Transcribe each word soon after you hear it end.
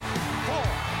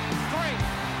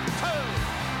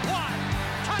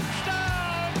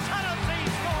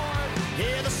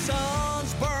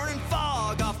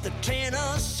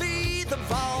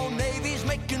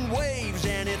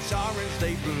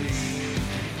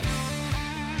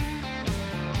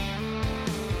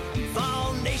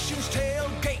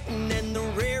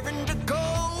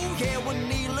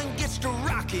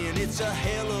a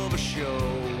hell of a show.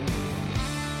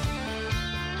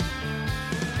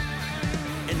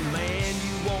 And man,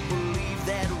 you won't believe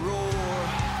that roar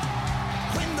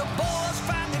when the boys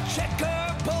find the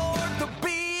checkerboard. The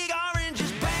big orange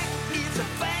is back, it's a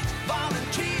fact.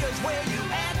 Volunteers, where you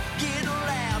at? Get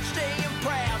loud, staying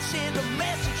proud, send a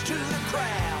message to the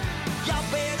crowd. Y'all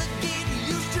better get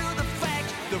used to the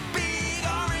fact the big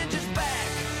orange is back.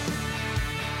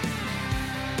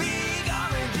 Big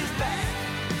orange is back.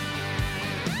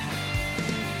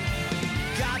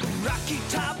 Got Rocky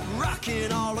Top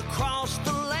rocking all across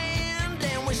the land,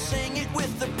 and we sing it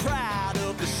with the pride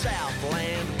of the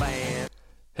Southland Band.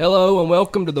 Hello and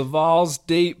welcome to the Vawls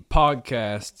Deep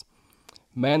podcast.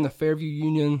 Man, the Fairview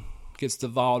Union gets the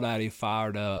Vawls Daddy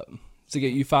fired up. Does it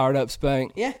get you fired up,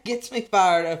 Spank? Yeah, gets me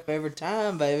fired up every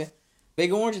time, baby.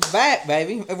 Big Orange is back,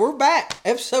 baby. We're back.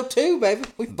 Episode 2, baby.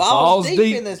 We balls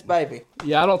deep in this, baby.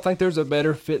 Yeah, I don't think there's a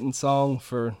better fitting song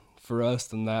for us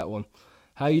than that one.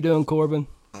 How you doing, Corbin?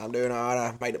 I'm doing all right.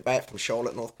 I made it back from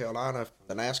Charlotte, North Carolina for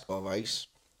the NASCAR race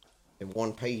in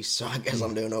one piece, so I guess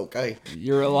I'm doing okay.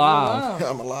 You're alive.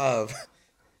 I'm alive.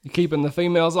 You keeping the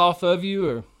females off of you,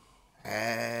 or?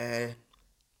 Trying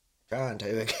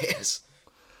to, I guess.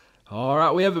 All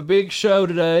right, we have a big show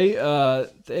today.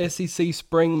 The SEC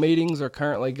spring meetings are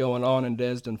currently going on in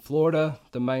Destin, Florida.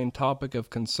 The main topic of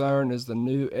concern is the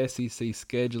new SEC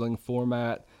scheduling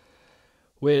format,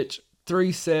 which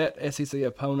 3 set SEC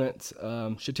opponents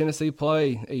should Tennessee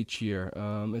play each year.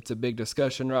 It's a big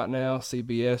discussion right now.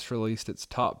 CBS released its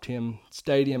top 10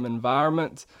 stadium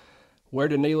environments. Where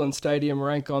did Neyland Stadium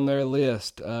rank on their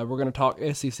list? We're going to talk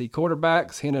SEC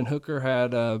quarterbacks. Hendon Hooker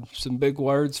had some big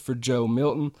words for Joe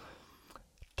Milton.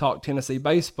 Talk Tennessee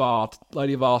baseball,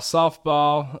 Lady Vawls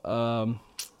softball.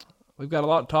 We've got a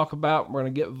lot to talk about. We're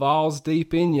going to get Vawls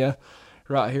deep in you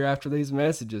right here after these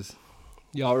messages.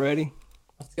 Y'all ready?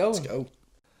 Let's go.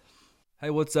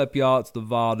 Hey, what's up, y'all? It's the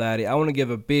Vawls Daddy. I want to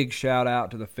give a big shout out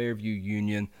to the Fairview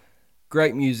Union.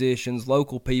 Great musicians,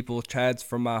 local people. Chad's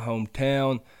from my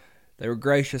hometown. They were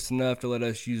gracious enough to let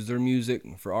us use their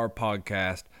music for our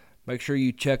podcast. Make sure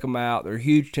you check them out. They're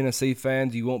huge Tennessee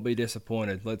fans. You won't be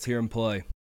disappointed. Let's hear them play.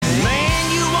 Man,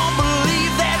 you won't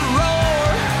believe that roar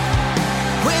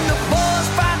when the boys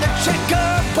find the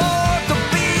checkerboard. The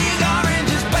big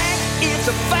orange is back, it's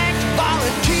a fact.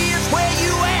 Volunteers, where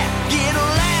you at? Get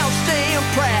loud, staying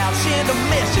proud, send a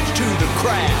message to the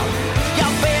crowd.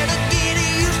 Y'all better get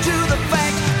used to the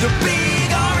fact the big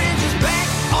orange is back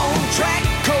on track.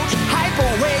 Coach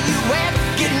Hyper, where you at?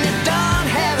 Getting it done,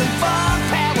 having fun,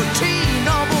 power team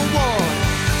 #1.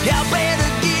 Y'all better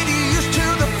get used to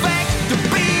the fact the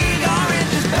big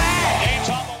orange is back.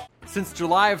 Since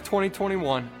July of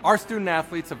 2021, our student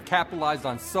athletes have capitalized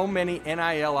on so many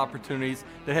NIL opportunities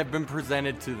that have been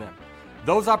presented to them.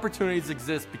 Those opportunities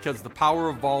exist because of the power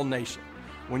of Vol Nation.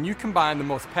 When you combine the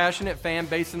most passionate fan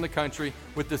base in the country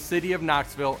with the city of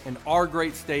Knoxville and our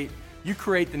great state, you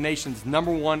create the nation's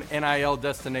 #1 NIL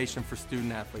destination for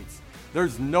student athletes.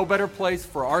 There's no better place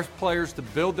for our players to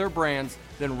build their brands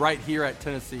than right here at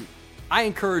Tennessee. I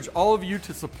encourage all of you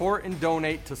to support and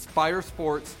donate to Spire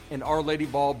Sports and Our Lady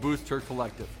Ball Booster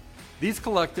Collective. These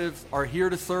collectives are here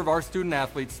to serve our student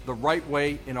athletes the right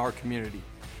way in our community.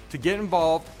 To get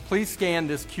involved, please scan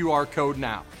this QR code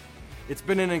now. It's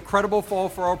been an incredible fall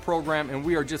for our program, and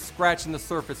we are just scratching the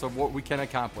surface of what we can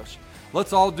accomplish.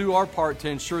 Let's all do our part to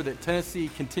ensure that Tennessee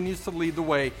continues to lead the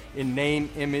way in name,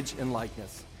 image, and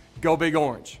likeness. Go Big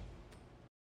Orange.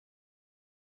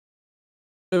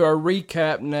 Do our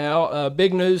recap now.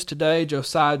 Big news today,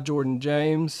 Josiah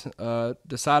Jordan-James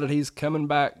decided he's coming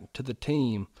back to the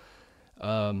team.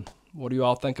 What do you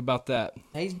all think about that?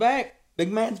 He's back.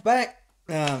 Big man's back.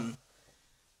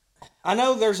 I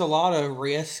know there's a lot of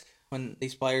risk when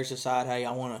these players decide, hey,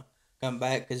 I want to come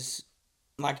back, because,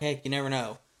 like, heck, you never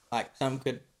know. Like, something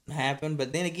could happen,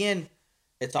 but then again,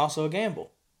 it's also a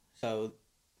gamble. So,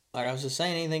 like I was just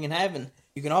saying, anything can happen.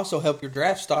 You can also help your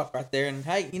draft stock right there, and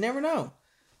hey, you never know.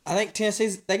 I think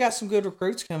they got some good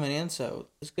recruits coming in, so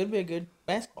this could be a good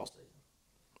basketball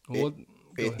season.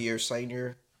 Fifth-year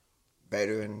senior,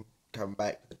 veteran, coming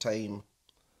back to the team.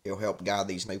 He'll help guide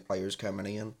these new players coming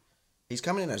in. He's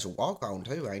coming in as a walk-on,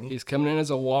 too, ain't he? He's coming in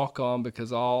as a walk-on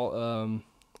because all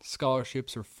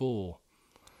scholarships are full.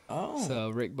 Oh. So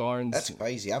Rick Barnes. That's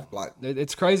crazy.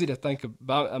 It's crazy to think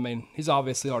about. I mean, he's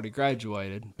obviously already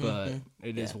graduated, but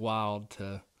it is wild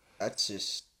to. That's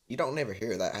just, you don't never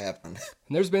hear that happen.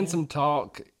 And there's been some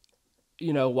talk,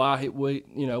 why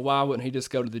wouldn't he just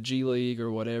go to the G League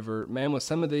or whatever? Man, with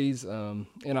some of these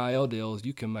NIL deals,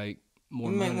 you can make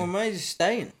more money. More money just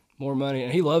staying. More money,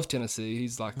 and he loves Tennessee.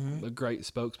 He's like a great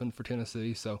spokesman for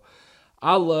Tennessee. So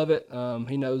I love it.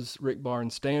 He knows Rick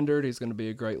Barnes' standard. He's going to be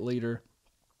a great leader.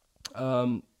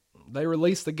 They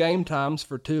released the game times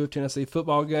for 2 of Tennessee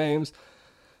football games.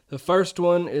 The first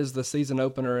one is the season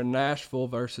opener in Nashville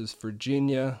versus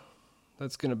Virginia.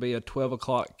 That's going to be a 12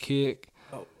 o'clock kick.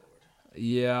 Oh.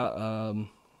 Yeah, an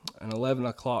 11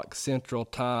 o'clock Central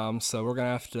Time. So we're going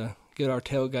to have to get our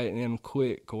tailgating in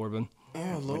quick, Corbin.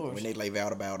 Oh, Lord. We need to leave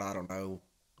out about, I don't know,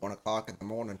 1 o'clock in the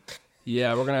morning.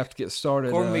 Yeah, we're going to have to get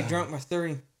started. Corbin be drunk by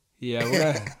 3.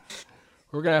 Yeah,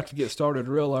 we're gonna have to get started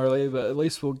real early, but at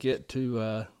least we'll get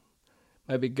to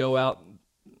maybe go out,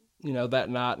 that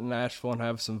night in Nashville and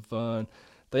have some fun.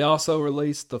 They also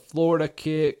released the Florida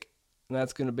kick, and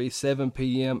that's going to be 7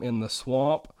 p.m. in the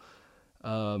Swamp.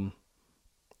 I'm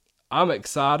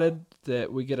excited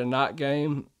that we get a night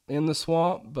game in the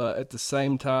Swamp, but at the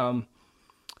same time,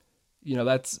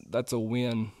 that's a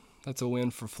win. That's a win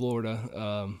for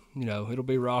Florida. It'll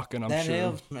be rocking, I'm sure. That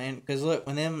helps, man. Because, look,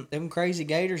 when them crazy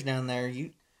Gators down there,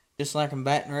 just like in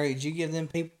Baton Rouge, you give them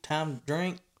people time to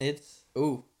drink,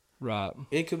 Right.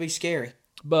 It could be scary.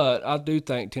 But I do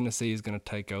think Tennessee is going to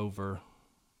take over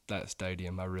that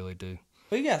stadium. I really do.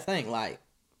 But you got to think, like,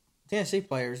 Tennessee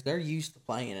players, they're used to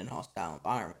playing in hostile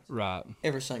environments. Right.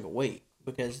 Every single week.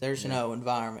 Because there's no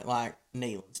environment like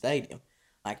Neyland Stadium.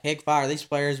 Like, heck fire, these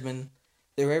players been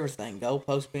through everything.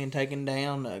 Goalposts being taken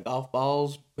down, golf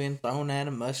balls being thrown at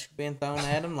them, mustard being thrown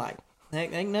at them. Like,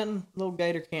 heck, ain't nothing little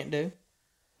Gator can't do.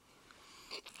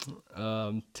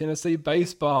 Tennessee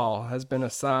baseball has been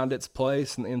assigned its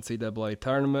place in the NCAA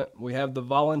tournament. We have the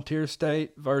Volunteer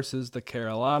State versus the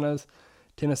Carolinas.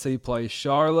 Tennessee plays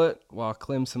Charlotte, while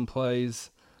Clemson plays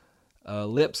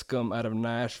Lipscomb out of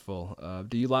Nashville.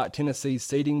 Do you like Tennessee's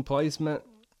seeding placement?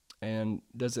 And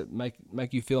does it make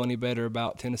you feel any better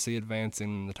about Tennessee advancing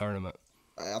in the tournament?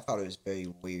 I thought it was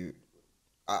very weird.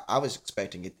 I was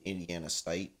expecting it Indiana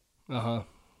State. Uh-huh.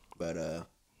 But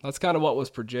that's kind of what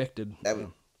was projected. That was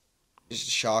just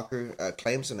a shocker.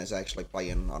 Clemson is actually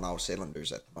playing on all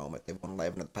cylinders at the moment. They've won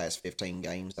 11 of the past 15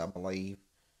 games, I believe.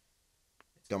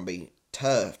 It's going to be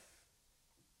tough.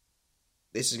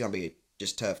 This is going to be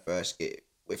just tough for us.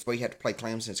 If we have to play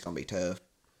Clemson, it's going to be tough.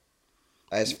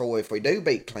 As for if we do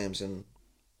beat Clemson,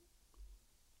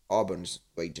 Auburn's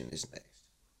region is next.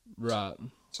 Right.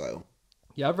 So.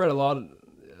 Yeah, I've read a lot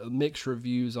of mixed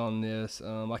reviews on this.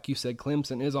 Like you said,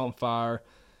 Clemson is on fire.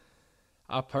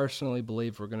 I personally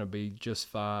believe we're going to be just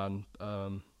fine.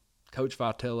 Coach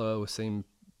Vitello seemed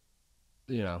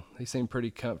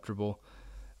pretty comfortable.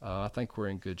 I think we're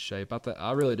in good shape.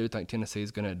 I really do think Tennessee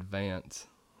is going to advance.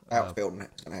 Outfielding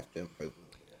is going to have to improve.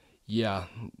 Yeah.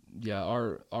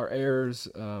 Our errors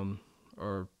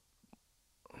are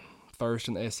first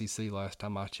in the SEC last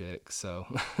time I checked. So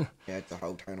yeah, it's a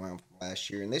whole turnaround from last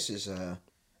year, and this is the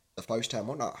first time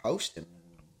we're not hosting.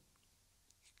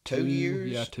 2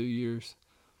 years. Yeah, 2 years.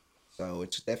 So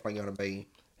it's definitely going to be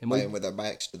playing with our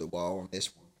backs to the wall on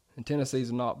this one. And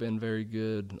Tennessee's not been very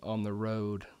good on the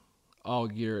road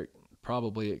all year,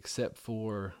 probably except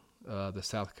for the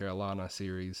South Carolina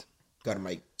series. Got to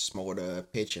make smart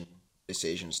pitching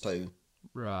decisions too.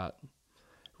 Right.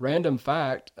 Random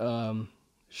fact,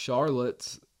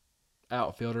 Charlotte's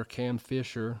outfielder, Cam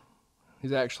Fisher,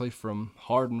 he's actually from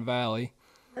Hardin Valley.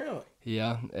 Really?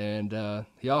 Yeah, and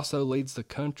he also leads the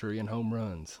country in home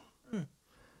runs.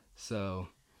 So.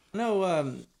 I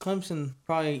know Clemson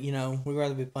probably, we'd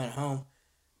rather be playing at home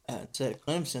instead of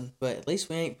Clemson, but at least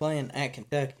we ain't playing at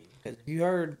Kentucky. Because you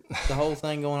heard the whole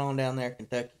thing going on down there in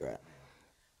Kentucky right now.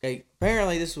 Okay,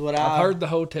 apparently this is what I've heard the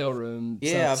hotel room.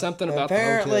 Yeah, something about the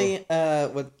hotel. Apparently,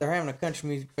 they're having a country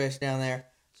music fest down there,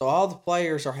 so all the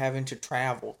players are having to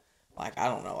travel, like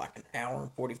an hour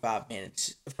and 45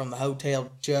 minutes from the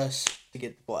hotel just to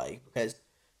get to play because,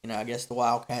 I guess the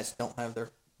Wildcats don't have their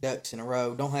ducks in a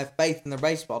row, don't have faith in their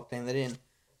baseball team. They didn't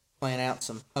plan out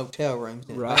some hotel rooms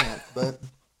in advance, but.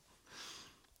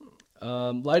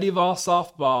 Lady Vawls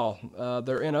softball,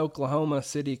 they're in Oklahoma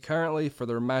City currently for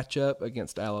their matchup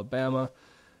against Alabama.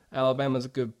 Alabama's a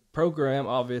good program,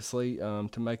 obviously,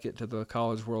 to make it to the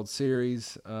College World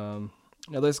Series. Now,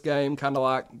 this game, kind of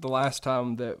like the last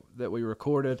time that we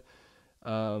recorded,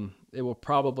 it will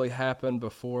probably happen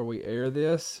before we air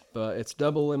this, but it's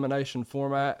double elimination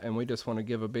format, and we just want to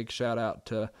give a big shout-out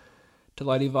to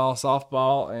Lady Vawls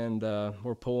softball, and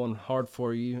we're pulling hard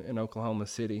for you in Oklahoma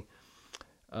City.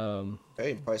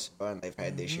 Very impressive run they've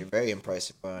had this year. Very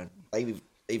impressive run. They've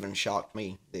even shocked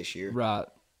me this year. Right.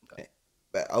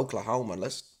 But Oklahoma,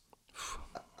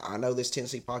 I know this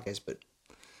Tennessee podcast, but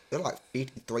they're like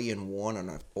 53-1 on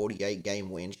a 48-game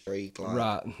win streak.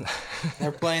 Right.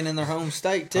 They're playing in their home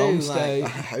state too. Home state.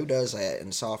 Who does that in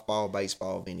softball,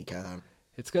 baseball of any kind?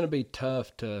 it's going to be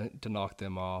tough to knock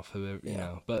them off. Whoever you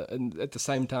know, but at the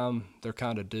same time, they're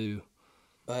kind of due.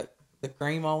 But the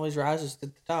cream always rises to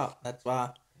the top. That's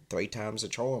why 3 times the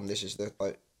charm. This is their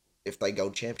if they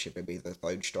go championship, it'd be their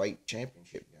 3rd straight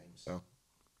championship game. So.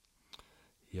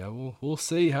 Yeah, we'll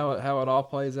see how it all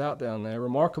plays out down there.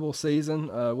 Remarkable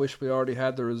season. Wish we already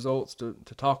had the results to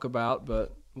talk about,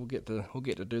 but we'll get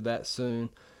to do that soon.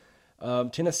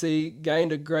 Tennessee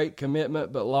gained a great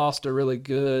commitment, but lost a really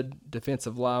good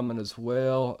defensive lineman as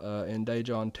well in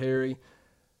Dejon Terry.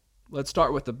 Let's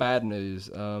start with the bad news.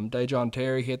 Dejon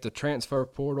Terry hit the transfer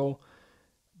portal,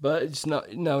 but it's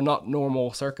not not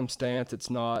normal circumstance. It's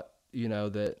not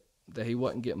that he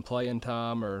wasn't getting playing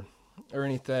time or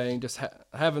anything, just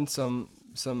having some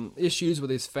issues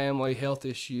with his family, health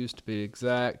issues to be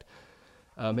exact.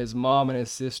 His mom and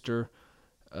his sister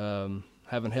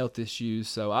having health issues,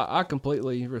 so I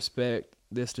completely respect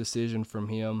this decision from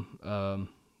him.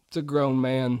 It's a grown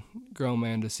man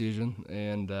decision,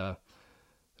 and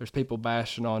there's people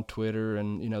bashing on Twitter,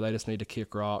 and they just need to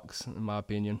kick rocks, in my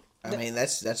opinion. I mean,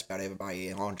 that's about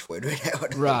everybody on Twitter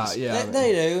nowadays. Right, yeah.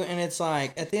 they do, and it's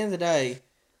like, at the end of the day,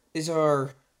 these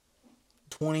are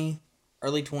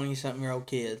early 20-something-year-old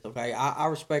kids, okay? I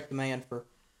respect the man for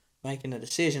making a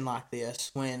decision like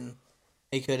this when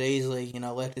he could easily,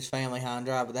 left his family high and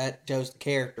dry, but that shows the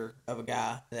character of a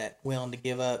guy that willing to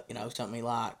give up, something he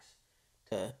likes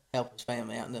to help his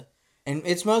family out. And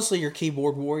it's mostly your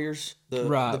keyboard warriors,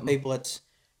 the people that's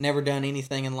never done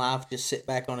anything in life, just sit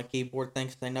back on a keyboard,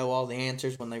 thinks they know all the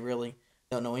answers when they really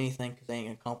don't know anything because they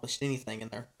ain't accomplished anything in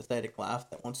their pathetic life,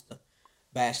 that wants to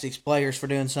bash these players for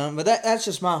doing something. But that's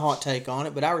just my hot take on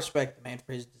it, but I respect the man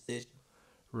for his decision.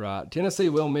 Right. Tennessee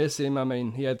will miss him. I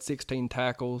mean, he had 16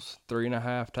 tackles,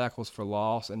 3.5 tackles for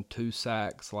loss, and 2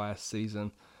 sacks last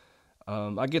season.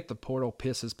 I get the portal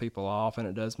pisses people off, and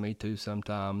it does me too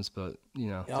sometimes, but,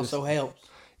 It also helps.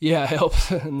 Yeah, it helps.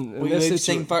 We've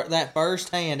seen that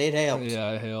firsthand. It helps.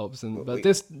 Yeah, it helps. But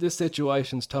this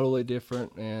situation's totally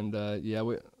different, and,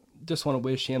 we just want to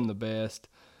wish him the best.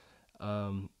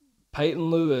 Peyton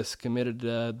Lewis committed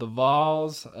to the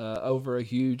Vawls over a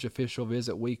huge official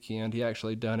visit weekend. He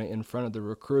actually done it in front of the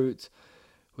recruits,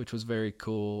 which was very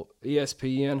cool.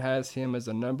 ESPN has him as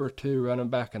a number 2 running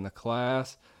back in the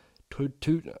class,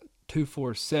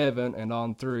 247, and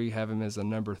on 3 have him as a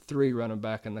number 3 running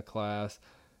back in the class.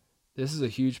 This is a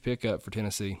huge pickup for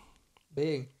Tennessee.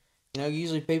 Big.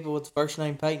 Usually people with the first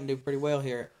name Peyton do pretty well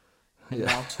here in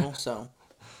Knoxville, so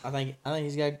I think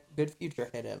he's got a good future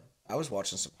ahead of him. I was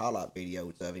watching some highlight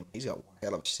videos of him. He's got one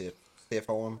hell of a stiff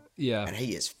arm. Yeah. And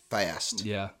he is fast.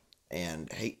 Yeah.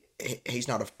 And he's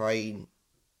not afraid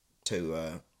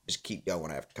to just keep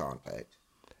going after contact.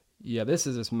 Yeah, this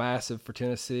is just massive for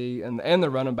Tennessee and the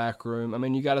running back room. I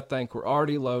mean, you got to think we're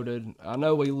already loaded. I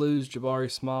know we lose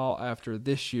Jabari Small after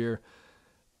this year,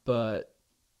 but,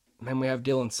 man, we have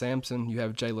Dylan Sampson. You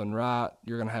have Jalen Wright.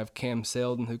 You're going to have Cam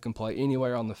Seldon, who can play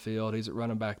anywhere on the field. He's at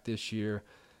running back this year.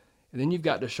 And then you've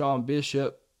got Deshaun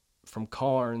Bishop from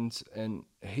Carnes, and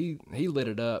he lit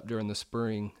it up during the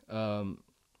spring.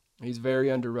 He's very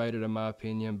underrated in my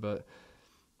opinion, but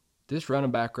this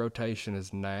running back rotation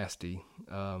is nasty.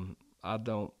 I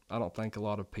don't think a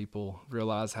lot of people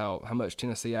realize how much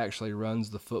Tennessee actually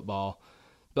runs the football.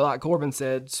 But like Corbin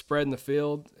said, spreading the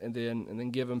field and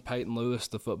then giving Peyton Lewis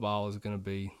the football is going to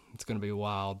be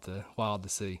wild to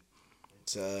see.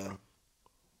 It's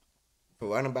for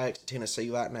running backs in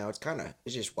Tennessee right now, it's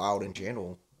just wild in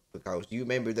general, because you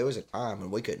remember there was a time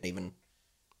when we couldn't even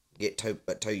get 2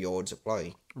 yards of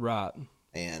play. Right.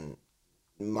 And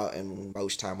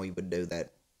most time we would do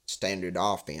that standard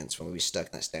offense when we were stuck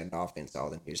in that standard offense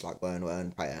all the years, like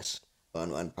run, pass,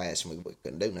 and we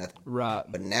couldn't do nothing. Right.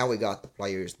 But now we got the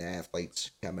players, the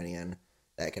athletes coming in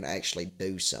that can actually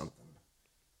do something.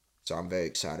 So I'm very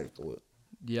excited for it.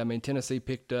 Yeah, I mean, Tennessee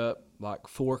picked up like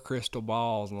 4 crystal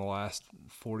balls in the last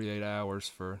 48 hours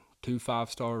for 2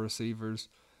 5-star receivers.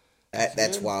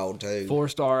 That's wild, too.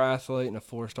 4-star athlete and a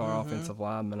 4-star offensive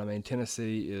lineman. I mean,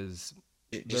 Tennessee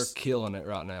they're killing it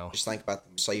right now. Just think about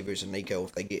the receivers and Nico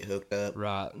if they get hooked up.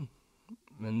 Right.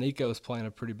 And Nico's playing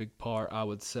a pretty big part, I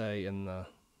would say, in the,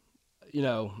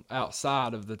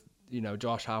 outside of the,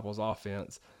 Josh Heupel's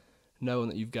offense. Knowing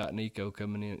that you've got Nico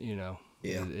coming in,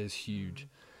 is huge.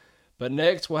 But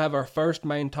next, we'll have our first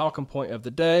main talking point of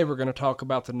the day. We're going to talk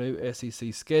about the new SEC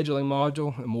scheduling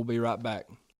module, and we'll be right back.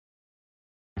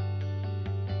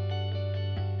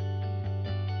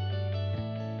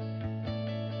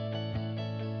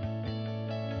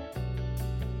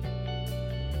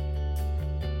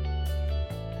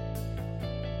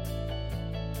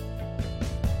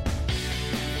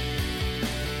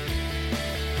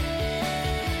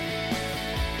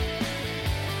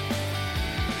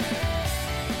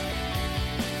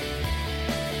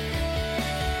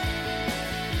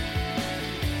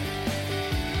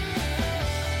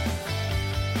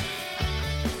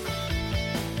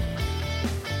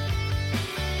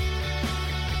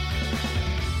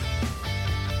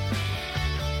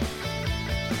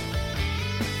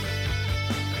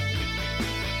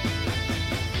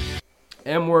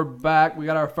 And we're back. We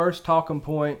got our first talking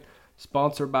point,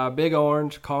 sponsored by Big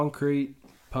Orange Concrete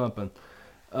Pumping.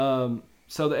 So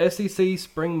the SEC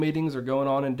spring meetings are going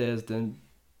on in Desden.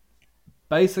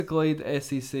 Basically, the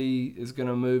SEC is going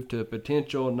to move to a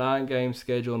potential 9-game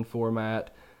scheduling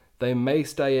format. They may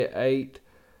stay at 8,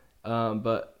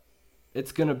 but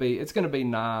it's going to be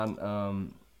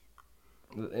 9.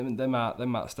 They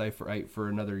might stay for 8 for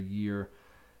another year.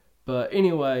 But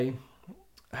anyway,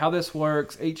 how this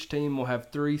works, each team will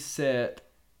have 3 set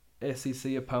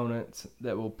SEC opponents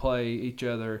that will play each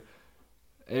other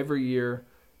every year,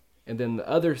 and then the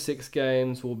other 6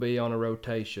 games will be on a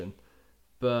rotation.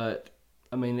 But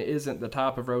I mean, it isn't the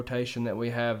type of rotation that we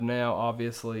have now.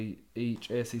 Obviously, each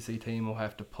SEC team will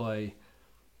have to play,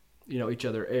 each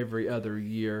other every other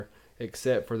year,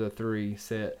 except for the 3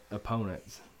 set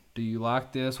opponents. Do you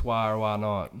like this? Why or why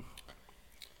not?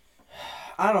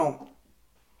 I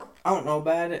don't know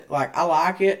about it. Like, I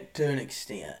like it to an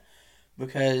extent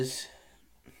because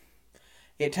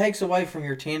it takes away from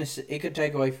your Tennessee. It could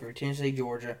take away from your Tennessee,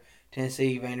 Georgia,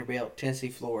 Tennessee, Vanderbilt, Tennessee,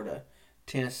 Florida,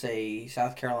 Tennessee,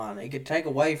 South Carolina. It could take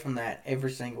away from that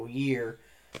every single year.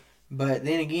 But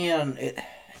then again,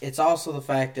 it's also the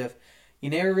fact of you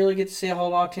never really get to see a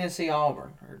whole lot of Tennessee,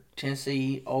 Auburn, or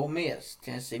Tennessee, Ole Miss,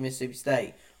 Tennessee, Mississippi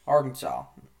State, Arkansas,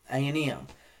 A&M.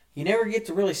 You never get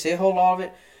to really see a whole lot of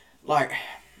it. Like,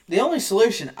 the only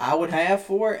solution I would have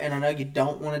for it, and I know you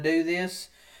don't want to do this,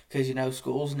 because,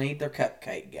 schools need their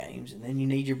cupcake games, and then you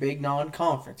need your big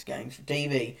non-conference games for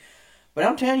TV. But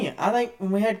I'm telling you, I think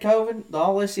when we had COVID, the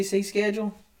All-SEC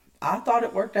schedule, I thought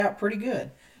it worked out pretty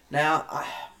good. Now,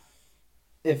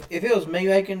 if it was me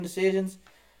making decisions,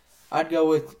 I'd go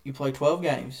with you play 12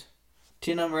 games,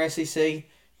 10 of them are SEC,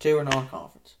 2 are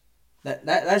non-conference.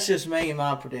 That's just me and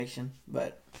my prediction,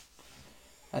 but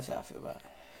that's how I feel about it.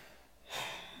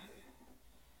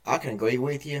 I can agree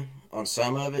with you on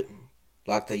some of it.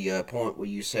 Like the point where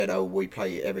you said, we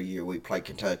play every year. We play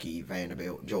Kentucky,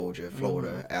 Vanderbilt, Georgia,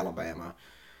 Florida, Alabama,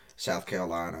 South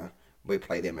Carolina. We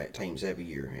play them at teams every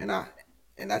year.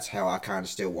 And that's how I kind of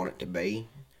still want it to be.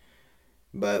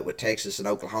 But with Texas and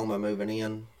Oklahoma moving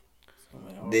in,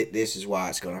 this is why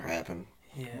it's going to happen.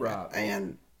 Yeah. Right.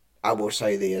 And I will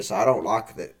say this. I don't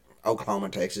like that Oklahoma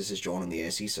and Texas is joining the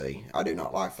SEC. I do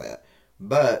not like that.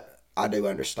 But I do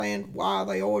understand why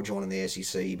they are joining the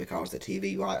SEC, because the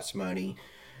TV rights money,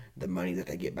 the money that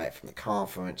they get back from the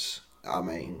conference. I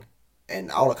mean,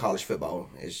 and all of college football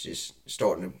is just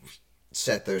starting to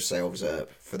set themselves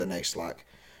up for the next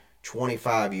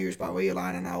 25 years by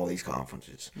realigning all these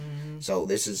conferences. Mm-hmm. So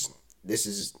this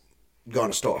is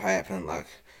going to start happening.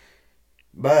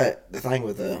 But the thing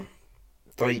with the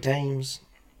 3 teams,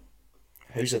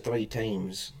 who's the 3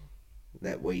 teams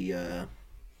that we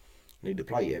need to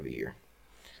play every year?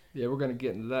 Yeah, we're going to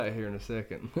get into that here in a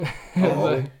second.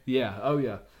 Oh, yeah. Oh,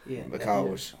 yeah. Yeah,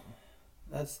 because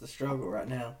that's the struggle right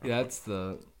now. Yeah, that's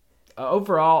the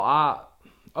overall.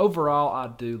 I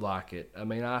do like it. I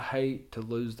mean, I hate to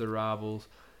lose the rivals,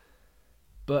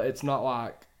 but it's not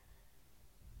like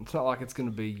it's going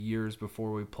to be years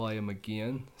before we play them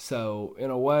again. So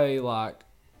in a way, let's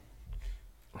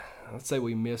say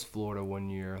we miss Florida one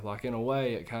year. In a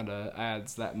way, it kind of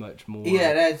adds that much more. Yeah,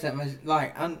 it adds that much.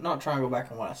 I'm not trying to go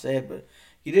back on what I said, but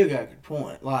you do got a good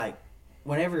point.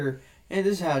 Whenever, and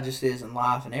this is how it just is in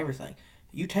life and everything,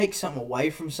 you take something away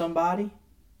from somebody,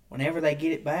 whenever they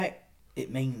get it back,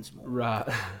 it means more. Right.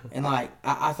 And,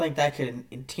 I think that could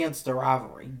intense the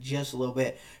rivalry just a little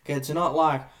bit. Because it's not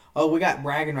like, we got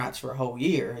bragging rights for a whole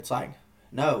year. It's like,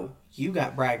 no, you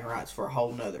got bragging rights for a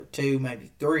whole nother 2,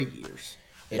 maybe 3 years.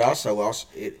 it also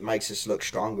it makes us look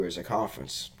stronger as a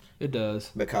conference. It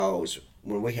does. Because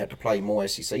when we had to play more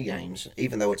SEC games,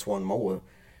 even though it's one more,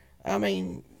 I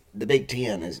mean, the Big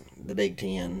Ten is the Big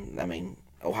Ten. I mean,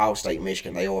 Ohio State,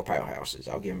 Michigan, they are powerhouses.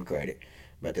 I'll give them credit.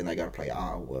 But then they got to play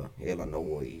Iowa,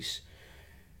 Illinois.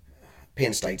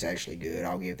 Penn State's actually good.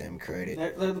 I'll give them credit.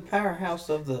 They're the powerhouse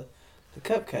of the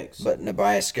cupcakes. But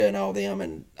Nebraska and all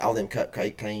them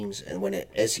cupcake teams, and when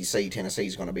SEC,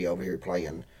 Tennessee's going to be over here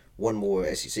playing one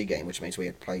more SEC game, which means we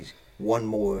have to play one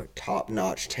more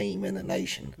top-notch team in the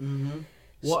nation. Mm-hmm.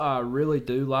 What I really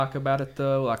do like about it,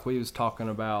 though, like we was talking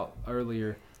about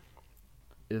earlier,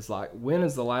 is when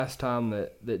is the last time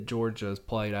that Georgia's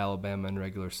played Alabama in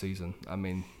regular season? I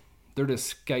mean, they're just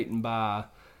skating by.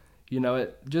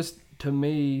 It just, to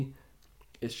me,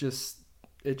 it's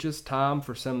just time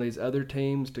for some of these other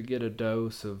teams to get a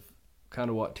dose of kind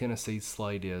of what Tennessee's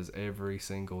slate is every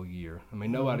single year. I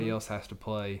mean, nobody else has to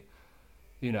play,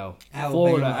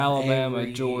 Florida,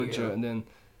 Alabama, Georgia, year. And then,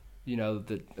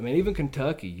 even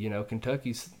Kentucky.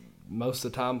 Kentucky's most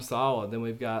of the time solid. Then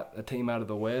we've got a team out of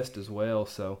the West as well.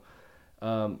 So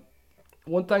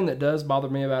one thing that does bother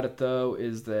me about it, though,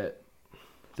 is that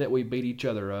we beat each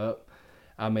other up.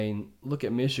 I mean, look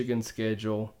at Michigan's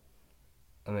schedule.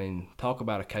 I mean, talk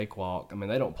about a cakewalk. I mean,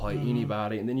 they don't play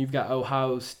anybody. And then you've got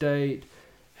Ohio State.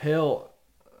 Hell,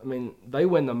 I mean, they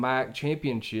win the MAC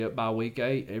championship by week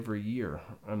 8 every year.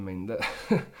 I mean, that,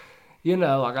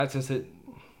 like that's just it.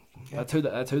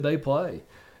 That's who they play.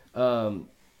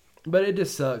 But it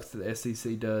just sucks that the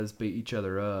SEC does beat each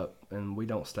other up, and we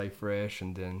don't stay fresh.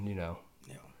 And then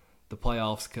the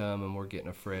playoffs come, and we're getting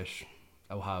a fresh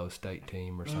Ohio State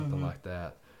team or something like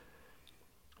that.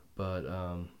 But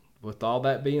with all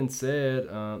that being said,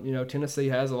 Tennessee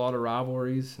has a lot of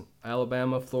rivalries: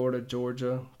 Alabama, Florida,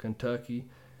 Georgia, Kentucky.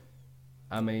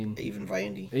 I mean, even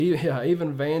Vandy.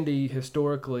 Even Vandy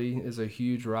historically is a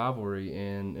huge rivalry,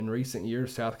 and in recent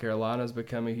years, South Carolina has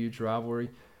become a huge rivalry.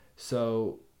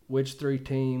 So, which 3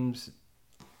 teams,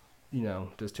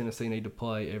 does Tennessee need to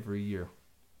play every year?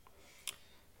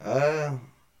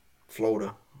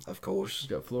 Florida, of course. You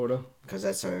got Florida, because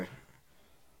that's our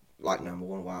number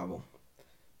 1 rival.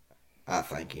 I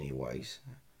think, anyways.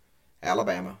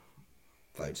 Alabama,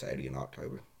 3rd Saturday in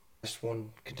October. Last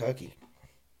one, Kentucky.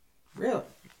 Really?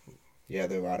 Yeah,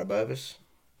 they're right above us.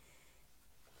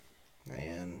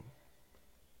 And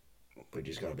we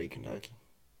just got to beat Kentucky.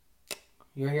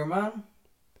 You hear mine?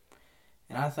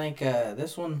 And I think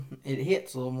this one, it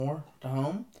hits a little more to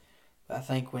home. But I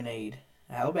think we need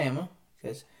Alabama.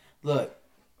 Because, look,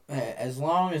 as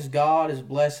long as God is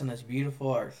blessing this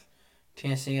beautiful earth,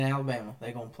 Tennessee and Alabama,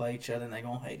 they're going to play each other and they're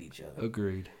going to hate each other.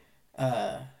 Agreed.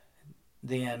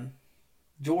 Then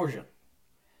Georgia.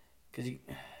 Because,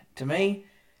 to me,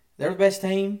 they're the best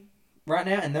team right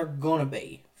now, and they're going to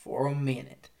be for a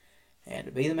minute. And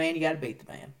to be the man, you got to beat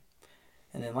the man.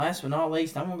 And then last but not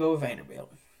least, I'm going to go with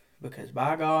Vanderbilt. Because,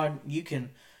 by God, we can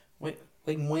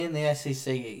win the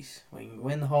SEC East. We can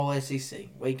win the whole SEC.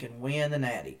 We can win the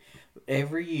Natty.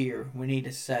 Every year, we need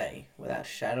to say, without a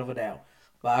shadow of a doubt,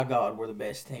 by God, we're the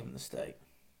best team in the state.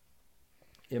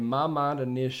 In my mind,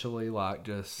 initially,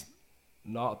 just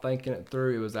not thinking it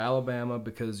through, it was Alabama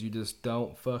because you just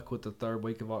don't fuck with the 3rd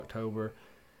week of October.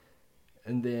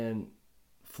 And then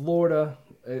Florida,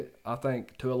 I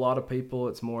think to a lot of people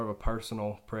it's more of a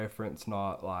personal preference,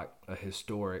 not like a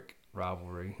historic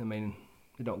rivalry. I mean,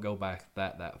 we don't go back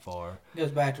that far. It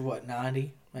goes back to,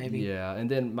 90 maybe? Yeah, and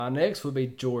then my next would be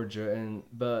Georgia.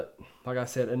 But like I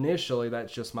said, initially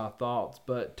that's just my thoughts.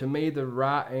 But to me, the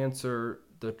right answer,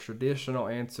 the traditional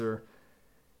answer,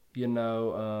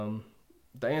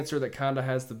 the answer that kind of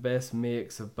has the best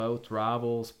mix of both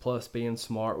rivals plus being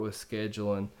smart with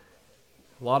scheduling.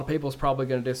 A lot of people's probably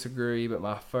going to disagree, but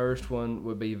my first one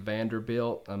would be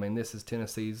Vanderbilt. I mean, this is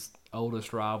Tennessee's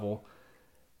oldest rival.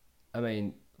 I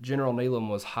mean, General Nealon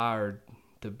was hired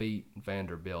to beat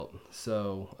Vanderbilt.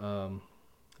 So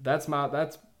that's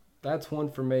one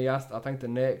for me. I think the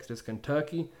next is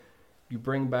Kentucky. You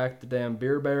bring back the damn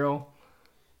beer barrel.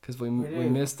 Because we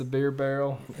missed the beer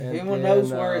barrel. If anyone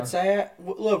knows where it's at,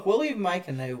 look, we'll even make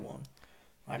a new one.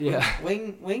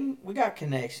 We got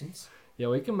connections. Yeah,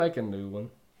 we can make a new one.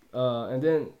 And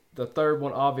then the third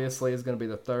one, obviously, is going to be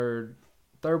the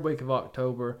third week of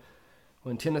October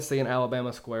when Tennessee and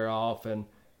Alabama square off. And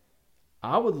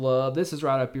I would love, this is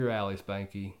right up your alley,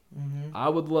 Spanky. Mm-hmm. I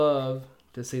would love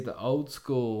to see the old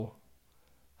school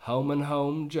home and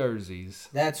home jerseys.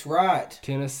 That's right.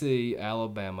 Tennessee,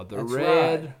 Alabama. The that's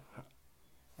red right.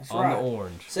 That's on right. the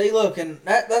orange. See, look, and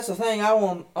that's the thing I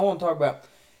want to talk about.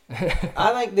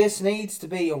 I think this needs to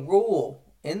be a rule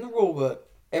in the rule book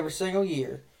every single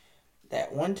year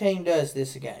that one team does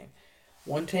this a game.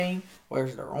 One team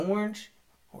wears their orange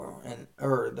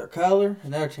or their color,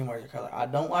 another team wears their color. I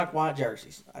don't like white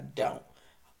jerseys. I don't.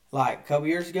 Like a couple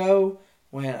years ago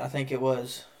when I think it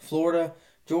was Florida,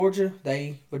 Georgia,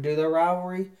 they would do their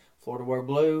rivalry. Florida wear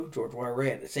blue, Georgia wear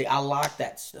red. See, I like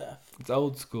that stuff. It's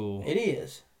old school. It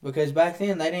is. Because back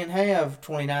then they didn't have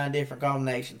 29 different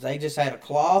combinations. They just had a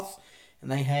cloth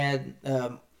and they had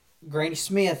Granny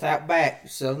Smith out back.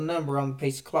 So the number on the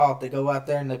piece of cloth, they go out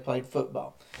there and they played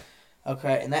football.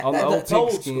 Okay, and that's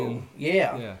old school.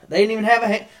 Yeah. They didn't even have a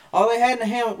hat. All they had in the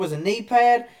helmet was a knee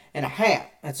pad and a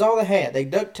hat. That's all they had. They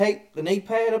duct taped the knee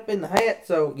pad up in the hat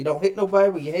so you don't hit nobody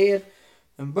with your head.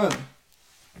 And boom.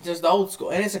 Just the old school.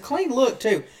 And it's a clean look,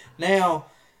 too. Now,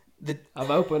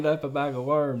 I've opened up a bag of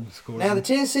worms. Gordon. Now, the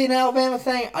Tennessee and Alabama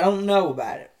thing, I don't know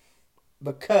about it.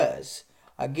 Because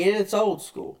I get it's old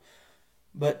school.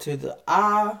 but to the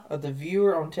eye of the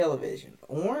viewer on television,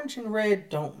 orange and red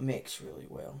don't mix really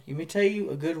well. Let me tell you,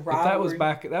 a good rivalry.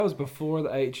 That was before the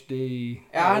HD.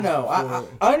 I know.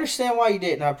 I understand why you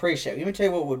didn't. I appreciate it. Let me tell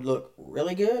you what would look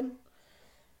really good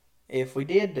if we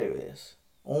did do this.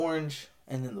 Orange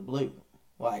and then the blue.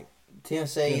 Like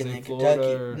Tennessee and then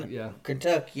Florida, Kentucky. yeah.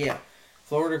 Kentucky, yeah.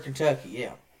 Florida, Kentucky,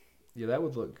 yeah. Yeah, that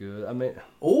would look good. I mean,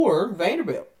 or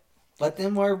Vanderbilt. Let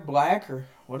them wear black or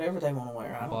whatever they want to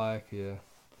wear. Black, yeah.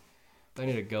 They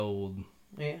need a gold.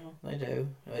 Yeah, they do.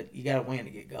 But you got to win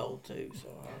to get gold, too. So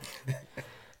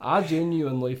I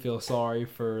genuinely feel sorry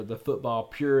for the football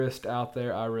purist out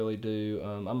there. I really do.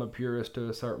 I'm a purist to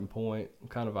a certain point. I'm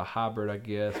kind of a hybrid, I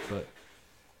guess. But,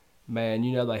 man,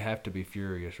 they have to be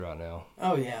furious right now.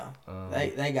 Oh, yeah.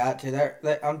 They got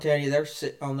to. I'm telling you, they're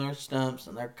sitting on their stumps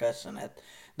and they're cussing at.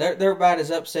 They're about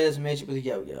as upset as a midget with a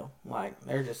yo-yo. Like,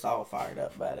 they're just all fired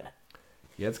up about it.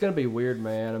 Yeah, it's going to be weird,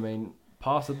 man. I mean,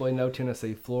 possibly no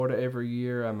Tennessee, Florida every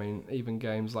year. I mean, even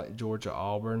games like Georgia,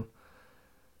 Auburn.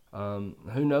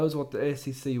 Who knows what the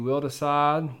SEC will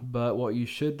decide, but what you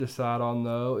should decide on,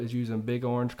 though, is using Big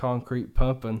Orange Concrete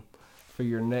Pumping for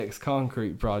your next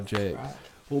concrete project. Right.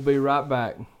 We'll be right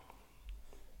back.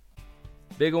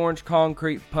 Big Orange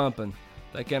Concrete Pumping.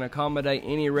 They can accommodate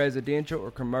any residential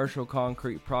or commercial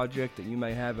concrete project that you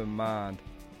may have in mind.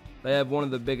 They have one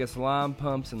of the biggest line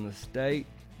pumps in the state.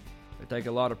 They take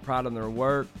a lot of pride in their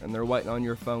work, and they're waiting on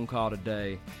your phone call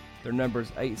today. Their number is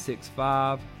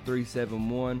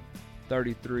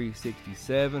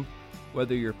 865-371-3367.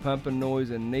 Whether you're pumping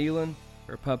noise and kneeling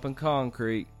or pumping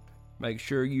concrete, make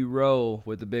sure you roll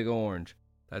with the Big Orange.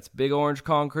 That's Big Orange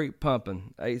Concrete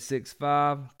Pumping,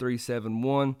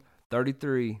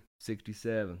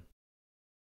 865-371-3367.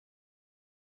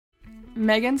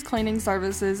 Megan's Cleaning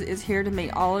Services is here to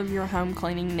meet all of your home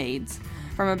cleaning needs.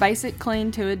 From a basic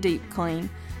clean to a deep clean,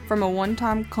 from a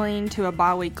one-time clean to a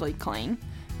bi-weekly clean.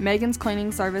 Megan's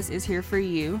Cleaning Service is here for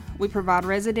you. We provide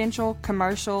residential,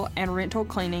 commercial, and rental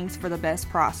cleanings for the best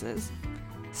prices.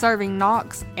 Serving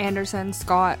Knox, Anderson,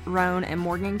 Scott, Roane, and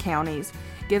Morgan counties.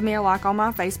 Give me a like on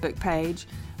my Facebook page.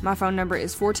 My phone number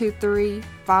is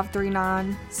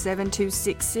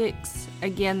 423-539-7266.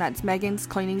 Again, that's Megan's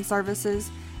Cleaning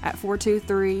Services at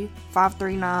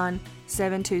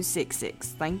 423-539-7266.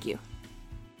 Thank you.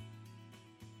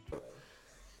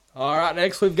 All right,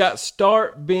 next we've got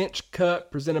Start, Bench, Cut,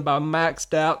 presented by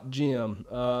Maxed Out Gym.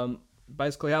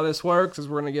 Basically how this works is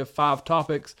we're going to give 5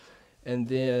 topics, and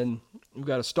then you've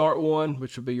got a start one,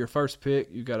 which will be your first pick.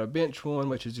 You've got a bench one,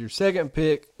 which is your second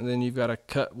pick, and then you've got a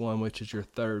cut one, which is your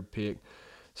third pick.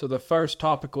 So the first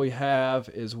topic we have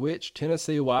is which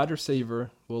Tennessee wide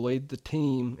receiver will lead the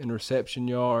team in reception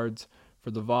yards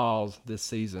for the Vawls this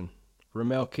season?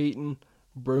 Ramel Keaton,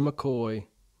 Brew McCoy,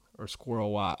 or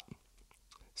Squirrel White?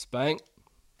 Spank?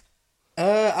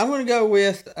 I'm going to go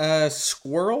with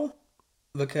Squirrel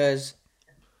because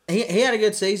he had a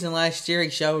good season last year. He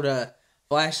showed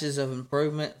flashes of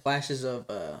improvement, flashes of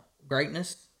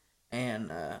greatness,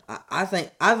 and I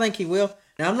think he will.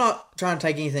 Now, I'm not trying to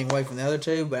take anything away from the other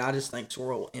two, but I just think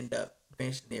Squirrel will end up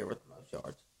finishing there with the most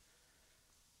yards.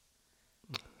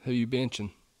 Who you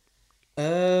benching?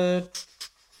 Dang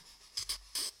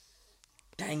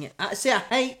it. I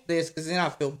hate this because then I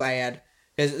feel bad.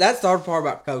 Because that's the hard part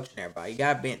about coaching everybody. You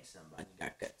got to bench somebody. You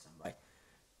got to cut somebody.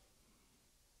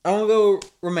 I'm going to go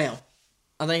Ramel.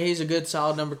 I think he's a good,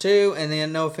 solid number 2. And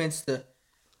then no offense to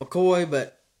McCoy,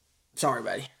 but sorry,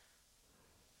 buddy.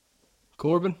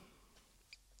 Corbin?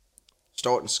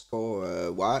 Starting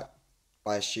score, White.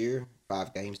 Last year,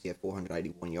 5 games, he had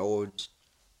 481 yards.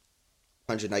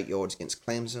 108 yards against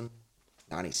Clemson.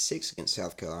 96 against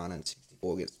South Carolina and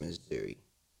 64 against Missouri.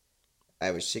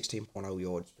 Average 16.0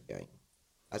 yards per game.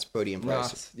 That's pretty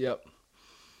impressive. Nice.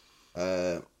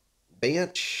 Yep.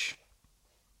 Bench.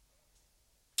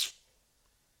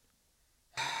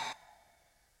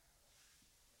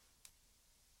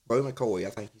 Brew McCoy,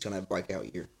 I think he's going to have a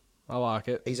breakout year. I like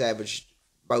it. He's averaged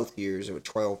both years of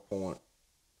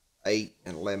 12.8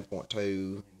 and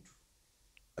 11.2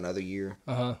 another year.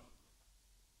 Uh-huh.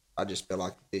 I just feel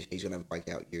like he's going to have a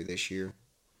breakout year this year.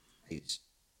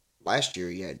 Last year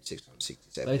he had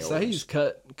 667 They yards. say he's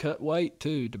cut weight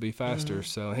too to be faster,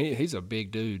 so he's a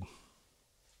big dude.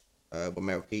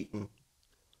 Mel Keaton,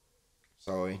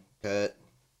 cut.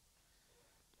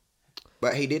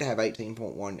 But he did have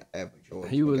 18.1 average yards per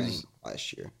game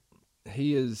last year.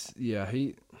 He is,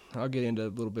 I'll get into a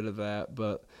little bit of that,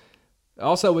 but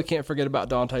also we can't forget about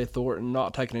Dante Thornton,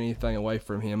 not taking anything away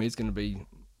from him. He's going to be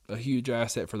a huge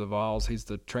asset for the Vawls. He's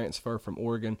the transfer from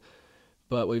Oregon.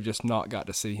 But we've just not got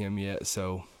to see him yet,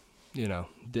 so,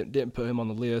 didn't put him on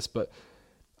the list. But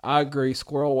I agree.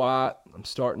 Squirrel White, I'm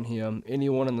starting him.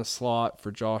 Anyone in the slot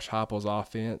for Josh Heupel's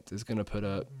offense is going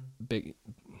to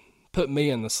put me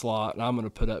in the slot, and I'm going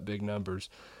to put up big numbers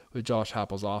with Josh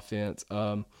Heupel's offense.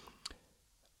 I'm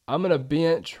going to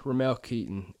bench Ramel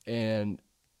Keaton, and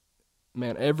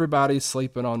man, everybody's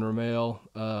sleeping on Ramel.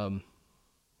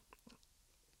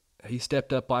 He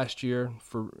stepped up last year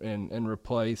and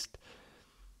replaced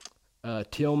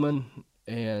Tillman,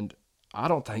 and I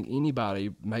don't think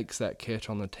anybody makes that catch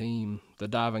on the team, the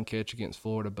diving catch against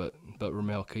Florida, but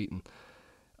Ramel Keaton.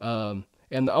 And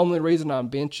the only reason I'm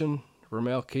benching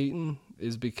Ramel Keaton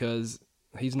is because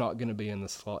he's not going to be in the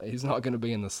slot.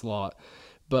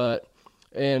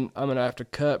 And I'm going to have to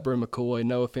cut Brew McCoy.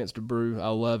 No offense to Brew, I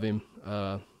love him.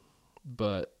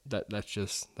 But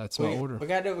that's my order. We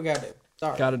gotta do.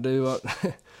 Sorry. Gotta do.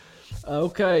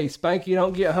 Okay, Spanky,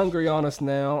 don't get hungry on us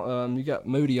now. You got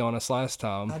moody on us last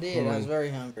time. I did. I was very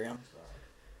hungry. I'm sorry.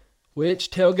 Which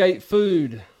tailgate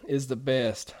food is the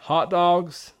best? Hot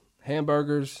dogs,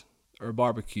 hamburgers, or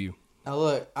barbecue? Now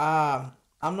look, I'm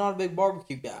not a big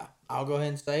barbecue guy. I'll go ahead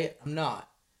and say it. I'm not.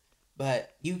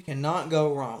 But you cannot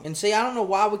go wrong. And see, I don't know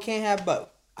why we can't have both.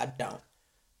 I don't.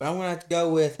 But I'm going to have to go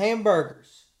with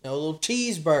hamburgers. Little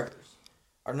cheeseburgers.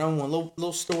 Our number one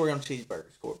little story on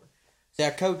cheeseburgers, Corbin. See,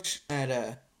 I coach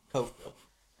at Cofield.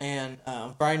 And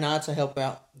Friday nights I help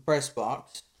out the press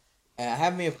box. I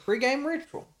have me a pregame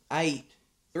ritual. I eat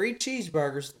 3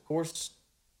 cheeseburgers the course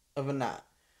of a night.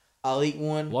 I'll eat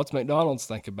one. What's McDonald's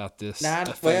think about this?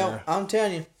 Well, I'm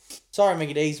telling you. Sorry,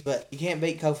 Mickey D's, but you can't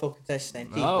beat Cofield concession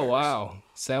stand cheeseburgers. Oh, wow.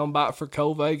 Soundbite for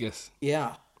Cole Vegas.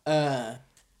 Yeah.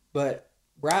 But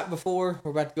right before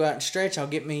we're about to go out and stretch, I'll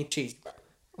get me a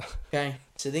cheeseburger. Okay?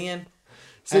 So then...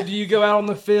 So do you go out on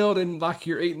the field and like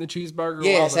you're eating the cheeseburger?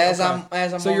 Yes, as I'm.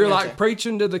 So you're like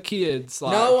preaching to the kids.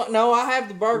 Like, no, I have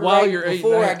the burger while you're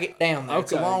before eating I get down there. Okay,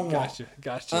 it's a long walk.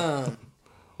 Gotcha.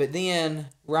 But then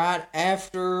right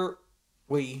after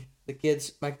the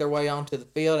kids make their way onto the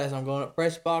field, as I'm going up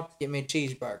press box, get me a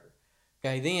cheeseburger.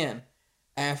 Okay, then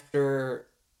after.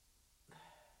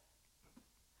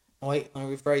 Wait, let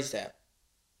me rephrase that.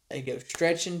 They go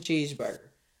stretching cheeseburger.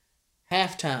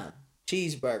 Halftime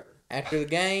cheeseburger. After the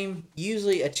game,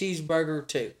 usually a cheeseburger or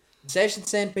 2. Concession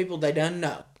stand people, they done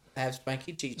know. Have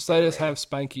Spanky cheeseburger. So they just have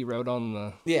Spanky wrote on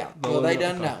the... Yeah, well, they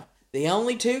done know. The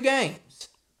only 2 games,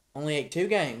 only ate 2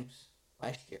 games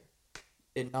last year,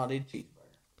 did not eat a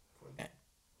cheeseburger for a game.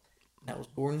 And that was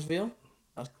Gordonsville,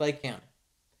 that was Clay County.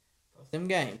 Both them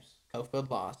games, Cofield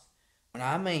lost. When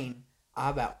I mean, I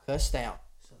about cussed out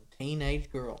some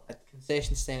teenage girl at the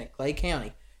concession stand at Clay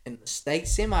County in the state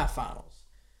semifinals.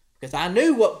 Because I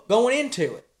knew what going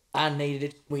into it.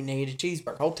 We needed a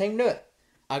cheeseburger. Whole team knew it.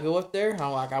 I go up there.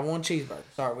 I'm like, I want a cheeseburger.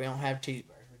 Sorry, we don't have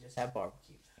cheeseburgers. We just have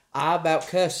barbecue. I about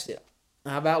cussed it.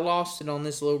 I about lost it on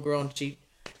this little girl. And she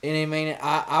didn't mean it.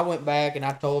 I went back and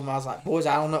I told them, I was like, boys,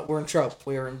 I don't know. We're in trouble.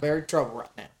 We are in very trouble right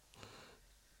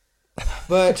now.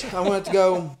 But I wanted to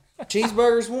go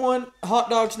cheeseburgers 1, hot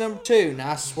dogs number 2.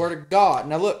 Now I swear to God.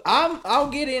 Now look,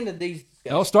 I'll get into these discussions.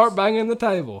 Don't start banging the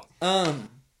table.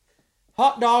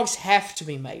 Hot dogs have to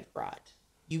be made right.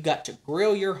 You got to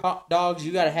grill your hot dogs.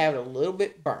 You got to have it a little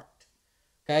bit burnt.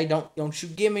 Okay, don't you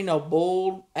give me no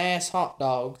boiled ass hot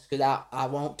dogs because I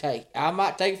won't take it. I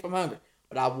might take it if I'm hungry,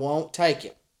 but I won't take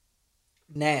it.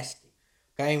 Nasty.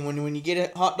 Okay, when you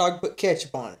get a hot dog, put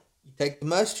ketchup on it. You take the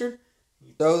mustard,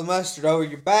 you throw the mustard over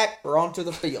your back or onto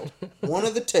the field. One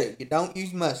of the 2. You don't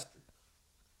use mustard.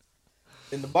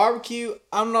 In the barbecue,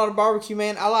 I'm not a barbecue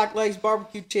man. I like Lay's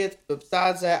barbecue chips, but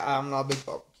besides that, I'm not a big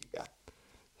barbecue guy.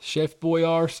 Chef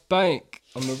Boyar Spank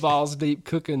on the Vawls Deep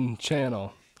Cooking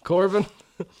channel. Corbin?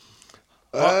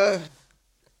 I'm going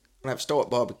to have to start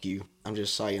barbecue. I'm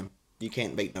just saying. You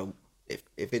can't beat no...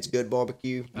 If it's good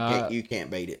barbecue, you can't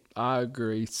beat it. I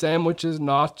agree. Sandwiches,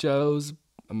 nachos...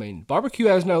 I mean, barbecue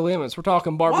has no limits. We're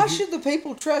talking barbecue. Why should the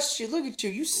people trust you? Look at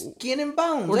you. You skin and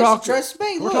bones. They should trust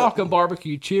me. We're talking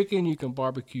barbecue chicken. You can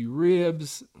barbecue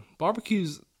ribs.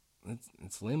 Barbecue's,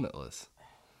 it's limitless.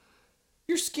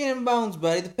 You're skin and bones,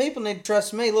 buddy. The people need to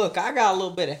trust me. Look, I got a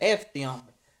little bit of hefty on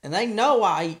me. And they know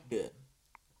I eat good.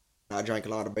 I drink a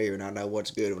lot of beer and I know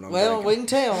what's good when I'm drinking. Well, we can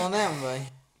tell on that one, buddy.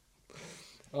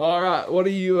 All right. What are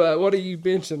you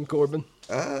benching, Corbin?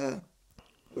 I'm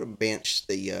going to bench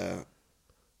the...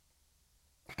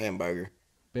 hamburger.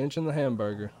 Benching the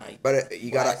hamburger. But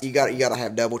you gotta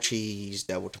have double cheese,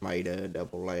 double tomato,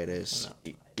 double lettuce.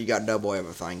 You got double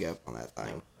everything up on that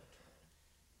thing.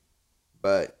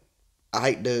 But I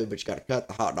hate to do it, but you gotta cut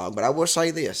the hot dog. But I will say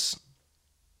this.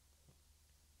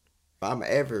 If I'm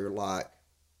ever like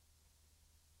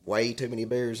way too many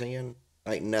beers in,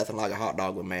 Ain't nothing like a hot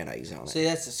dog with mayonnaise on it. See,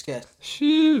 that's disgusting.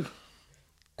 Shoo.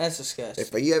 That's disgusting.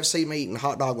 If you ever see me eating a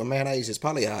hot dog with mayonnaise, it's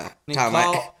probably a And time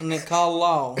call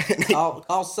law.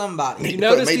 call somebody. You put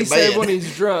noticed me he to said bed. when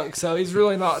he's drunk, so he's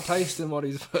really not tasting what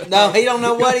he's putting. No, he don't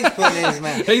know what he's putting in his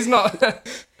mouth. He's not.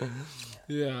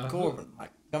 Yeah. Corbin,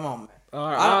 like, come on, man. All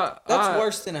right, That's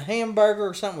worse than a hamburger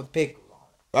or something with pickles on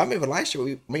it. I remember last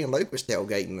year, me and Luke was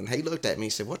tailgating, and he looked at me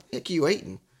and said, "What the heck are you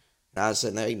eating?" And I was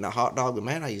sitting there eating a hot dog with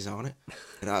mayonnaise on it.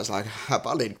 And I was like, I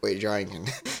probably need to quit drinking.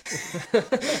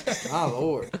 My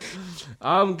Lord.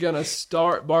 I'm going to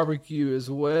start barbecue as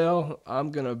well.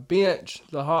 I'm going to bench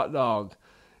the hot dog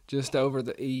just over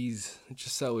the ease. It's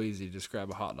just so easy to just grab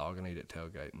a hot dog and eat it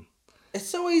tailgating. It's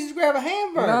so easy to grab a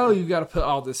hamburger. No, you got to put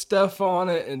all this stuff on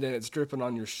it, and then it's dripping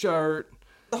on your shirt.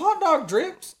 The hot dog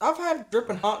drips. I've had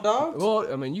dripping hot dogs.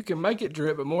 Well, I mean, you can make it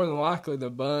drip, but more than likely the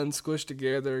buns squished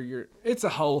together. It's a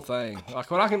whole thing. Like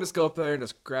when I can just go up there and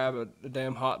just grab a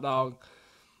damn hot dog,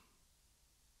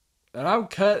 and I'm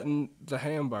cutting the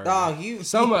hamburger. Dog,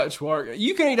 so much work.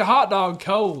 You can eat a hot dog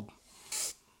cold.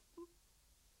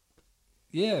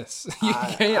 Yes, you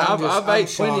can. I've ate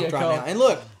plenty of cold. And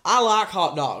look, I like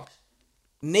hot dogs.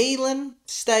 Neyland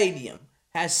Stadium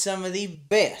has some of the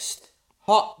best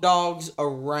hot dogs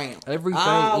around. Everything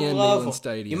in love Neyland them.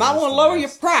 Stadium. You might is want the to lower your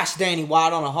best. price, Danny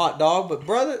White, on a hot dog, but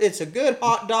brother, it's a good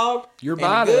hot dog. You're and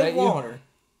buying a it, good ain't you? water.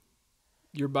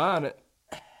 You're buying it.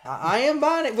 I am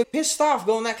buying it. We're pissed off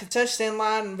going that concession stand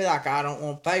line and be like, I don't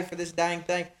want to pay for this dang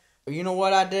thing. But you know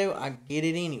what I do? I get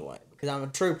it anyway because I'm a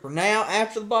trooper. Now,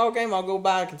 after the ball game, I'll go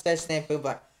buy a concession stand. People be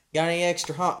like, got any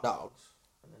extra hot dogs?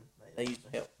 And then they used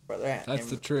to help brother out. That's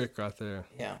the trick right there.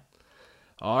 Yeah.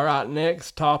 All right,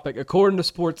 next topic. According to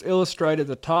Sports Illustrated,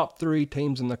 the top 3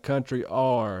 teams in the country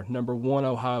are number 1,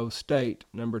 Ohio State,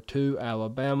 number 2,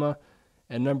 Alabama,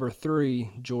 and number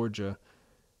 3, Georgia.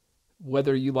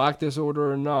 Whether you like this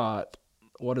order or not,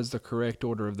 what is the correct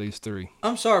order of these 3?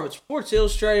 I'm sorry, but Sports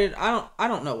Illustrated, I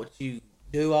don't know what you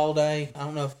do all day. I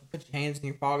don't know if you put your hands in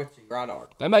your pockets or you write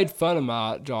articles. They made fun of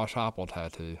my Josh Heupel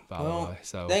tattoo, by the way.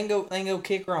 So they can go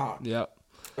kick rock. Yep.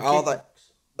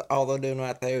 All they're doing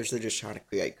right there is they're just trying to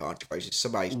create controversy.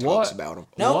 Somebody talks about them.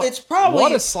 No, it's probably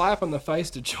what a slap in the face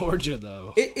to Georgia,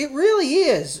 though. It really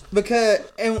is because,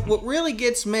 and what really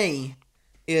gets me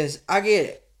is I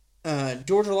get it.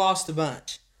 Georgia lost a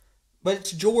bunch, but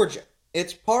it's Georgia.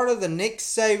 It's part of the Nick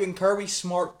Saban, Kirby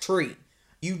Smart tree.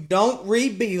 You don't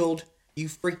rebuild, you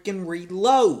freaking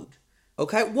reload.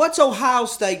 Okay, what's Ohio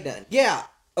State done? Yeah,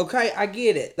 okay, I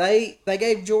get it. They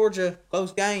gave Georgia a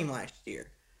close game last year,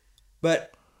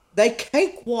 but they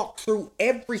cakewalk through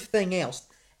everything else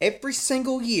every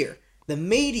single year. The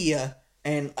media,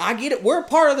 and I get it. We're a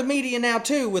part of the media now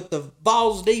too with the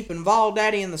Vawls Deep and Vol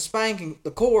Daddy and the Spank and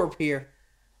the Corp here.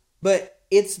 But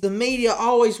it's the media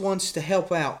always wants to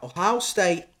help out Ohio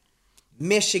State,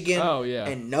 Michigan,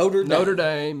 and Notre Dame. Notre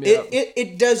Dame, yeah.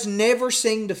 It does never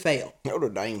seem to fail. Notre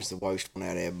Dame's the worst one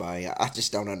out of everybody. I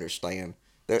just don't understand.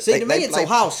 To me, it's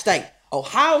Ohio State.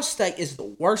 Ohio State is the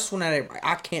worst one out of everybody.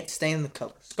 I can't stand the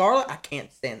color scarlet. I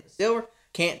can't stand the silver.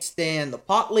 Can't stand the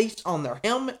pot leaves on their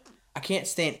helmet. I can't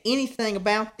stand anything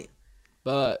about them.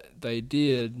 But they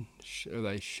did, or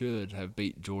they should have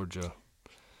beat Georgia.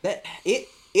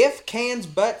 If cans,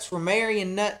 butts were merry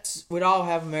and nuts, we'd all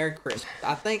have a Merry Christmas.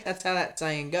 I think that's how that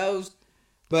saying goes.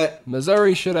 But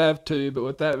Missouri should have too, but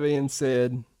with that being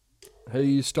said, who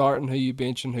you starting, who you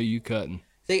benching, who you cutting?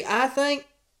 See, I think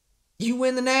you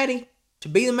win the Natty. To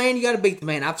be the man, you got to beat the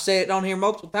man. I've said it on here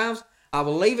multiple times. I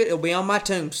believe it. It'll be on my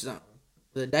tombstone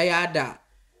the day I die.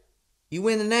 You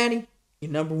win the Natty,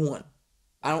 you're number 1.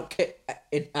 I don't care.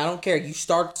 I don't care. You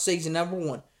start the season number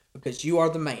 1 because you are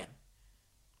the man.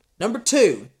 Number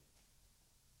 2,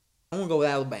 I'm going to go with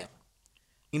Alabama.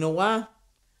 You know why?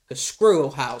 Because screw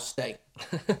Ohio State.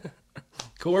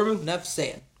 Corbin? Enough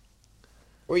said.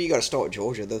 Well, you got to start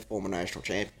Georgia. They're the former national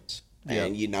champions. Yeah.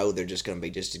 And you know they're just going to be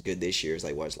just as good this year as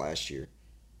they was last year.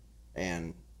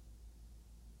 And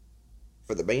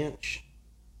for the bench,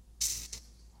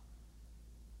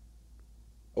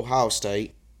 Ohio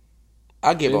State.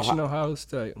 I give Ohio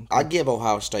State. Okay. I give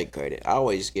Ohio State credit. I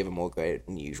always give them more credit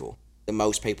than usual. Than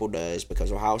most people does,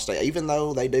 because Ohio State, even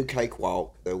though they do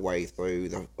cakewalk their way through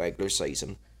the regular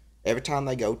season, every time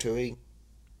they go to a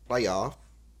playoff,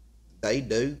 they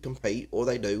do compete or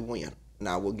they do win. And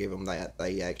I will give them that.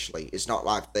 They actually, it's not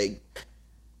like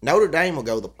Notre Dame will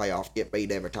go to the playoff, get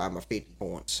beat every time by 50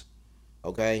 points.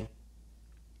 Okay?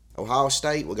 Ohio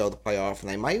State will go to the playoff and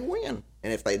they may win.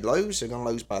 And if they lose, they're going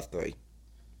to lose by 3.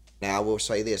 Now, I will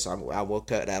say this, I will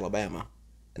cut Alabama.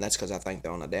 And that's because I think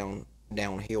they're on a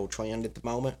downhill trend at the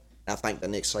moment. I think the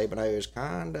Nick Saban era is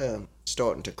kind of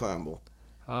starting to crumble.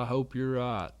 I hope you're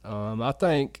right. I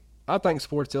think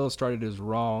Sports Illustrated is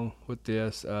wrong with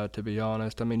this. To be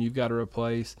honest, I mean you've got to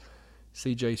replace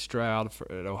C.J. Stroud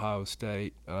at Ohio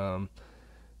State.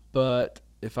 But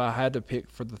if I had to pick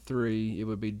for the 3, it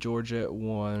would be Georgia at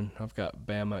 1. I've got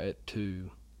Bama at 2,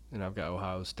 and I've got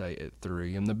Ohio State at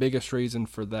 3. And the biggest reason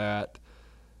for that,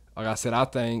 like I said, I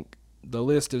think the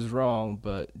list is wrong,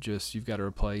 but just you've got to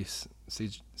replace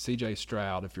C.J.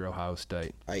 Stroud if you're Ohio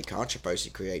State. Hey, controversy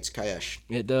creates cash.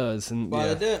 It does. And Why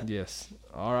yeah, they do it? Yes.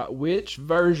 All right. Which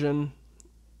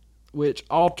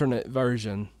alternate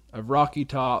version of Rocky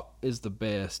Top is the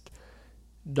best?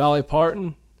 Dolly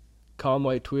Parton,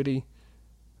 Conway Twitty,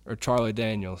 or Charlie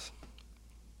Daniels?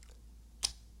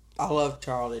 I love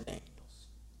Charlie Daniels.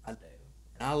 I do.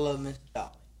 And I love Miss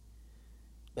Dolly.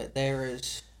 But there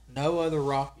is no other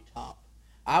Rocky Top.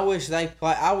 I wish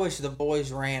the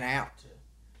boys ran out to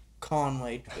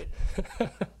Conway Twitty.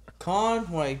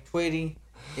 Conway Twitty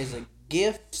is a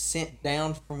gift sent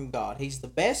down from God. He's the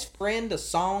best friend a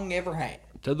song ever had.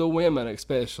 To the women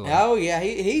especially. Oh, yeah.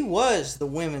 He was the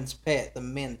women's pet, the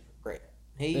men's regret.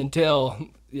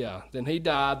 Then he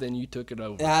died, then you took it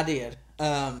over. I did.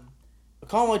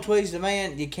 Conway Twitty's the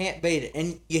man. You can't beat it.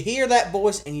 And you hear that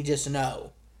voice and you just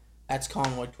know that's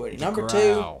Conway Twitty. Number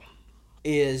 2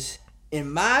 is,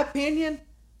 in my opinion,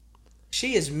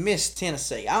 she is Miss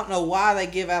Tennessee. I don't know why they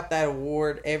give out that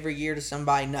award every year to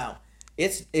somebody. No.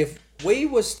 It's if we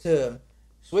was to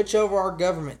switch over our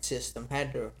government system,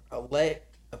 had to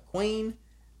elect a queen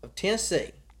of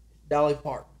Tennessee, Dolly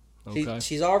Parton. Okay.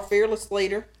 She's our fearless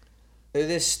leader through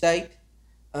this state.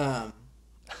 Heck,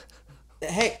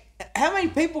 how many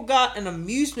people got an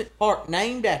amusement park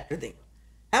named after them?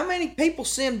 How many people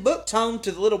send books home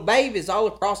to the little babies all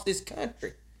across this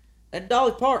country? That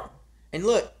Dolly Parton. And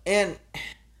look, and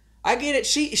I get it.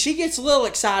 She gets a little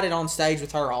excited on stage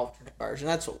with her alternate version.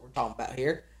 That's what we're talking about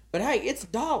here. But hey, it's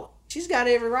Dolly. She's got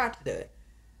every right to do it.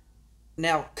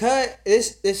 Now,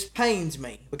 this pains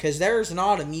me because there's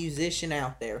not a musician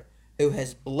out there who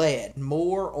has bled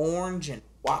more orange and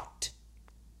white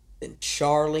than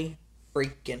Charlie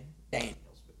freaking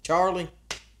Daniels. But Charlie,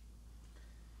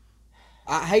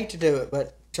 I hate to do it,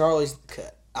 but Charlie's the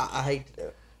cut. I hate to do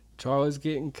it. Charlie's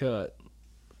getting cut.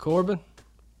 Corbin?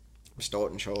 I'm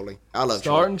starting Charlie. I love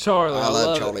Charlie. I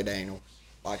love it. Charlie Daniels.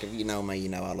 Like, if you know me, you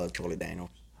know I love Charlie Daniels.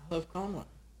 I love Conway.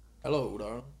 Hello,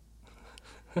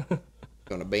 darling.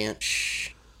 Gonna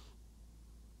bench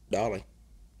Dolly.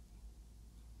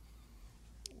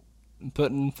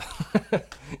 Putting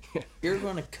You're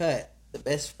gonna cut the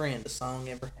best friend a song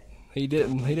ever had. He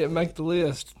didn't make the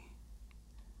list.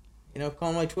 You know,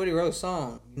 Conway Twitty wrote a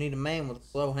song. You need a man with a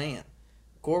slow hand.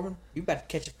 Corbin, you about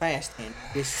to catch a fast hand.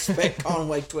 Disrespect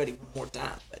Conway Twitty one more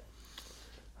time. But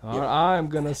All right, I'm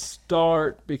gonna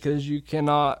start because you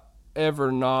cannot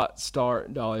ever not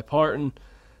start Dolly Parton.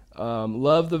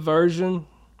 Love the version.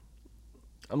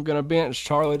 I'm gonna bench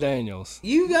Charlie Daniels.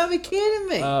 you gotta be kidding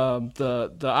me.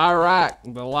 The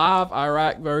live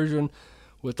Iraq version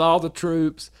with all the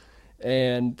troops,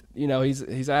 and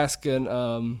he's asking,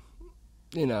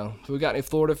 we got any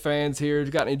Florida fans here?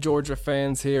 We got any Georgia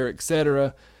fans here,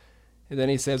 etc. And then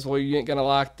he says, well, you ain't gonna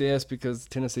like this because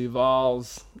Tennessee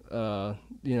Vols,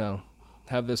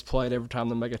 have this played every time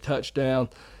they make a touchdown.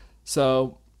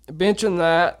 So benching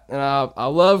that, and I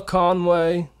love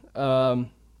Conway.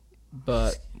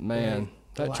 But, man,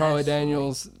 that Charlie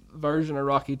Daniels version of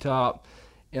Rocky Top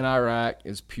in Iraq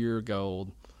is pure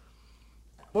gold.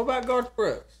 What about Garth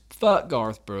Brooks? Fuck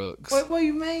Garth Brooks. What do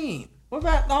you mean? What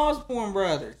about the Osborne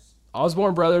brothers?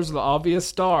 Osborne brothers are the obvious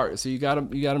start, so you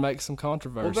gotta make some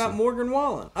controversy. What about Morgan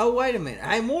Wallen? Oh, wait a minute.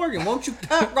 Hey, Morgan, won't you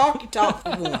cut Rocky Top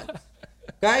for once?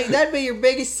 Okay, that'd be your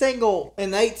biggest single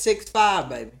in the 865,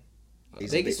 baby.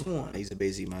 Biggest one. He's a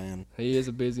busy man. He is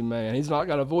a busy man. He's not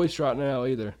got a voice right now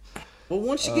either. Well,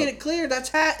 once you get it cleared, that's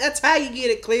how you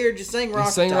get it cleared. Just sing Rocky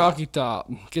Top. Sing Rocky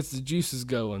Top. Gets the juices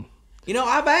going. You know,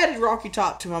 I've added Rocky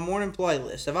Top to my morning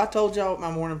playlist. Have I told y'all what my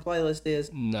morning playlist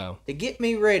is? No. To get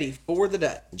me ready for the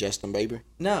day. Justin Bieber.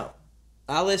 No.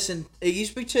 It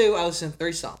used to be 2. I listen to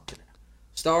 3 songs.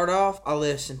 Start off, I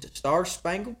listen to Star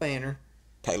Spangled Banner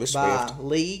Taylor by Swift.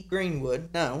 Lee Greenwood.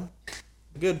 No.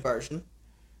 Good version.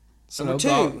 So Number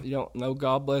 2. you don't know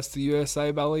God Bless the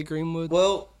USA by Lee Greenwood?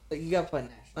 Well, you got to play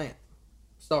national anthem.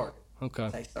 Start it.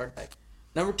 Okay. Start it.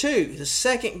 Number 2, the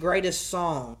second greatest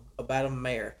song about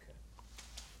America.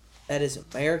 That is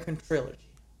American Trilogy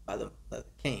by the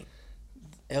King,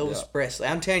 Elvis Presley.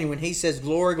 I'm telling you, when he says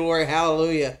glory, glory,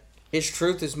 hallelujah, his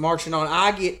truth is marching on,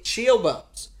 I get chill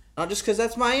bumps. Not just because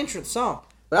that's my entrance song,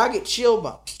 but I get chill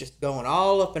bumps just going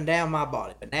all up and down my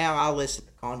body. But now I listen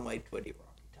to Conway Twitty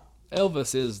Rocky Top.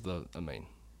 Elvis is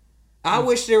I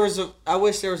wish there was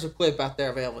a clip out there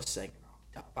of Elvis singing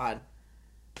on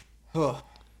top.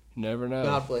 Never know.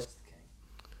 God bless the king.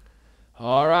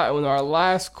 All right, with our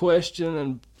last question,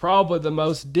 and probably the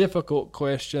most difficult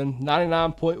question,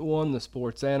 99.1, the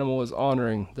sports animal is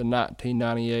honoring the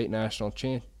 1998 national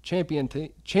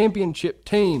championship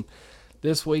team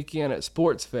this weekend at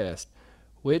Sports Fest.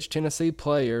 Which Tennessee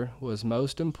player was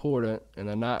most important in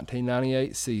the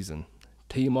 1998 season?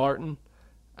 T. Martin,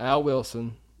 Al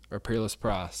Wilson, or Peerless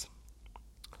Price?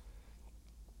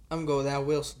 I'm going to go with Al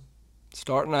Wilson.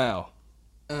 Start now.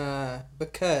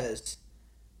 Because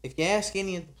if you ask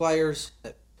any of the players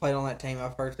that played on that team,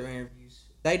 I've heard their interviews,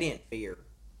 they didn't fear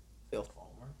Phil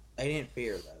Fulmer. They didn't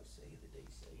fear the OC, the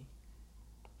DC.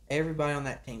 Everybody on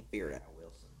that team feared Al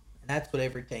Wilson. And that's what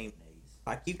every team needs.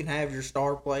 Like, you can have your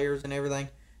star players and everything,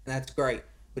 and that's great.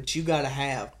 But you got to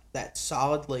have that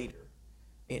solid leader.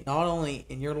 It not only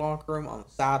in your locker room, on the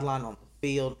sideline, on the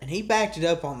field, and he backed it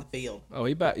up on the field. Oh,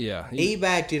 he backed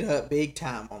it up big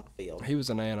time on the field. He was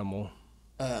an animal.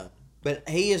 But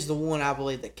he is the one, I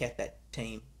believe, that kept that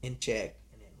team in check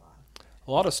and in line.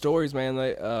 A lot of stories, man.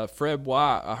 Fred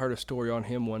White, I heard a story on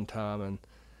him one time,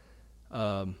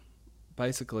 and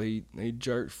basically he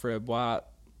jerked Fred White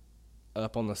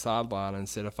up on the sideline and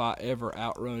said, if I ever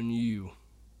outrun you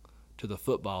to the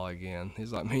football again,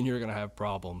 he's like, man, you're going to have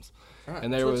problems. Right,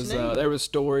 and there was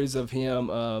stories of him,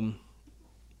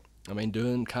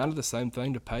 doing kind of the same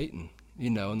thing to Peyton,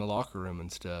 in the locker room and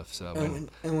stuff. So,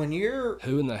 and when you're...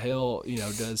 Who in the hell,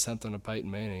 does something to Peyton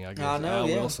Manning? I guess Al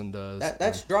Wilson does.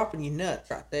 That's dropping you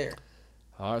nuts right there.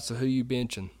 All right, so who you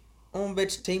benching? I'm going to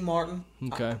bench T. Martin.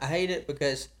 Okay. I hate it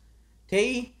because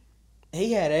T,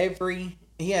 he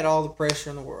had all the pressure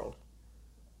in the world.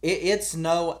 It's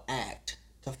no act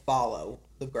to follow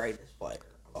the greatest player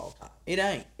of all time. It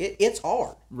ain't. It's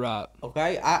hard. Right.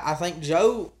 Okay? I think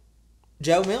Joe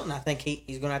Milton, I think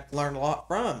he's going to have to learn a lot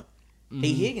from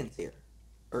T. Higgins here.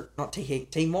 Or not T. Higgins,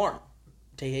 T. Martin.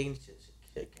 T. Higgins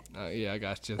yeah, I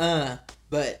got you.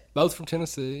 But both from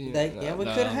Tennessee. We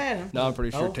could have had him. No, I'm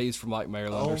pretty sure T's from like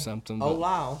Maryland or something. Oh,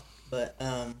 Lyle. But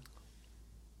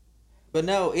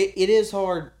no, it is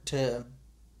hard to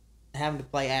have him to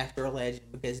play after a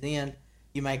legend because then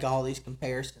you make all these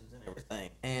comparisons and everything.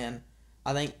 And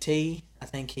I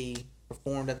think he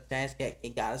performed at the task. He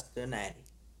got us to a natty.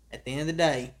 At the end of the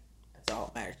day, that's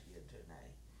all that matters to get to a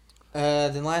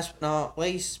natty. Then last but not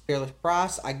least, Peerless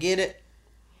Price. I get it.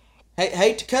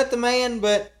 Hate to cut the man,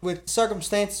 but with the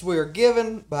circumstances we are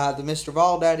given by the Mr.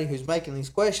 Valdaddy who's making these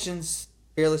questions,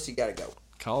 Peerless, you got to go.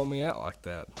 Calling me out like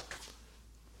that.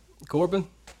 Corbin?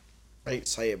 I hate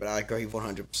to say it, but I agree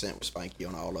 100% with Spanky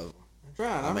on all of them. That's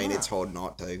right. I mean, it's hard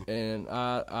not to. And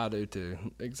I do too.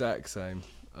 Exact same.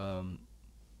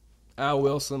 Al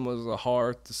Wilson was the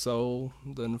heart, the soul,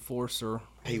 the enforcer.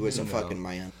 He was a fucking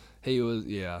man. He was,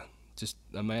 just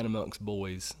a man amongst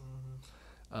boys.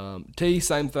 T,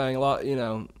 same thing. A lot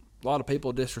of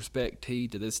people disrespect T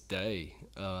to this day.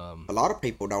 A lot of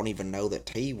people don't even know that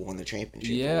T won the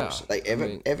championship. Yeah, for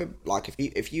us.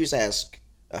 If you ask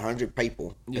 100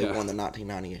 people who won the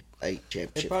 1998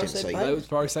 championship, Tennessee, they would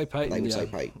probably say Peyton. They would say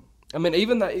Peyton. I mean,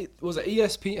 even that was it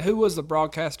ESPN. Who was the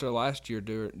broadcaster last year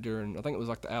during? I think it was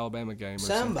like the Alabama game or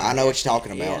something. I know what you're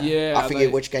talking about. Yeah, I forget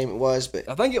which game it was, but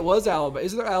I think it was Alabama.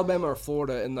 Is it Alabama or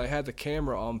Florida? And they had the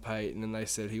camera on Peyton, and they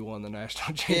said he won the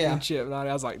national championship. And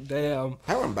I was like, damn.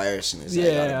 How embarrassing is that?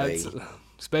 Yeah,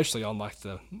 especially on like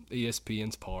the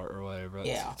ESPN's part or whatever.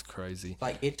 It's crazy.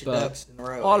 Like get your ducks in a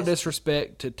row. A lot of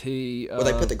disrespect to T. Well,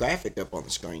 they put the graphic up on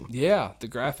the screen. Yeah, the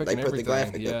graphic. They and put everything. the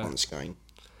graphic up on the screen.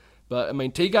 But, I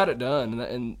mean, T got it done,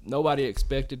 and nobody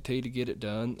expected T to get it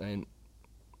done. And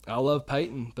I love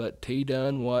Peyton, but T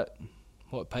done what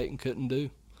Peyton couldn't do.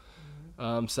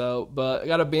 But I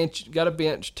got to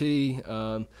bench T.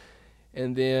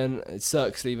 And then it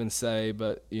sucks to even say,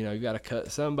 but, you got to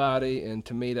cut somebody. And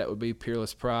to me, that would be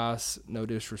Peerless Price. No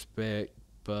disrespect.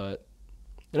 But,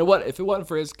 if it wasn't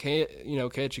for his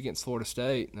catch against Florida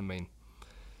State, I mean,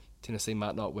 Tennessee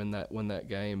might not win that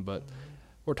game. But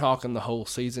we're talking the whole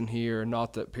season here.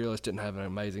 Not that Peerless didn't have an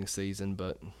amazing season,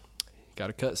 but got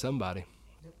to cut somebody.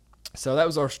 So that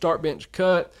was our start bench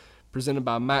cut presented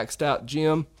by Maxed Out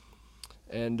Gym.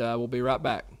 And we'll be right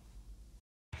back.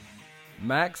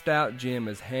 Maxed Out Gym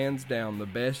is hands down the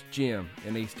best gym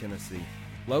in East Tennessee.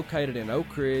 Located in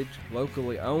Oak Ridge,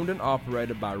 locally owned and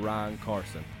operated by Ryan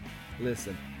Carson.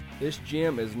 Listen, this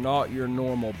gym is not your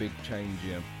normal big chain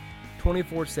gym.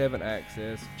 24/7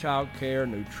 access, child care,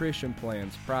 nutrition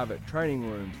plans, private training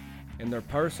rooms, and their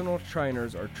personal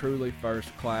trainers are truly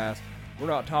first class. We're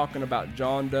not talking about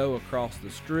John Doe across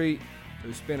the street.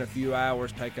 who spent a few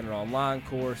hours taking an online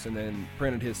course and then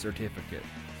printed his certificate.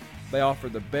 They offer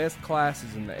the best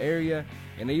classes in the area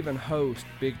and even host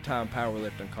big-time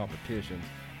powerlifting competitions.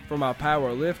 For my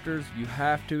power lifters, you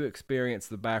have to experience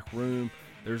the back room.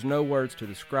 There's no words to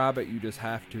describe it, you just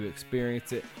have to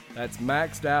experience it. That's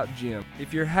Maxed Out Gym.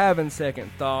 If you're having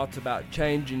second thoughts about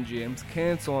changing gyms,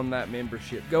 canceling that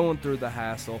membership, going through the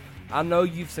hassle, I know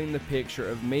you've seen the picture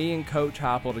of me and Coach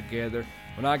Heupel together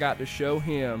when I got to show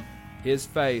him his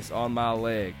face on my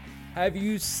leg. Have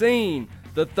you seen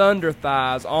the thunder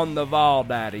thighs on the Vawls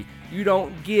Daddy? You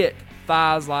don't get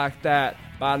thighs like that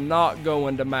by not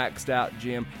going to Maxed Out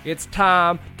Gym. It's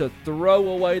time to throw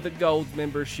away the Gold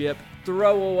membership,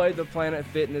 throw away the Planet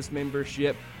Fitness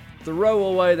membership, throw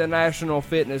away the National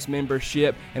Fitness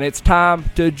membership, and it's time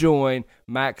to join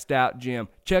Maxed Out Gym.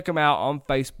 Check them out on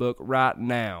Facebook right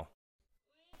now.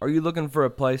 Are you looking for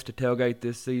a place to tailgate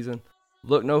this season?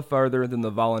 Look no further than the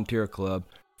Volunteer Club.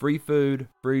 Free food,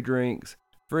 free drinks,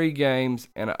 free games,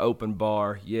 and an open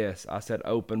bar. Yes, I said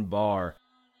open bar.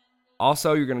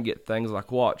 Also, you're going to get things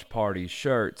like watch parties,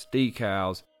 shirts,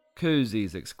 decals,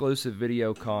 koozies, exclusive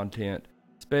video content,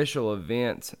 special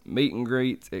events, meet and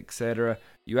greets, etc.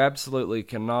 You absolutely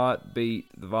cannot beat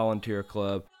the Volunteer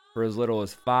Club. For as little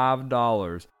as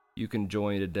 $5, you can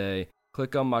join today.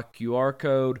 Click on my QR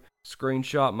code,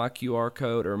 screenshot my QR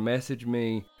code, or message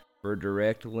me for a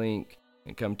direct link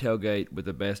and come tailgate with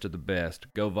the best of the best.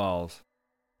 Go Vols.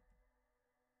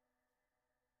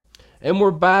 And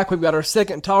we're back. We've got our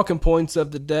second talking points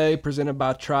of the day presented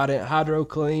by Trident Hydro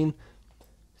Clean.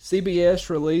 CBS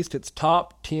released its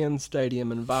top 10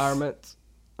 stadium environments.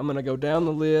 I'm going to go down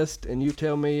the list and you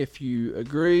tell me if you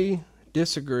agree,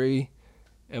 disagree,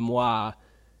 and why.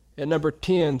 At number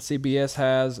 10, CBS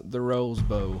has the Rose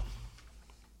Bowl.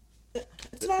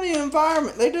 It's not an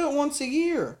environment. They do it once a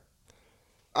year.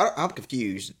 I'm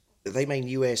confused. Do they mean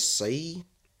USC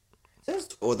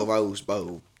or the Rose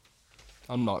Bowl?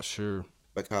 I'm not sure.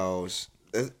 Because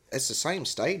it's the same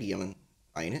stadium,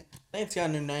 ain't it? I think it's got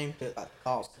a new name to it, like the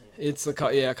Coliseum. It's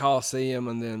the Coliseum,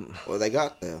 and then Well, they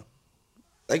got a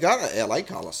LA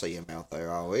Coliseum out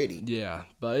there already. yeah,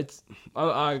 but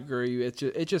I agree.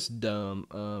 It's just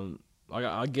dumb.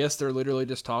 I guess they're literally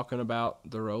just talking about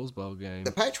the Rose Bowl game.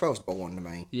 The Pac-12's boring to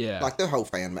me. Yeah. Like their whole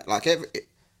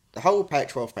the whole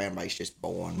Pac-12 fan base just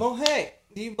boring. Well, heck,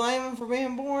 do you blame them for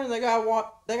being boring? They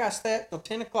got stat till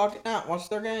 10 o'clock at night. Watch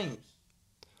their games.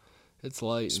 It's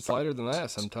late. It's later than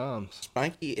that sometimes.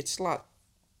 Spanky, it's like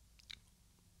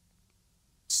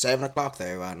 7 o'clock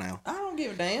there right now. I don't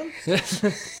give a damn.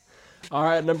 All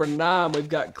right, number 9, we've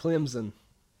got Clemson.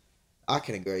 I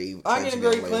can agree. I can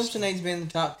agree. on the list. Clemson needs to be in the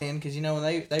top 10 because,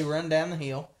 when they run down the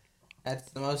hill,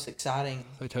 that's the most exciting.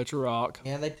 They touch a rock.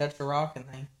 Yeah, they touch the rock and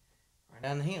they run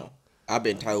down the hill. I've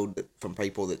been told that from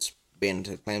people that's been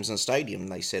to Clemson Stadium,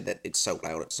 they said that it's so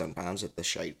loud at sometimes that the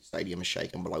stadium is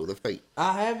shaking below their feet.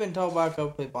 I have been told by a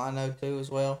couple people I know too as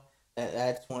well that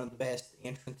that's one of the best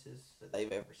entrances that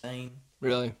they've ever seen.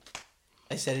 Really?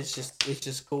 They said it's just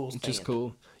cool. It's just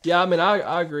cool. Yeah, I mean,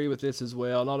 I agree with this as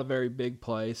well. Not a very big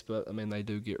place, but, I mean, they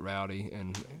do get rowdy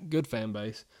and good fan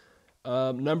base.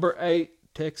 Number 8,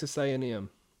 Texas A&M.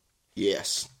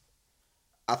 Yes.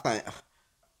 The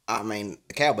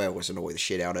cowbell was annoying the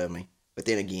shit out of me. But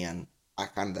then again, I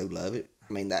kind of do love it.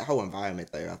 I mean, that whole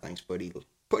environment there, I think, is pretty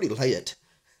lit.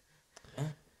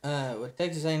 With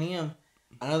Texas A&M,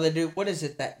 I know they do, what is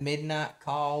it, that midnight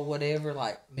call, whatever,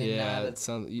 like midnight. Yeah, it's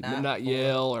some midnight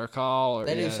yell or call. Or,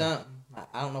 they do something.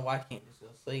 I don't know why I can't just go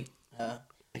to sleep.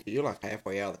 You're like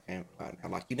halfway out of the camp right now.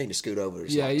 Like, you need to scoot over.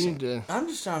 Yeah, you need to. I'm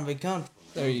just trying to be comfortable.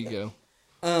 There you go.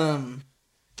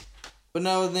 But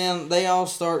no, then they all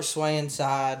start swaying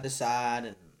side to side,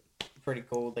 and pretty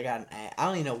cool. They got I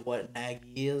don't even know what an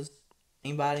Aggie is.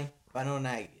 Anybody? I know what an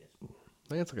Aggie is. I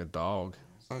think it's like a dog.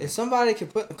 If somebody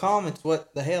could put in the comments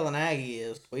what the hell an Aggie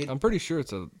is, I'm pretty sure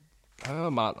it's a.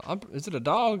 Is it a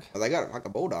dog? Well, they got like a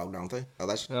bulldog, don't they? Oh,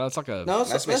 No, it's like a. no,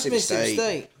 that's that's Mississippi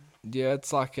State. Yeah,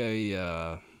 it's like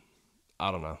a.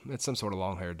 I don't know. It's some sort of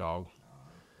long-haired dog.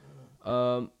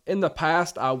 In the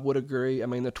past, I would agree. I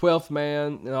mean, the 12th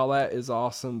man and all that is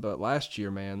awesome, but last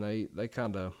year, man, they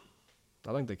kind of.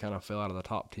 I think they kind of fell out of the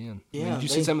top 10. Yeah, I mean, did you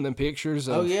see some of them pictures?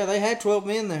 Oh yeah, they had 12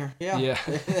 men there. Yeah. Yeah.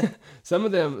 some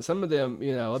of them, it'd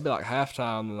be like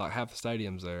halftime and like half the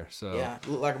stadium's there. So yeah, it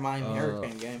looked like a Miami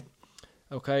Hurricane game.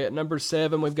 Okay, at number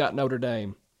 7, we've got Notre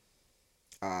Dame.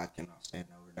 I cannot stand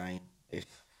Notre Dame. If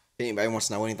anybody wants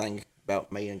to know anything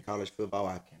about me in college football,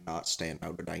 I cannot stand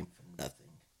Notre Dame for nothing.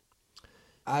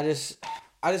 I just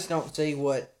don't see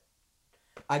what.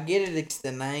 I get it. It's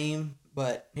the name.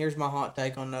 But here's my hot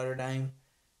take on Notre Dame.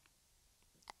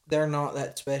 they're not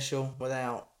that special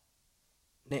without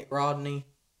Nick Rodney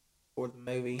or the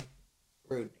movie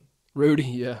Rudy,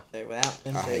 yeah. Without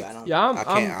them I two, hate- I don't. Yeah,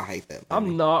 I hate that movie.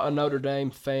 I'm not a Notre Dame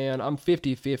fan. I'm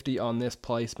 50-50 on this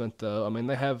placement, though. I mean,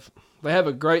 they have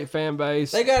a great fan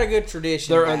base. They got a good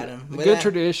tradition They're about a them. good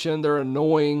tradition. They're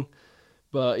annoying.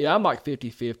 But, yeah, I'm like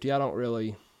 50-50. I don't really...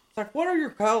 It's like, what are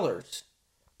your colors?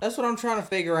 That's what I'm trying to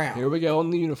figure out. Here we go on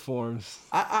the uniforms.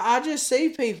 I just see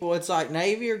people. It's like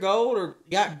navy or gold or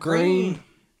you got green.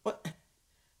 What?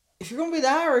 If you're gonna be the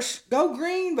Irish, go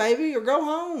green, baby, or go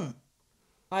home.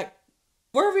 Like,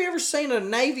 where have you ever seen a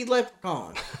navy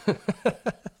leprechaun?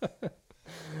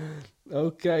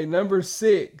 Okay, number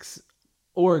 6,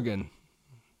 Oregon.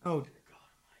 Oh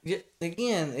dear God!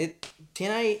 Again,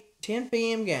 10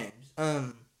 p.m.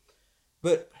 games.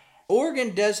 But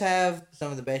Oregon does have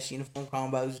some of the best uniform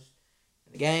combos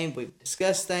in the game. We've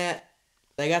discussed that.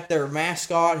 They got their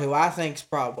mascot, who I think is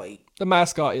probably The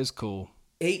mascot is cool.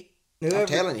 I'm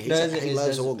telling you, he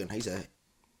loves Oregon.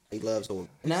 He loves Oregon.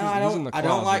 No, He's I in the don't. I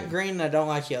don't like closet. green and I don't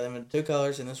like yellow. I mean, 2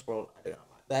 colors in this world. I do not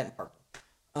like that and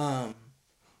purple.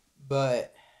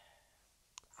 But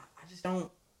I just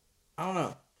don't. I don't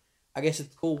know. I guess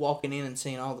it's cool walking in and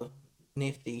seeing all the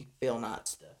nifty Phil Knight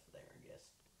stuff there. I guess.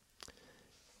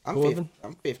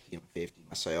 I'm 50 and 50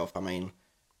 myself. I mean,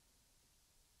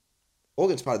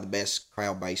 Oregon's probably the best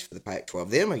crowd base for the Pac-12.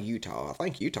 Them or Utah. I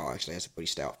think Utah actually has a pretty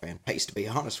stout fan base, to be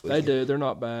honest with you. They do. They're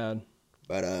not bad.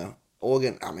 But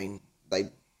Oregon, I mean, they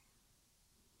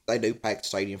do pack the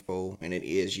stadium full, and it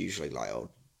is usually loud.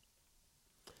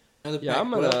 Another Yeah,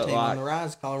 I'm Pac-12 gonna, team like- on the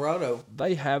rise, Colorado.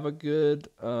 They have a good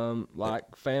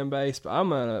fan base, but I'm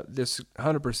gonna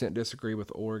 100% disagree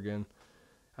with Oregon.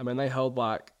 I mean, they hold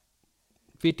like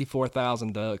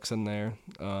 54,000 ducks in there.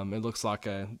 It looks like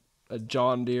a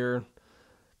John Deere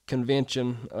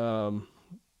convention.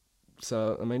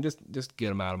 So I mean, just get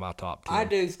them out of my top 10. I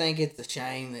do think it's a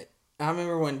shame that I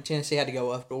remember when Tennessee had to go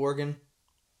up to Oregon.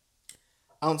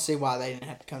 I don't see why they didn't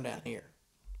have to come down here.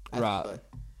 Right. But,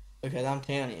 because I'm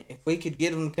telling you, if we could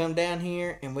get them to come down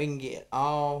here and we can get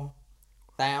all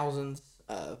thousands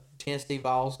of Tennessee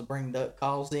Vawls to bring duck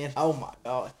calls in, oh my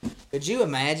God. Could you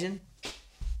imagine?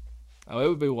 Oh, it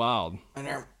would be wild. And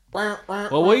they're,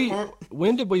 Well,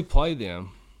 when did we play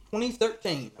them?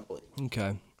 2013, I believe.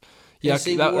 Okay. Yeah,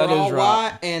 Tennessee that wore all is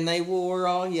right. white and they wore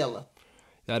all yellow.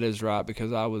 That is right,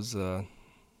 because I was in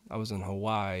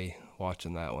Hawaii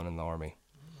watching that one in the Army.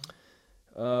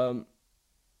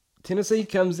 Tennessee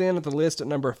comes in at the list at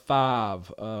number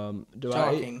 5.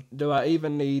 Shocking. Do I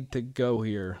even need to go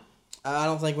here? I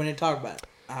don't think we need to talk about it.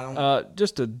 I don't.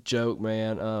 Just a joke,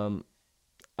 man.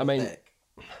 I mean, think.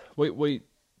 we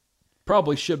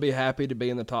probably should be happy to be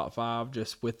in the top 5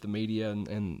 just with the media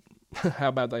and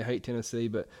how bad they hate Tennessee,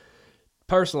 but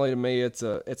personally to me it's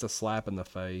a slap in the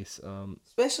face.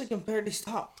 Especially compared to these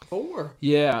top 4.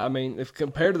 Yeah, I mean, if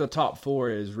compared to the top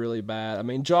 4, it is really bad. I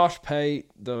mean, Josh Pate,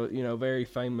 the very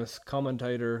famous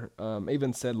commentator,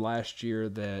 even said last year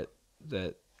that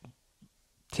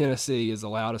Tennessee is the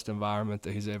loudest environment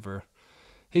that he's ever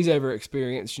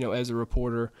experienced. As a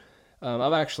reporter,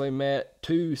 I've actually met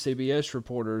 2 CBS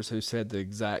reporters who said the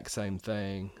exact same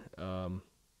thing.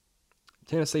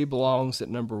 Tennessee belongs at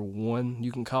number 1.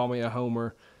 You can call me a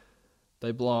homer.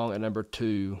 They belong at number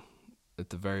 2 at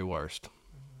the very worst.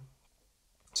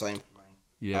 Same for me.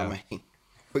 Yeah. I mean,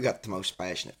 we got the most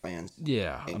passionate fans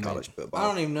Yeah. in I mean, college football. I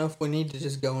don't even know if we need to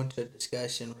just go into a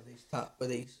discussion with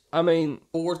these I mean,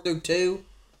 4 through 2.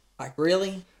 Like,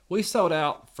 really? we sold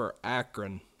out for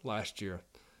Akron last year.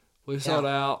 We sold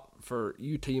out for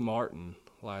UT Martin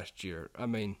last year. I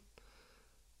mean,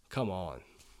 come on.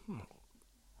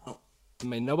 I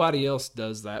mean, nobody else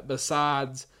does that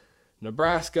besides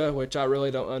Nebraska, which I really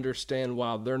don't understand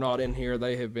why they're not in here.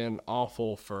 They have been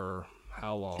awful for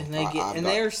how long? And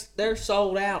they're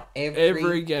sold out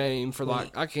Every game for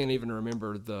like, I can't even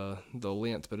remember the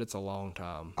length, but it's a long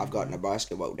time. I've got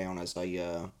Nebraska wrote down as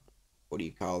a what do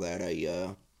you call that?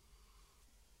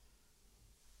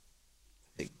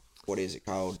 What is it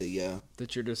called?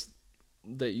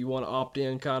 That you want to opt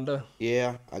in, kinda.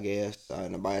 Yeah, I guess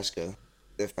Nebraska.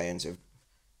 Their fans have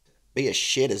be as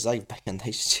shit as they've been.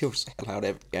 They still sell out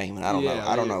every game, and I don't know.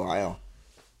 I don't know how.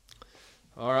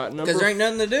 All right, because there ain't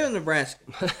nothing to do in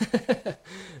Nebraska.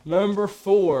 Number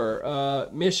 4,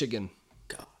 Michigan.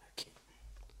 God, I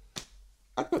can't.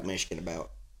 I'd put Michigan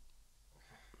about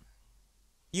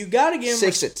You gotta give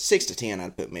them 6 to 10.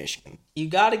 I'd put Michigan. You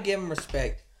gotta give them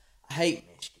respect. I hate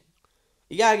Michigan.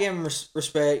 You gotta give them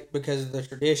respect because of the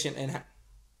tradition and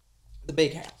the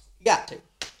big house. You got to.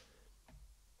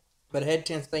 But ahead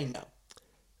Tennessee, no.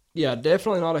 Yeah,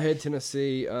 definitely not ahead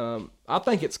Tennessee. I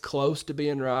think it's close to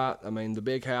being right. I mean, the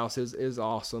big house is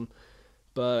awesome.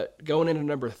 But going into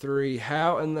number 3,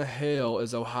 how in the hell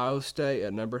is Ohio State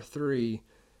at number 3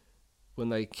 when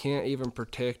they can't even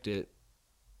protect it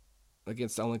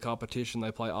against the only competition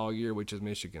they play all year, which is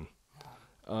Michigan?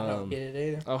 I don't get it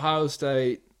either. Ohio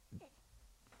State,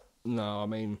 no, I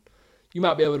mean, you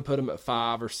might be able to put them at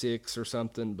 5 or 6 or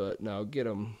something, but no, get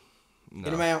them. No.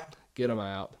 Get them out. Get them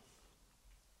out.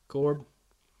 Corb?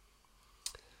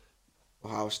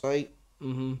 Ohio State,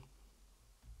 Mm-hmm.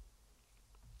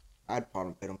 I'd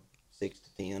probably put them 6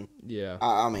 to 10. Yeah.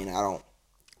 I mean, I don't.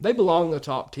 They belong in the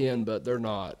top 10, but they're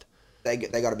not. They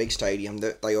got a big stadium.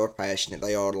 They are passionate.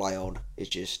 They are loud. It's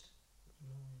just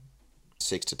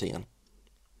 6 to 10.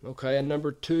 Okay, and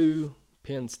number 2,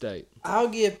 Penn State. I'll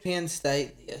give Penn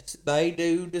State this. They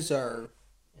do deserve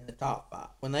in the top 5.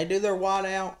 When they do their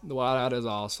whiteout, The wideout is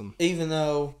awesome. even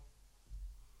though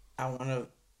I want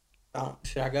to,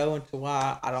 should I go into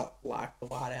why I don't like the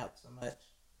whiteout so much?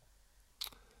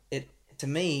 To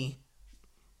me,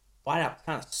 whiteout's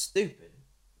kind of stupid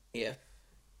if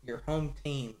your home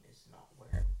team is not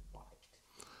wearing white.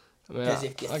 I mean, Because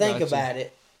if you I think got about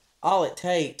it, all it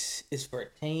takes is for a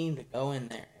team to go in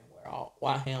there and wear all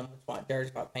white helmets, white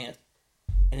jerseys, white pants,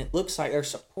 and it looks like they're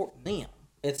supporting them.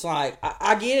 It's like,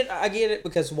 I get it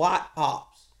because white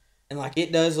pops, and like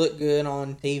it does look good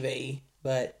on TV,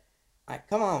 but like,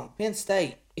 come on, Penn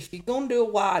State, if you're going to do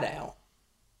a whiteout,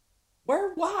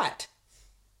 wear white.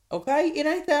 Okay? It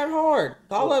ain't that hard.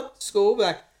 Call up the school, be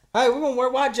like, hey, we're going to wear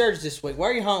white jerseys this week.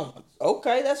 Wear your home ones.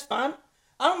 Okay, that's fine.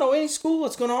 I don't know any school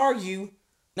that's going to argue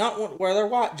not want to wear their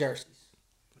white jerseys.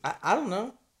 I don't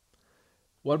know.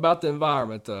 What about the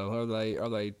environment, though? Are they?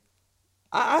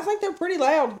 I think they're pretty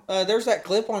loud. There's that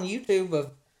clip on YouTube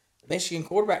of the Michigan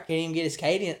quarterback can't even get his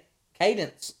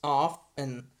cadence off,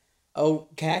 and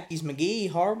Khakis McGee,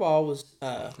 Harbaugh, was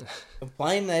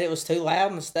complaining that it was too loud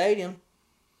in the stadium.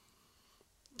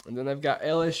 And then they've got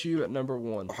LSU at number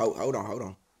 1. Hold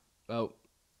on. Oh,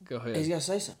 go ahead. He's got to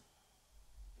say something.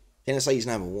 Tennessee's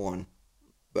number 1,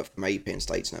 but for me, Penn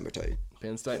State's number 2.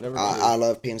 Penn State number 2. I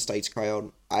love Penn State's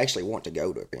crowd. I actually want to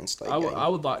go to a Penn State game. I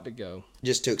would like to go.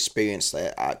 Just to experience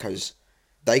that, because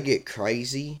they get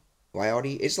crazy,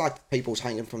 rowdy. It's like people's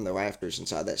hanging from the rafters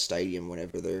inside that stadium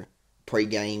whenever they're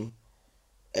pregame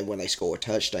and when they score a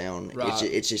touchdown. Right.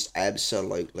 It's just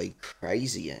absolutely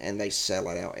crazy, and they sell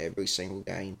it out every single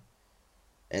game.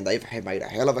 And they've made a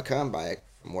hell of a comeback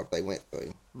from what they went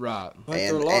through. Right. Went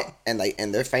through a lot.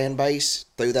 And their fan base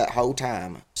through that whole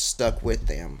time stuck with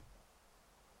them.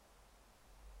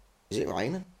 Is it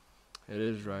raining? It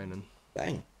is raining.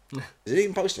 Dang. Is it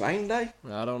even supposed to rain today?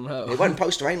 I don't know. It wasn't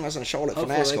supposed to rain unless in Charlotte for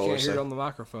Hopefully they NASCAR. can't hear it So. on the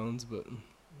microphones, but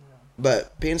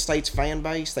But Penn State's fan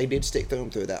base, they did stick through them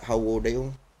through that whole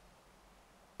ordeal.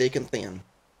 Thick and thin.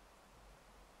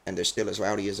 And they're still as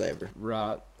rowdy as ever.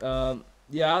 right.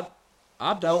 Yeah,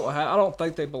 I don't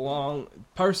think they belong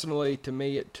personally to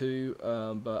me at 2.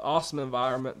 But awesome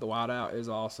environment. The whiteout is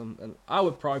awesome, and I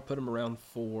would probably put them around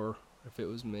 4 if it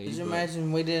was me. Could you but-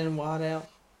 imagine we did in whiteout?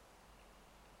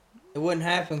 It wouldn't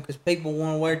happen because people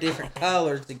want to wear different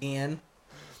colors again.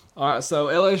 All right, so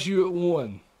LSU at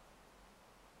 1.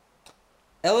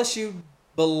 LSU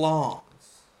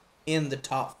belongs in the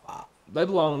top 5. They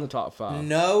belong in the top 5.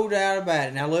 No doubt about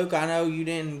it. Now, Luke, I know you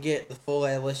didn't get the full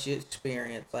LSU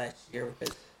experience last year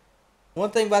because one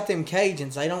thing about them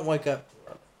Cajuns, they don't wake up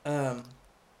too early.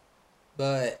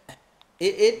 But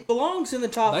it belongs in the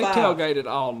top They 5. tailgated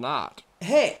all night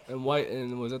Heck, and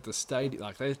was at the stadium.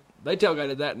 Like they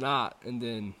tailgated that night, and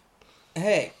then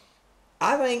I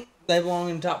think they belong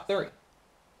in the top 3.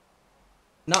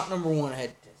 Not number 1 ahead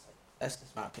of Tennessee. That's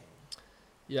just my opinion.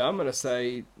 yeah, I'm gonna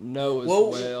say no as Well-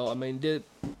 well. I mean, did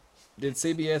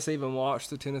CBS even watch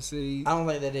the Tennessee? I don't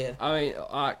think they did. I mean,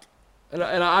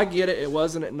 and I get it. It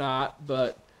wasn't at night,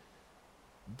 but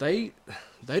they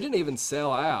didn't even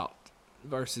sell out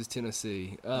versus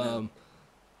Tennessee.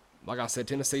 Like I said,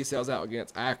 Tennessee sells out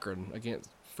against Akron, against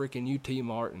freaking UT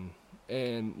Martin,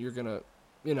 and you're gonna,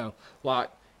 and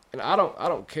I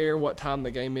don't care what time the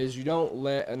game is. You don't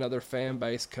let another fan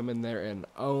base come in there and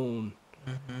own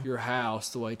your house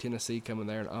the way Tennessee come in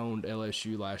there and owned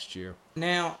LSU last year.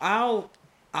 Now I'll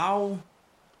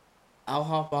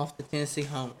hop off the Tennessee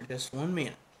home for just 1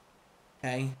 minute.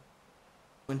 Okay?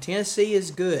 When Tennessee is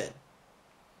good,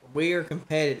 we are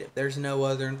competitive. There's no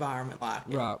other environment like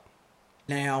it. Right.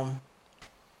 Now,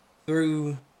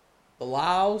 through the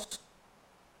Loudest,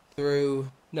 through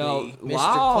No, the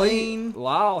Mr. Clean,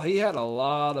 Lyle, he had a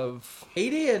lot of he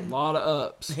did.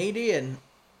 ups. He did.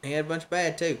 He had a bunch of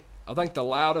bad too. I think the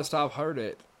loudest I've heard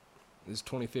it is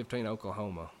 2015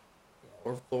 Oklahoma.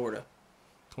 or Florida.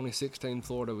 2016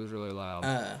 Florida was really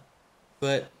loud.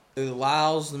 But through the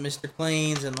Lyles, the Mr.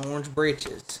 Cleans, and the Orange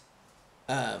Britches,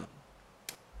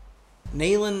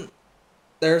 Neyland,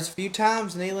 there's a few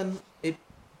times Neyland, it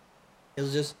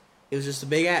was just a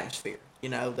big atmosphere. You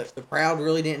know, the crowd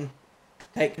really didn't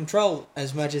take control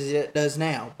as much as it does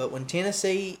now. But when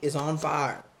Tennessee is on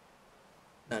fire,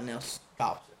 nothing else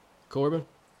stops it. Corbin?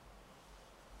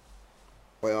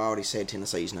 Well, I already said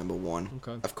Tennessee's number one.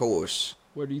 Okay. Of course.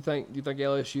 Where do you think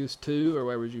LSU's 2, or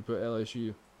where would you put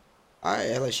LSU?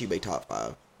 LSU be top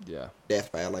 5. Yeah.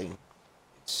 Death Valley.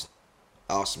 It's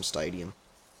awesome stadium.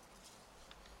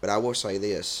 But I will say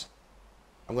this.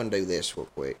 I'm going to do this real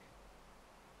quick.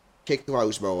 Kick the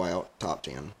Rose Bowl out, top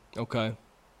 10. Okay.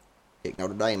 Kick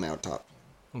Notre Dame out, top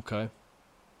 10. Okay.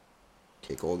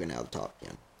 Kick Oregon out, top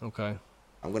 10. Okay.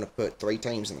 I'm going to put 3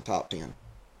 teams in the top 10.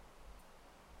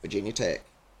 Virginia Tech.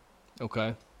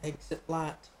 Okay. Exit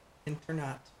light, enter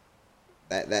night.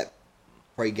 That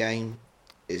pregame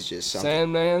is just something.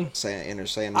 Sandman? Enter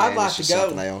Sandman I'd like is to just go.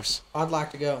 something else. I'd like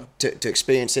to go. To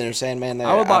experience Enter Sandman there.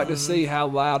 I would like to see how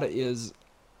loud it is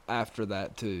after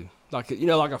that, too. Like, you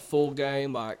know, like a full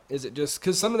game. Like, is it just...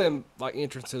 Because some of them, like,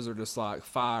 entrances are just, like,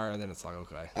 fire, and then it's like,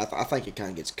 okay. I think it kind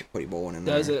of gets pretty boring in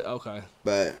there. Does it? Okay.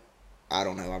 But I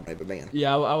don't know. I've never been.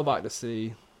 Yeah, I would like to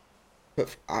see.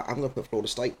 I'm going to put Florida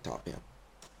State top 10.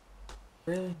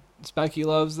 Really? Spanky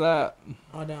loves that.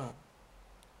 I don't.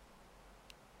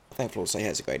 I think Florida State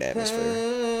has a great atmosphere.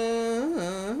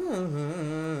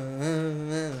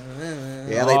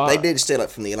 Yeah, they did steal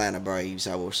it from the Atlanta Braves,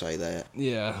 I will say that.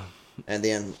 Yeah. And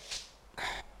then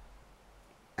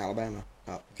Alabama.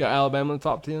 Top. Got Alabama in the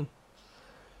top 10.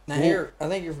 Now here, I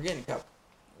think you're forgetting a couple.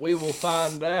 We will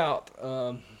find out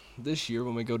this year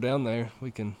when we go down there.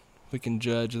 We can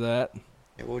judge that.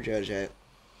 Yeah, we'll judge that.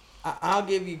 I'll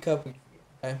give you a couple.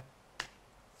 Okay.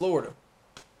 Florida.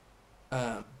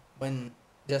 When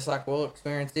just like we'll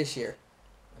experience this year,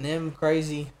 and them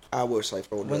crazy. I will say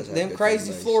Florida does have Them good crazy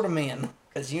fan base. Florida men,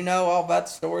 because you know all about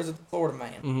the stories of the Florida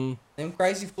man. Mm-hmm. Them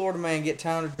crazy Florida men get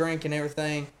time to drink and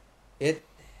everything. It's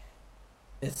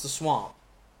the swamp.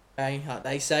 Okay,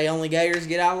 they say only Gators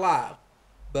get out alive,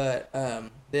 but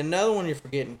then another one you're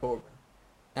forgetting, Corbin.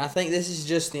 And I think this is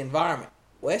just the environment.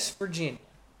 West Virginia,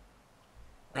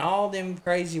 and all them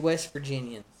crazy West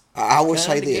Virginians. I will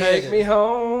say Come this. together. Take me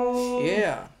home.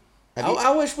 Yeah, Have you-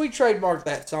 I wish we trademarked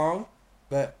that song,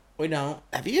 but we don't.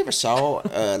 Have you ever saw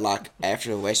like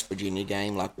after a West Virginia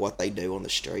game, like what they do on the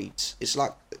streets? It's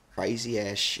like crazy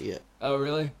ass shit. Oh,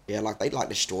 really? Yeah, like they like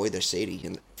destroy their city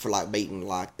and for like beating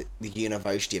like the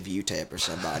University of UTEP or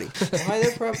somebody. Hey,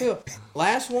 they're probably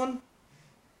last one.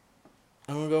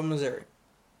 I'm gonna go Missouri.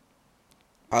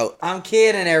 Oh, I'm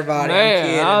kidding, everybody. I'm Man,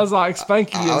 kidding. I was like,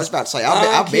 Spanky I was is... about to say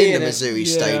I'm I've been to kidding. Missouri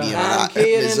Yeah. Stadium. I'm And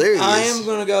kidding. Missouri I is, am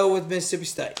gonna go with Mississippi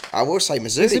State I will say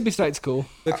Missouri. Mississippi State's cool.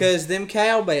 because them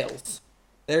cowbells.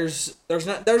 There's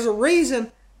a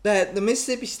reason that the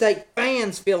Mississippi State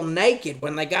fans feel naked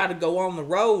when they got to go on the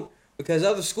road because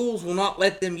other schools will not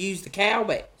let them use the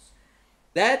cowbells.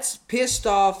 That's pissed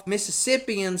off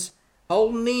Mississippians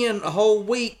holding in a whole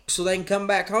week so they can come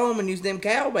back home and use them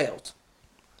cowbells.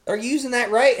 They're using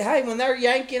that right. Hey, when they're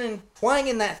yanking and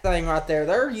twanging that thing right there,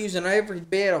 they're using every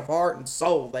bit of heart and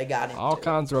soul they got into. All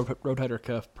kinds of rotator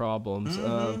cuff problems.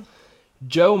 Mm-hmm.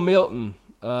 Joe Milton.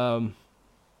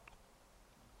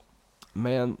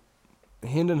 Man,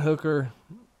 Hendon Hooker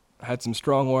had some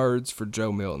strong words for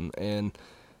Joe Milton, and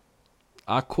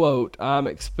I quote, "I'm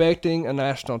expecting a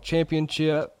national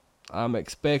championship. I'm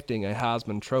expecting a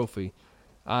Heisman Trophy.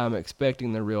 I'm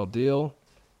expecting the real deal.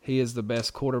 He is the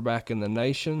best quarterback in the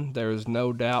nation. There is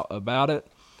no doubt about it.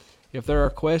 If there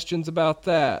are questions about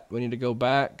that, we need to go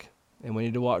back and we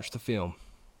need to watch the film."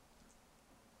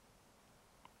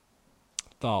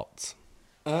 Thoughts?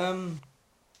 Do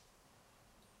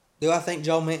I think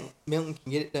Joe Milton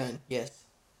can get it done? Yes.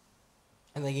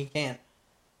 I think he can.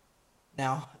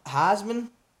 Now, Heisman,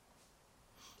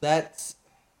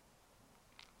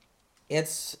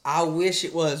 I wish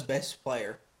it was best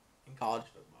player in college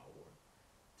football award.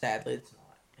 Sadly, it's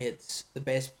not. It's the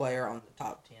best player on the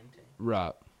top 10 team.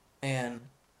 Right. And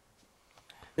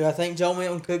do I think Joe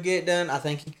Milton could get it done? I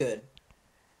think he could.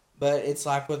 But it's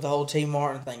like with the whole T.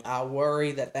 Martin thing. I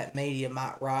worry that media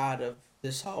might ride of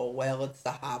this whole, well, it's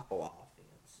the Heupel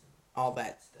offense and all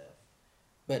that stuff.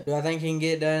 But do I think he can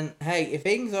get it done? Hey, if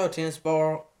he can throw a tennis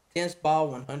ball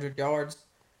 100 yards,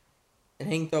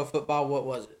 and he can throw a football, what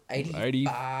was it?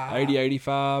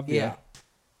 85. Yeah.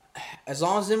 As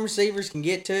long as them receivers can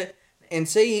get to it. And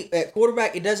see, at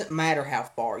quarterback, it doesn't matter how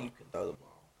far you can throw the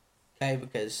ball. Okay?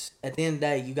 Because at the end of the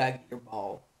day, you got to get your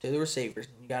ball to the receivers.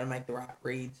 And you got to make the right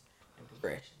reads and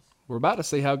progressions. We're about to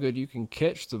see how good you can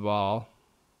catch the ball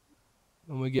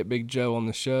when we get Big Joe on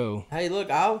the show. Hey, look,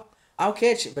 I'll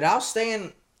catch it, but I'll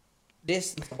stand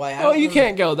distance away. Oh, you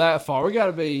can't go that far. We got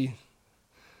to be,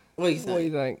 What do you what do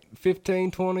you think? think,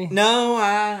 15, 20? No,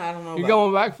 I don't know. You're about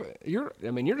going back for, you're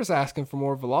just asking for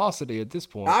more velocity at this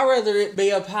point. I'd rather it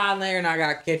be up high in there and I got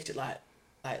to catch it like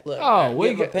look.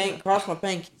 Oh, cross my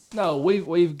pinkies. No,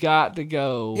 we've got to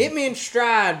go. Hit me in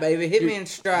stride, baby. Hit me in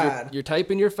stride. You're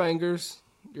taping your fingers.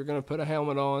 You're going to put a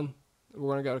helmet on.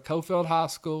 We're going to go to Cofield High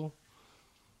School.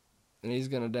 And he's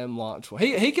going to damn launch one.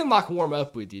 He can, like, warm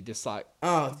up with you, just like,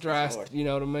 drastic, you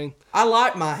know what I mean? I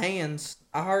like my hands.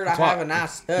 I heard I have a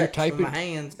nice touch with my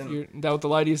hands. And, Is that what the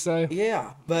ladies say?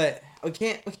 yeah, but we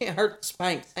can't hurt the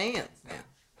Spank's hands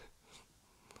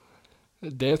now.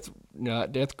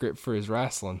 Death grip for his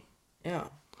wrestling. Yeah.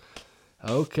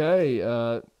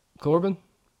 Okay, Corbin?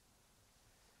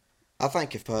 I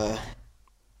think if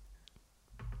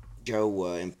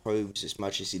Joe improves as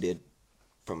much as he did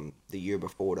from the year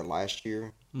before to last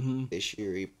year, this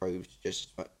year he improves just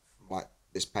as much from like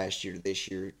this past year to this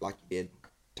year like he did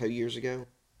 2 years ago,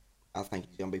 I think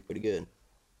he's going to be pretty good.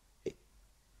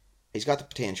 He's got the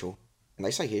potential, and they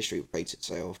say history repeats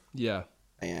itself. Yeah.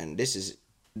 And this is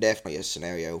definitely a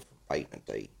scenario for Peyton and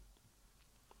T.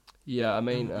 Yeah, I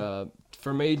mean,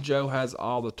 for me, Joe has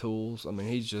all the tools. I mean,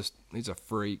 he's a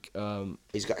freak.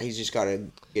 He's just got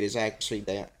to get his accuracy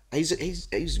down.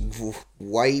 He's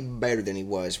way better than he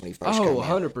was when he first came in.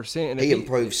 100%. He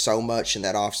improved so much in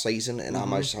that off season, and I'm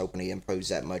just hoping he improves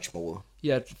that much more.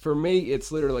 Yeah, for me,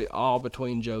 it's literally all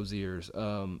between Joe's ears.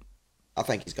 I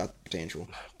think he's got the potential.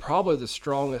 Probably the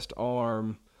strongest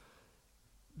arm,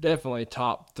 definitely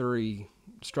top 3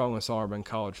 strongest arm in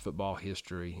college football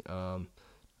history.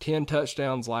 10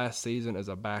 touchdowns last season as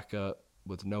a backup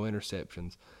with no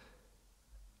interceptions.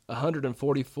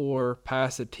 144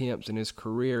 pass attempts in his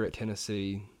career at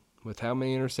Tennessee with how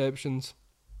many interceptions?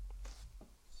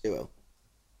 0.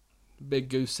 Big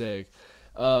goose egg.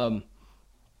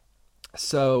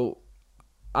 So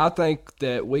I think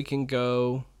that we can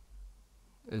go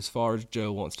as far as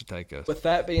Joe wants to take us. With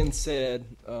that being said,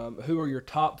 who are your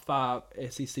top 5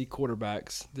 SEC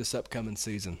quarterbacks this upcoming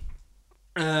season?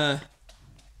 Number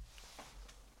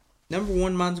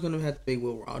 1, mine's going to have to be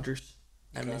Will Rogers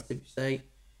at Mississippi State.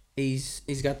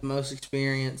 He's got the most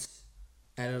experience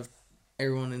out of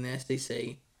everyone in the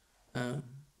SEC.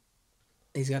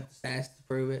 He's got the stats to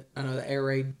prove it. I know the air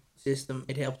raid system,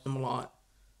 it helps him a lot.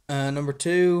 Number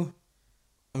 2,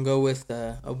 I'm going to go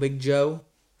with Big Joe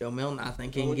Milton. I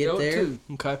think he can get there.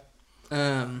 Okay.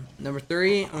 Number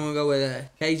 3, I'm going to go with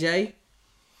KJ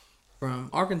from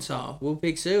Arkansas, Will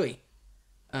Pig Suey.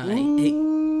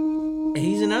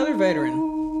 He's another veteran.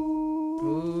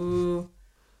 Ooh,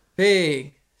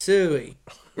 Pig Suey,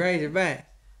 Razorback.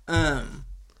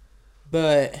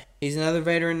 But he's another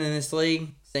veteran in this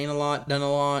league. Seen a lot, done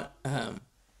a lot.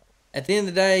 At the end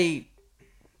of the day,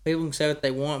 people can say what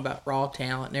they want about raw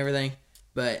talent and everything,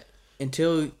 but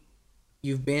until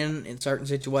you've been in certain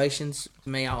situations, to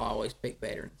me, I'll always pick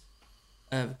veterans.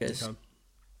 Because a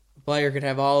player could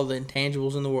have all the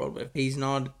intangibles in the world, but if he's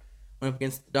not went up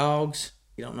against the dogs,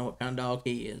 you don't know what kind of dog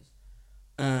he is.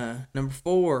 Number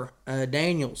 4,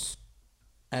 Daniels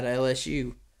at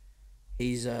LSU.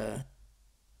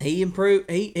 He improved.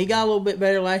 He got a little bit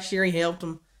better last year. He helped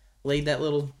them lead that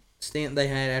little stint they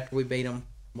had after we beat them.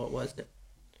 What was it?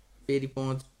 50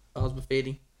 points. Balls by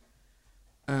 50.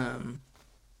 Then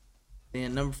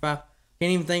number 5.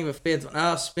 Can't even think of a 5th one.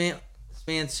 Oh,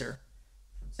 Spencer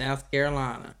from South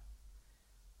Carolina.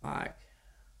 Like,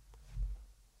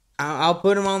 I'll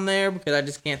put him on there because I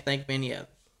just can't think of any others.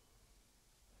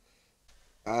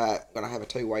 I'm going to have a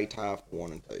 2-way tie for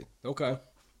 1 and 2. Okay.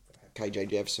 KJ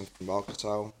Jefferson from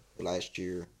Arkansas last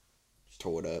year just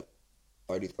tore it up.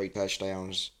 33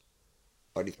 touchdowns,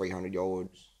 3,300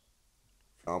 yards,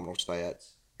 phenomenal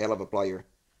stats. Hell of a player.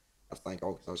 I think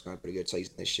Arkansas is going to have a pretty good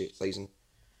season this season.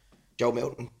 Joe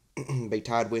Milton, be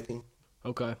tied with him.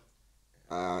 Okay.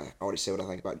 I already said what I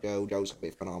think about Joe. Joe's going to be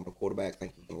a phenomenal quarterback. I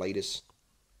think he can lead us.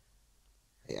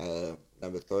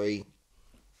 Number 3,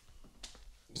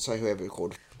 say whoever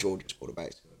Georgia's quarterback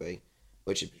is going to be,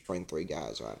 which is between 3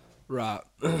 guys right now. Right.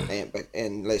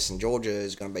 and listen, Georgia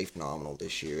is going to be phenomenal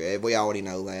this year. We already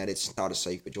know that. It's not a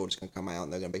secret. Georgia's going to come out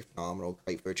and they're going to be phenomenal,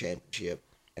 compete for a championship.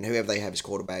 And whoever they have as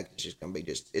quarterback is just going to be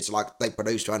it's like they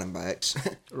produced running backs.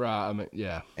 Right. I mean,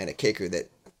 yeah. And a kicker that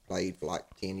played for like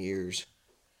 10 years.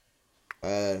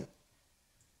 Number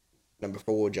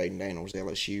 4, Jaden Daniels,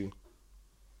 LSU.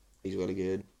 He's really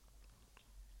good.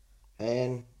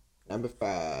 And number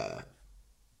 5,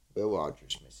 Will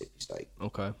Rogers, Mississippi State.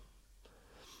 Okay.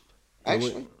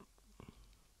 Actually,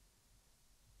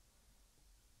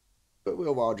 But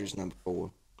Will Rogers number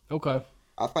 4. Okay.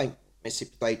 I think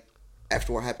Mississippi State,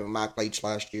 after what happened with Mike Leach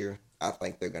last year, I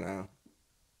think they're gonna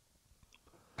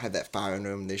have that fire in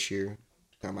them this year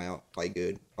to come out, play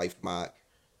good, play for Mike.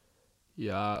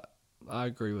 Yeah, I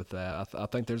agree with that. I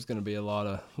think there's going to be a lot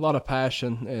of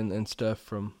passion and stuff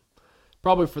from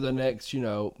probably for the next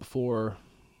 4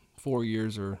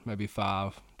 years or maybe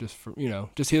 5, just for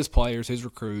just his players, his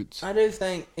recruits. I do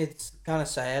think it's kind of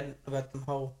sad about the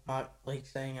whole Mike Leach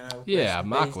thing. I know. Yeah,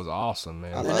 Mike was awesome,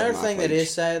 man. Another Mike thing that Leach.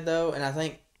 is sad though, and I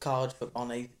think college football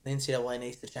the NCAA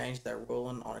needs to change their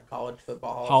ruling on a college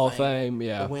football Hall of Fame,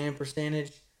 yeah. the winning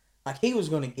percentage. Like he was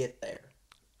going to get there.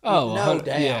 Oh, no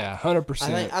doubt. Yeah,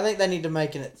 100%. I think they need to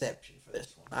make an exception for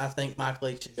this one. I think Mike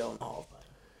Leach should go in the Hall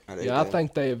of Fame. I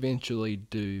think they eventually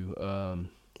do. I'm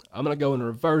going to go in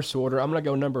reverse order. I'm going to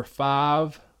go number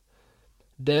 5,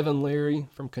 Devin Leary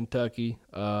from Kentucky.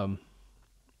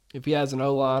 If he has an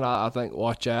O-line, I think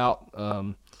watch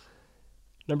out.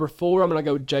 Number 4, I'm going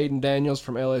to go Jaden Daniels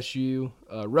from LSU.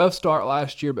 Rough start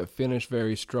last year, but finished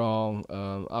very strong.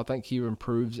 I think he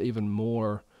improves even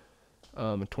more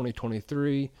in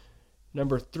 2023.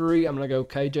 Number 3, I'm going to go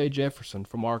KJ Jefferson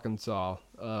from Arkansas.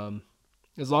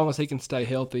 As long as he can stay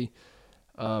healthy,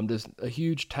 just a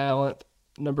huge talent.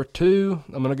 Number 2,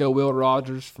 I'm going to go Will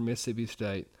Rogers from Mississippi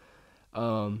State.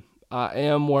 I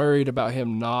am worried about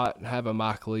him not having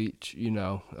Mike Leach,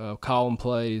 calling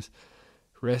plays.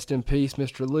 Rest in peace,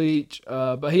 Mr. Leach.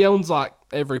 But he owns like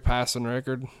every passing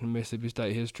record in Mississippi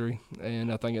State history,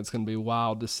 and I think it's going to be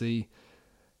wild to see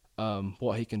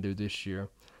what he can do this year.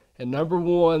 And number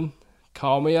 1,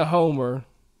 call me a homer,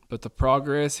 but the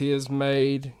progress he has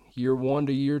made year 1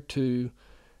 to year 2,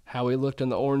 how he looked in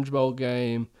the Orange Bowl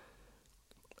game.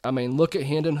 I mean, look at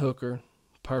Hendon Hooker,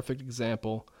 perfect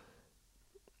example.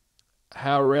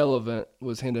 How relevant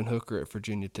was Hendon Hooker at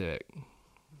Virginia Tech?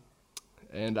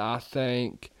 And I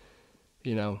think,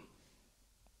 Hendon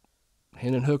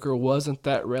Hooker wasn't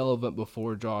that relevant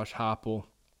before Josh Heupel.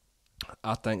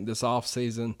 I think this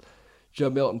offseason,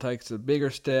 Joe Milton takes a bigger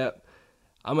step.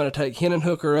 I'm going to take Hendon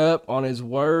Hooker up on his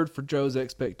word for Joe's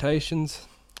expectations.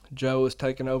 Joe is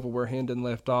taking over where Hendon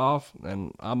left off,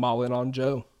 and I'm all in on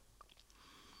Joe.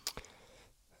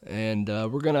 And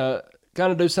we're going to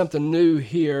kind of do something new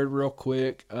here real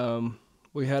quick.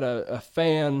 We had a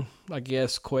fan, I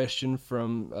guess, question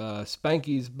from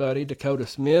Spanky's buddy, Dakota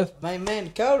Smith. Man,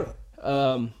 Dakota.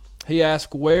 He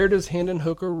asked, where does Hendon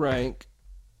Hooker rank?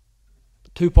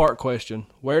 2-part question.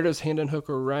 Where does Hendon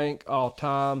Hooker rank all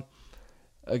time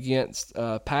against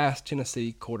past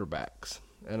Tennessee quarterbacks?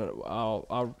 And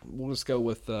we'll just go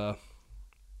with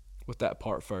that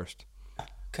part first.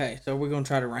 Okay, so we're going to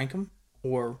try to rank them?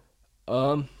 Or,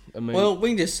 well, we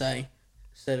can just say,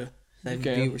 instead of saving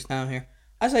viewers' time here,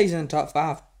 I say he's in the top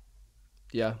 5.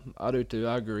 Yeah, I do too.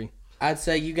 I agree. I'd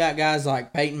say you got guys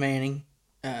like Peyton Manning.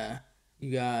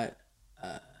 You got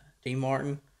D.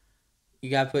 Martin.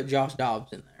 You got to put Josh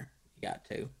Dobbs in there. You got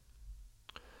to.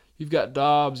 You've got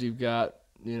Dobbs. You've got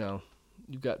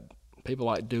people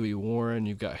like Dewey Warren.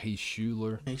 You've got Heath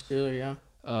Schuler. Yeah.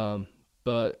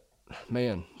 But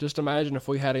man, just imagine if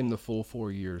we had him the full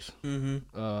 4 years.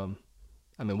 Mm-hmm.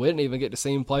 We didn't even get to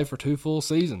see him play for 2 full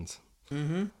seasons.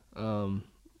 Mm-hmm.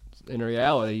 In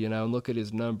reality, and look at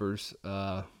his numbers.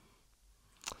 I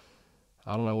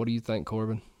don't know. What do you think,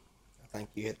 Corbin? I think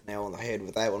you hit the nail on the head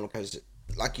with that one because,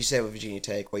 like you said with Virginia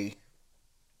Tech, we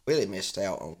really missed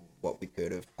out on what we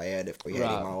could have had if we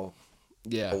had him all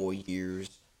 4 years.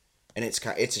 And it's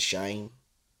a shame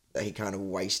that he kind of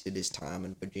wasted his time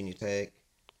in Virginia Tech.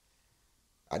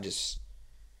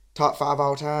 Top 5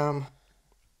 all time.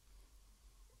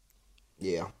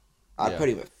 Yeah. I'd put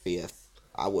him at 5th.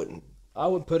 I wouldn't. I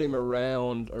would put him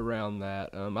around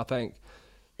that. I think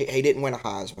he didn't win a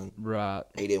Heisman. Right.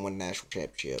 He didn't win a national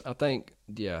championship. I think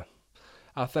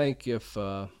if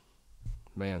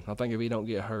if he don't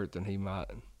get hurt, then he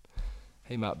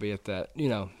might be at that.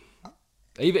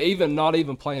 Even not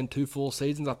even playing 2 full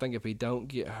seasons. I think if he don't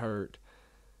get hurt,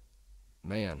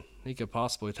 man, he could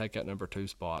possibly take that number 2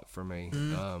 spot for me.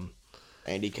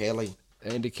 Andy Kelly.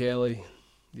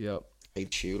 Yep.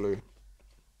 Heath Schuler.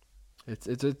 It's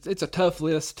a tough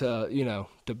list to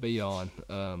be on.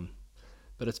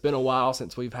 But it's been a while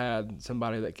since we've had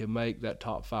somebody that can make that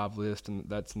top 5 list, and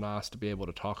that's nice to be able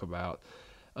to talk about.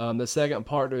 The second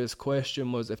part to his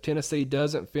question was, if Tennessee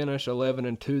doesn't finish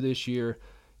 11-2 this year,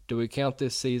 do we count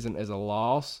this season as a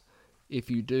loss?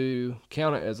 If you do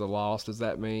count it as a loss, does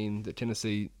that mean that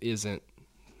Tennessee isn't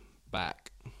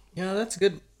back? Yeah, that's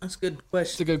good. That's a good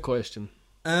question. It's a good question.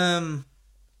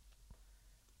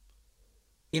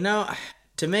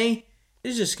 To me,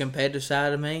 it's just a competitive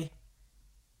side of me.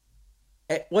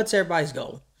 what's everybody's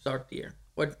goal? Start the year.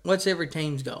 What's every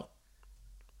team's goal?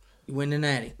 You win the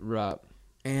Natty. Right.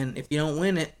 And if you don't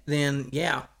win it, then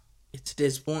yeah, it's a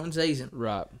disappointing season.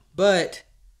 Right. But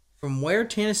from where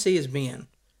Tennessee has been,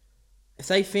 if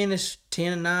they finish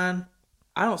 10-9,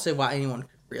 I don't see why anyone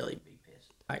could really be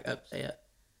pissed, like upset.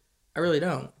 I really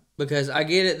don't, because I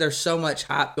get it. There's so much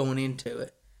hype going into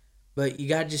it, but you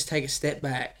got to just take a step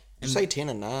back. Did you say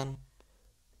 10-9?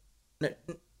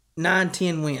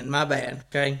 9-10 win. My bad.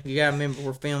 Okay, you got to remember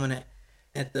we're filming it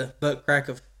at the butt crack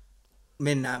of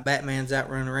midnight. Batman's out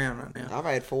running around right now. I've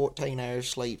had 14 hours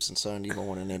sleep since Sunday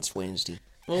morning, and it's Wednesday.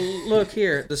 Well, look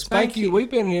here. The Thank you. We've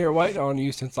been here waiting on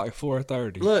you since like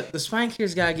 4:30. Look, the Spank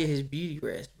here's got to get his beauty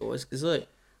rest, boys. Because look,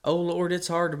 oh Lord, it's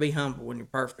hard to be humble when you're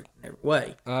perfect in every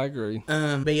way. I agree.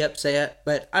 Be upset,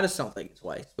 but I just don't think it's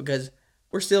waste, because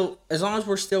we're still, as long as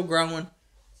we're still growing,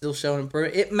 still showing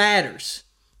improvement. It matters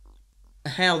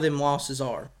how them losses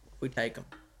are if we take them.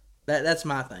 That's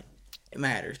my thing. It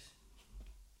matters.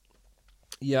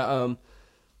 Yeah.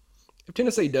 If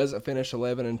Tennessee doesn't finish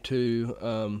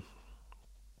 11-2,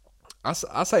 I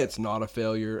say it's not a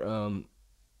failure.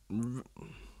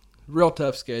 Real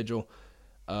tough schedule.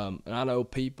 And I know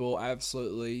people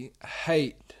absolutely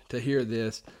hate to hear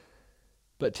this,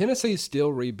 but Tennessee's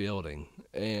still rebuilding.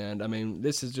 And, I mean,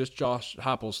 this is just Josh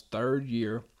Heupel's third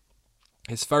year.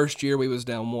 His first year, we was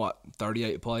down,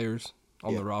 38 players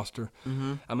on the roster.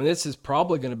 Mm-hmm. I mean, this is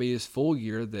probably going to be his full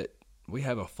year that we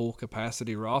have a full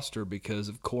capacity roster because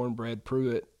of Cornbread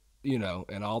Pruitt,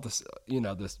 and all this,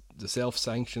 the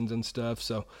self-sanctions and stuff.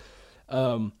 So,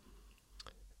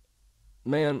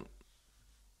 man,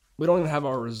 we don't even have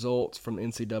our results from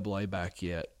NCAA back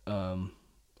yet on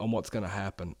what's going to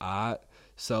happen. I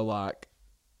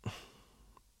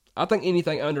think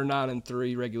anything under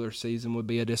 9-3 regular season would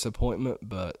be a disappointment,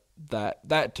 but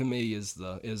that to me is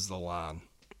the line.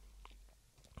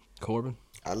 Corbin?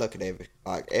 I look at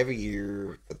every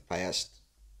year for the past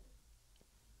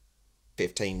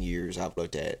 15 years, I've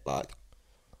looked at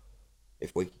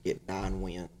if we could get 9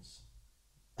 wins,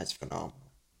 that's phenomenal.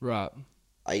 Right.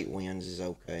 8 wins is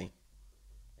okay,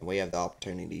 and we have the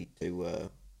opportunity to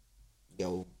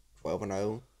go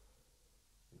 12-0,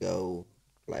 go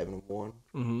 11-1,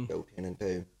 go 10-2.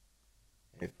 And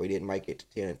if we didn't make it to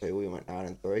 10-2, we went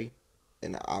 9-3,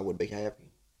 then I would be happy.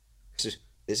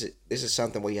 This is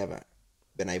something we haven't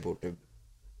been able to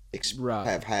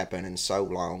have happen in so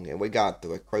long, and we got the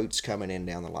recruits coming in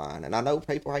down the line, and I know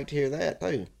people hate to hear that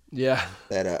too. Yeah.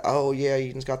 That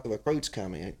Eaton's got the recruits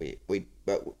coming.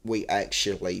 But we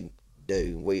actually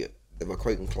do. The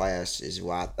recruiting class is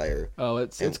right there. Oh,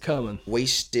 it's coming. We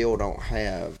still don't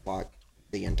have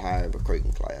the entire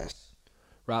recruiting class.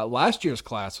 Right. Last year's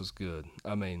class was good.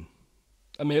 I mean,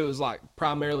 it was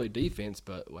primarily defense,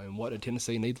 but what did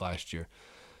Tennessee need last year?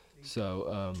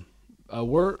 So,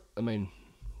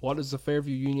 what does the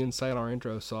Fairview Union say in our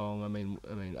intro song?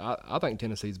 I think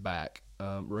Tennessee's back,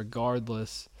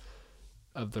 regardless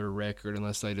of their record,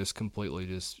 unless they just completely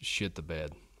just shit the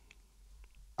bed.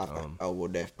 We're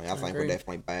definitely. I think we're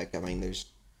definitely back. There's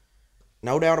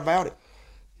no doubt about it.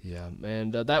 Yeah,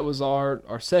 and that was our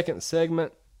second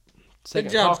segment. Good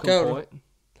job, Dakota. Point.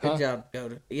 Good job,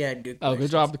 Dakota. Yeah, good. Oh,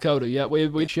 good job, Dakota. Yeah, we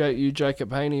appreciate you,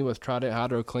 Jacob Haney, with Trident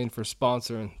Hydro Clean for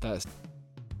sponsoring that.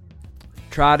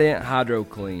 Trident Hydro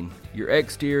Clean, your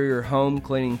exterior home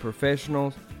cleaning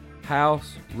professionals,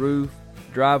 house, roof,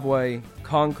 driveway,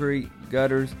 concrete,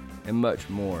 gutters, and much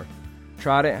more.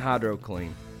 Trident Hydro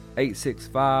Clean,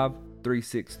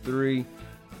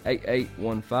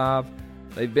 865-363-8815.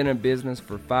 They've been in business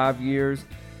for 5 years,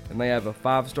 and they have a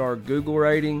 5-star Google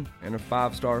rating and a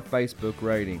 5-star Facebook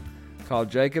rating. Call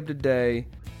Jacob today.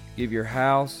 Give your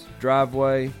house,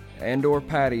 driveway, and or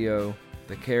patio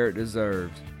the care it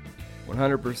deserves.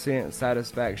 100%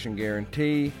 satisfaction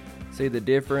guarantee. See the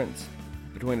difference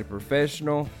between a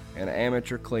professional and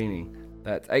amateur cleaning.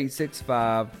 That's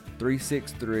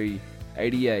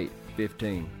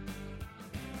 865-363-8815.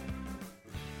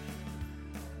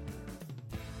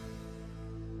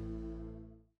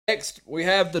 Next, we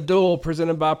have the duel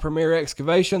presented by Premier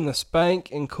Excavation. The Spank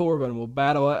and Corbin will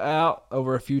battle it out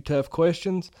over a few tough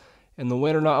questions, and the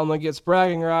winner not only gets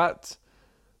bragging rights,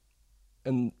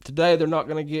 and today they're not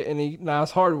going to get any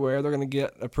nice hardware. They're going to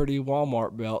get a pretty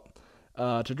Walmart belt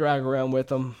to drag around with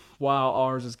them while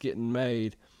ours is getting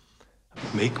made.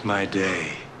 Make my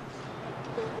day.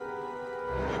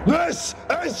 This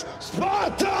is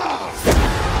Sparta!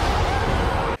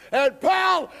 And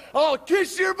pal, I'll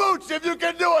kiss your boots if you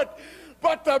can do it.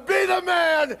 But to be the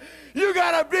man, you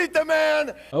gotta beat the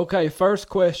man. Okay, first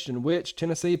question. Which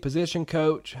Tennessee position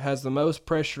coach has the most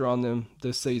pressure on them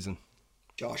this season?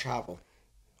 Josh Heupel.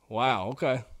 Wow.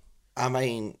 Okay. I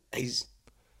mean, he's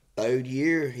third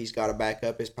year. He's got to back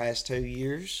up his past 2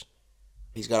 years.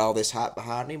 He's got all this hype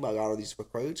behind him. I got all these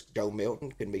recruits. Joe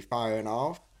Milton can be firing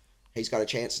off. He's got a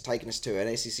chance of taking us to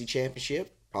an SEC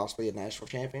championship, possibly a national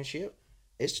championship.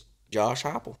 It's Josh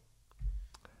Heupel.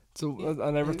 So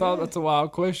I never thought that's a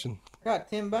wild question. Got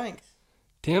Tim Banks.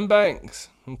 Tim Banks.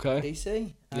 Okay.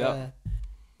 DC. Yep.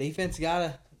 Defense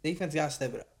gotta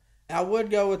step it up. I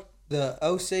would go with the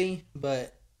OC,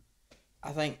 but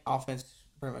I think offense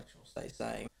pretty much will stay the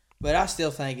same. But I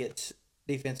still think it's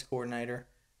defense coordinator.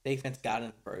 Defense got to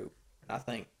improve. I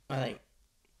think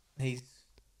he's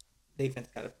defense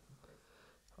got to.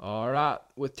 All right.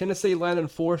 With Tennessee landing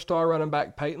 4-star running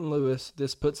back Peyton Lewis,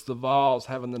 this puts the Vols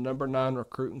having the number 9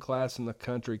 recruiting class in the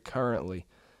country currently.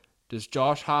 Does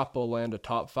Josh Heupel land a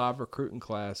top 5 recruiting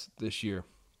class this year?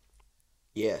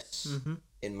 Yes. Mm-hmm.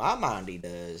 In my mind, he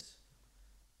does.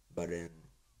 But in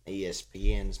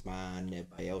ESPN's mind, and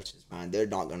everybody else's mind, they're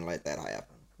not going to let that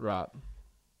happen. Right.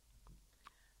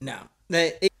 No.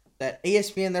 That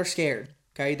ESPN, they're scared.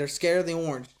 Okay? They're scared of the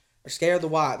orange. They're scared of the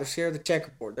white. They're scared of the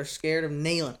checkerboard. They're scared of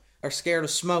Neyland. They're scared of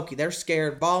Smokey. They're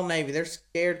scared of Ball Navy. They're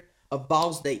scared of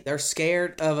Vawls Deep. They're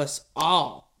scared of us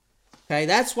all. Okay?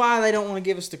 That's why they don't want to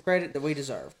give us the credit that we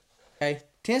deserve. Okay?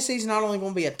 Tennessee's not only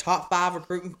going to be a top 5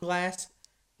 recruiting class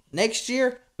next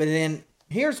year, but then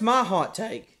here's my hot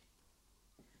take.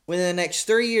 Within the next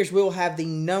 3 years, we'll have the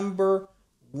number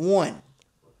 1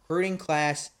 recruiting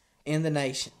class in the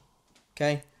nation.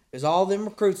 Okay? Because all them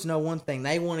recruits know one thing.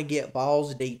 They want to get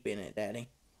Vawls Deep in it, Daddy.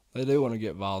 They do want to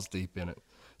get Vawls Deep in it.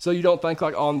 So you don't think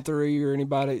like On 3 or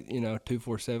anybody,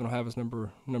 247 will have his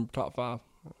number top 5?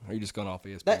 Or are you just going off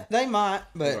ESPN? They might,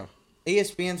 but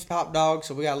ESPN's top dog,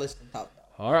 so we got to listen to top dog.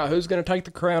 All right, who's going to take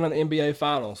the crown in the NBA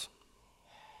Finals?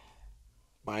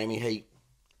 Miami Heat.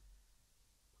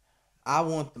 I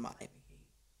want the Miami Heat.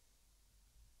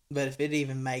 But if it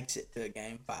even makes it to a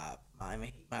Game 5, Miami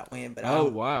Heat might win.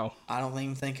 But Wow. I don't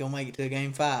even think he'll make it to a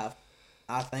Game 5.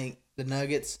 I think the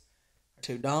Nuggets are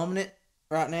too dominant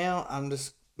right now. I'm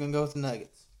just going to go with the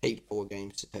Nuggets. Heat 4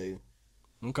 games to 2.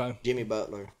 Okay. Jimmy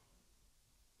Butler.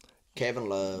 Kevin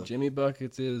Love. Jimmy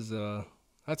Buckets is,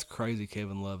 that's crazy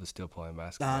Kevin Love is still playing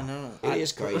basketball. I know. It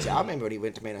is crazy. I remember when he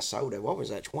went to Minnesota. What was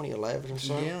that, 2011 or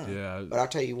something? Yeah. Yeah. But I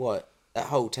tell you what, that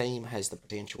whole team has the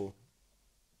potential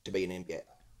to be an NBA.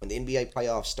 When the NBA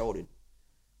playoffs started,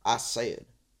 I said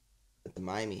that the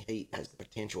Miami Heat has the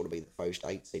potential to be the first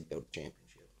 8 seed to build a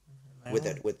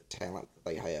championship with the talent that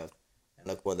they have. And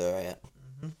look where they're at.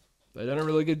 They done a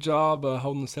really good job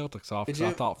holding the Celtics off. 'Cause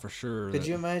I thought for sure. Could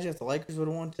you imagine if the Lakers would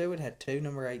have won 2? It had 2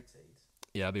 number 8 seeds.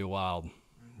 Yeah, it'd be wild.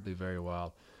 It'd be very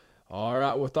wild. All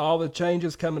right, with all the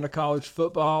changes coming to college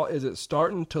football, is it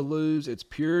starting to lose its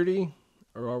purity,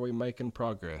 or are we making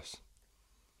progress?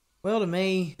 Well, to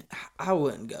me, I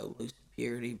wouldn't go losing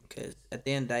purity because at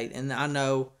the end of the day, and I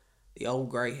know the old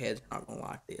gray heads are not going to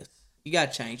like this. You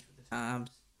got to change with the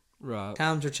times. Right.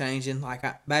 Times are changing.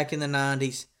 Like back in the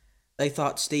 90s, they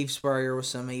thought Steve Spurrier was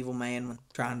some evil man when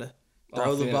trying to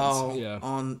throw the Offense, ball yeah.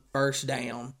 on first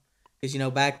down.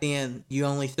 Because, back then, you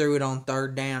only threw it on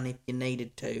third down if you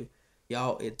needed to.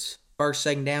 Y'all, it's first,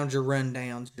 second downs, your run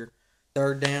downs. Your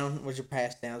third down was your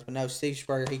pass downs. But no, Steve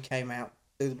Spurrier, he came out,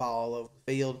 threw the ball all over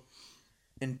the field.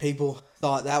 And people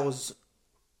thought that was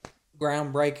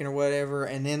groundbreaking or whatever.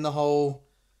 And then the whole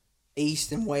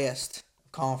East and West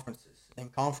conferences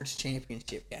and conference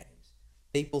championship games.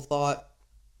 People thought,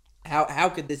 how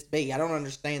could this be? I don't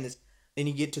understand this. Then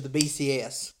you get to the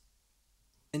BCS.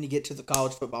 Then you get to the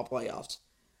college football playoffs.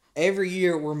 Every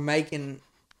year we're making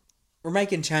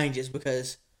changes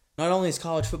because not only is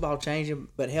college football changing,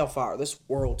 but hellfire, this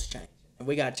world's changing. And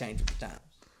we got to change with the times.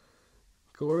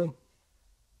 Corbin?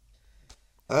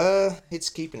 It's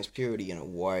keeping its purity in a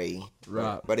way.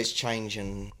 Right. But it's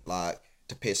changing,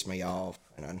 to piss me off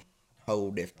in a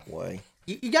whole different way.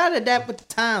 You got to adapt with the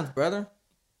times, brother.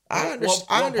 I What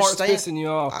understand. part's pissing you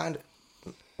off?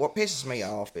 What pisses me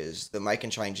off is the making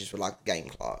changes with, the game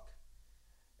clock.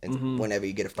 And whenever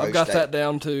you get a first I've got down. that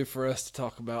down, too, for us to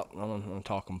talk about on a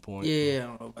talking point. Yeah, I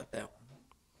don't know about that one.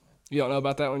 You don't know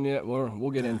about that one yet? We'll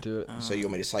get into it. So you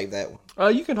want me to save that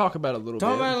one? You can talk about it a little bit.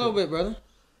 Talk about it a little bit, brother.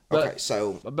 Okay,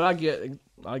 so But I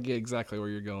get exactly where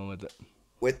you're going with it.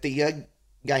 with the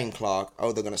game clock,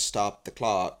 they're going to stop the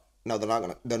clock. No,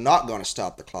 they're not going to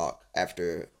stop the clock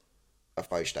after a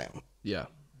first down, Yeah.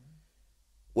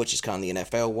 which is kind of the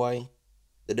NFL way.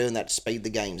 They're doing that to speed the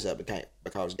games up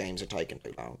because games are taking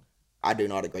too long. I do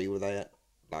not agree with that.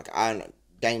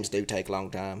 Games do take a long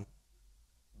time.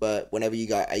 But whenever you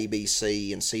got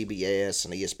ABC and CBS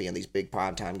and ESPN, these big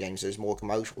primetime games, there's more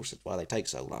commercials. That's why they take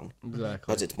so long. Exactly.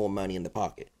 Because it's more money in the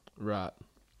pocket. Right.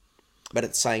 But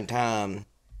at the same time,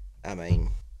 I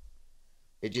mean,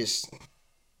 it just,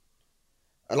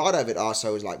 a lot of it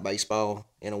also is like baseball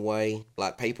in a way.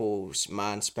 Like people's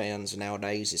mind spans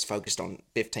nowadays is focused on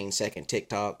 15-second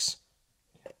TikToks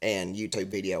and YouTube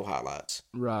video highlights.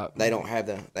 Right. They don't have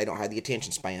the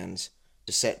attention spans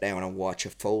to sit down and watch a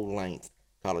full length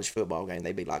college football game.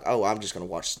 They'd be like, oh, I'm just going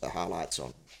to watch the highlights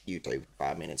on YouTube for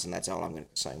 5 minutes and that's all I'm going to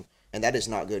consume. And that is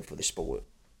not good for the sport.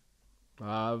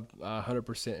 I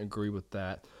 100% agree with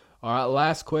that. All right,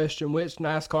 last question. Which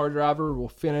NASCAR driver will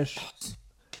finish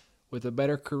with a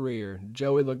better career,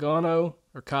 Joey Logano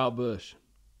or Kyle Busch?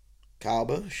 Kyle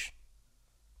Busch.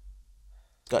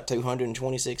 Got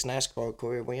 226 NASCAR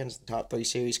career wins, the top 3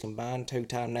 series combined,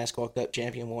 2-time NASCAR Cup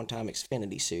champion, 1-time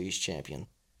Xfinity Series champion.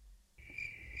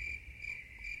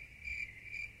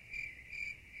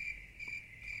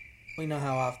 We know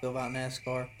how I feel about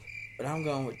NASCAR, but I'm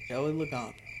going with Joey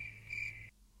Logano.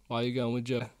 Why are you going with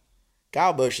Joe?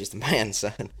 Kyle Busch is the man,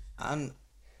 son. I'm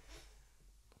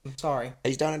sorry.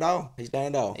 He's done it all.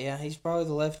 Yeah, he's probably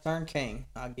the left turn king.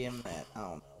 I'll give him that. I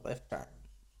don't know. Left turn.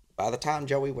 By the time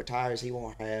Joey retires, he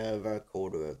won't have a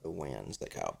quarter of the wins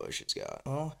that Kyle Busch has got.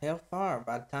 Well, hellfire.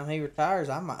 By the time he retires,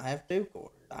 I might have 2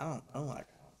 quarters. I don't know.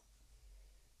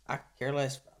 I could care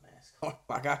less about NASCAR.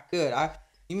 Like I could. Let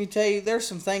me tell you, there's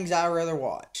some things I'd rather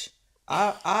watch.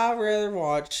 I'd rather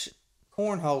watch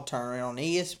cornhole tournament on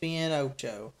ESPN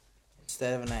Ocho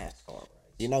instead of a NASCAR race.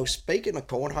 You know, speaking of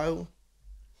cornhole,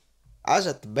 I was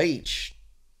at the beach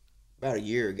about a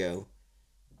year ago,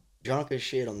 drunk as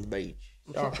shit on the beach.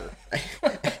 Shocker.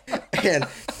 And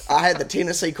I had the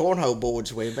Tennessee cornhole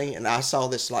boards with me, and I saw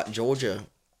this like Georgia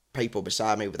people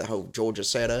beside me with the whole Georgia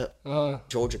setup,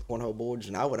 Georgia cornhole boards,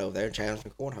 and I went over there and challenged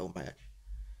them cornhole match.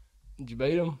 Did you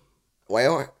beat him?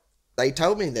 Well, they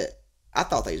told me that I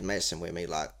thought they was messing with me,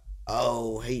 like,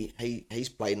 oh, he's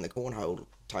played in the cornhole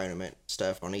tournament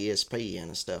stuff on ESPN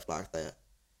and stuff like that.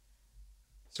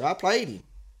 So I played him.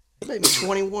 He beat me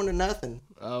 21-0.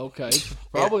 Okay,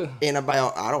 probably in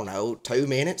about, I don't know, 2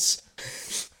 minutes.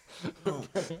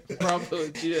 probably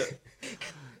legit.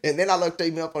 And then I looked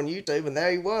him up on YouTube, and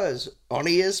there he was on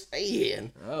ESPN.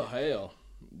 Oh hell!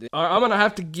 All right, I'm gonna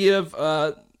have to give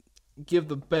the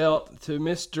belt to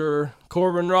Mr.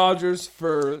 Corbin Rogers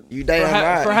for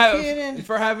for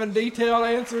having detailed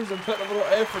answers and putting a little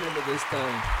effort into this thing.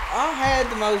 I had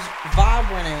the most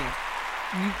vibrant answer.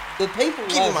 The people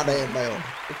Give me love my me. damn belt.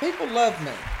 The people love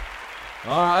me.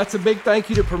 All right, that's a big thank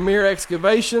you to Premier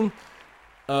Excavation.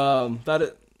 Corbin's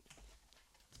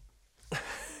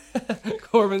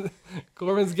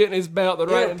getting his belt. The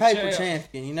You're right a paper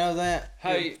champion. You know that?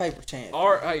 Hey, You're a paper champion. All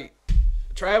right, hey,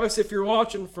 Travis, if you're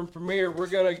watching from Premier, we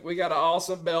got an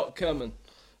awesome belt coming.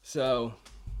 So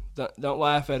don't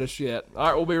laugh at us yet. All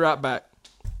right, we'll be right back.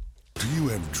 Do you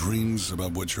have dreams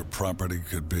about what your property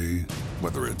could be?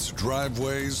 Whether it's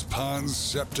driveways, ponds,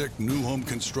 septic, new home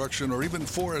construction, or even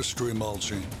forestry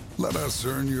mulching, let us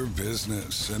earn your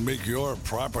business and make your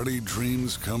property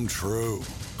dreams come true.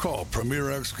 Call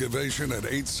Premier Excavation at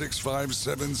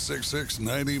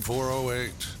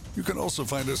 865-766-9408. You can also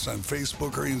find us on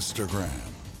Facebook or Instagram.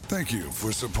 Thank you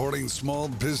for supporting small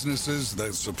businesses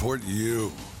that support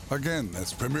you. Again,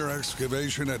 that's Premier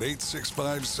Excavation at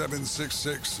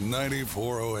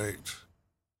 865-766-9408.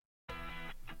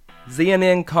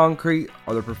 ZNN Concrete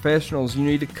are the professionals you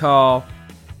need to call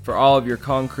for all of your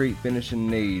concrete finishing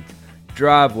needs.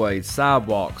 Driveways,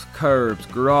 sidewalks, curbs,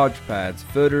 garage pads,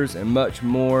 footers, and much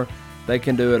more. They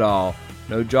can do it all.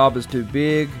 No job is too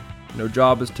big, no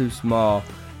job is too small.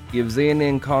 Give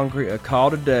ZNN Concrete a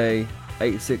call today,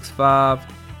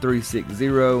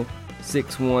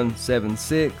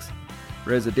 865-360-6176,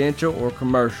 residential or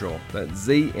commercial. That's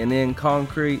ZNN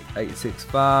Concrete,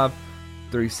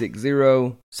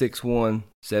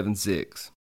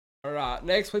 865-360-6176. All right,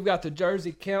 next we've got the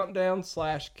Jersey Countdown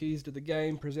 / Keys to the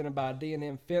Game presented by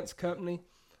D&M Fence Company.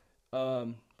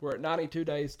 We're at 92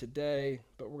 days today,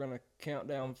 but we're going to count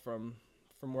down from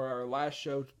where our last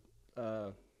show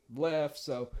left.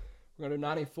 So we're going to do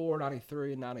 94,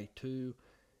 93, and 92.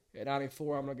 At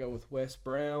 94, I'm going to go with Wes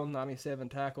Brown, 97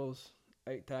 tackles,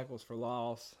 8 tackles for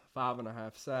loss,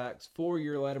 5.5 sacks,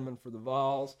 4-year Letterman for the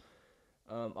Vawls.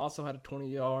 Also had a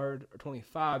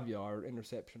 25-yard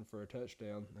interception for a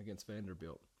touchdown against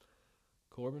Vanderbilt.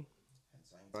 Corbin?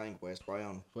 Same thing, Wes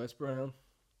Brown. Wes Brown.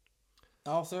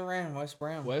 Also ran Wes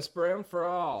Brown. Wes Brown for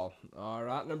all. All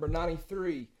right, number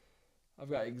 93. I've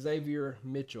got Xavier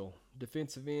Mitchell,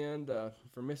 defensive end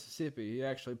from Mississippi. He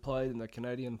actually played in the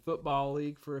Canadian Football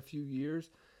League for a few years.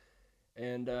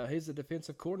 And he's the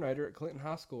defensive coordinator at Clinton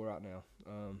High School right now.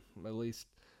 At least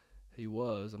he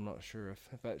was. I'm not sure if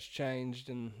that's changed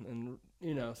and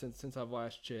since I've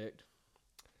last checked.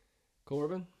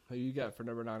 Corbin, who you got for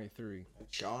number 93?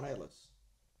 Sean Ellis.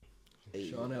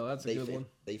 Sean Ellis, that's a good one.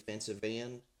 Defensive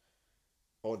end.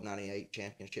 For the 98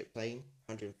 championship team.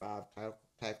 105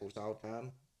 tackles all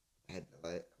time. Had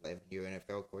an 11-year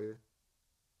NFL career.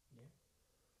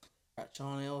 Got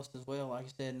Sean Ellis as well. Like I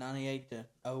said, 98 to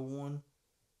 01.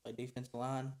 Played defensive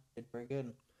line. Did pretty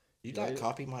good. You not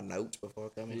copy my notes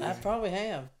before coming in? I probably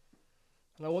have.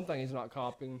 I know one thing he's not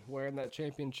copying, wearing that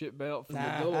championship belt from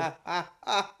the door.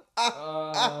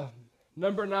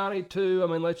 Number 92, I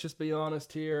mean, let's just be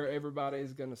honest here.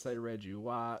 Everybody's going to say Reggie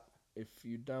White. If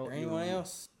you don't, or anyone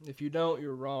else? If you don't,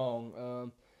 you're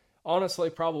wrong. Honestly,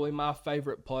 probably my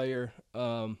favorite player.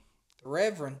 The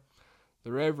Reverend.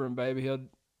 The Reverend, baby. He'll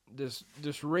just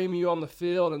ream you on the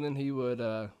field, and then he would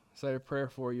say a prayer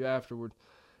for you afterward.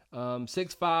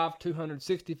 6'5",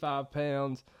 265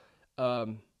 pounds.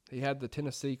 He had the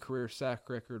Tennessee career sack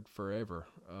record forever,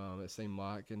 it seemed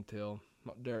like, until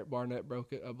Derek Barnett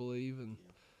broke it, I believe, in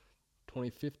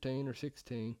 2015 or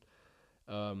 16.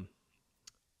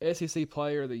 SEC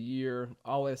Player of the Year,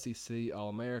 All-SEC,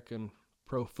 All-American,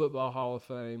 Pro Football Hall of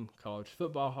Fame, College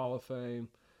Football Hall of Fame.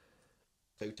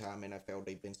 2-time NFL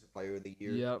Defensive Player of the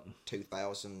Year. Yep.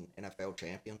 2000 NFL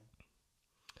champion.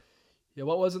 Yeah,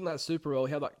 what wasn't that Super Bowl?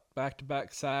 He had like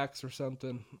back-to-back sacks or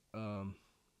something to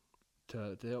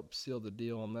help seal the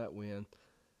deal on that win.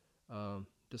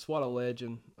 Just what a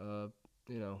legend.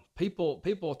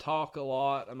 People talk a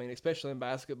lot. I mean, especially in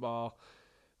basketball,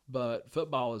 but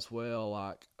football as well.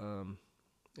 Like,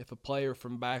 if a player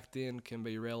from back then can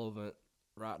be relevant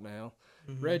right now,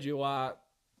 Reggie White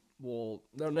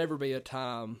there'll never be a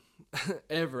time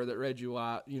ever that Reggie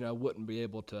White, wouldn't be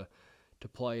able to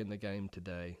play in the game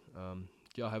today. Do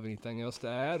y'all have anything else to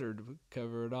add, or do we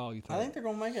cover it all, you think? I think they're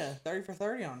going to make a 30 for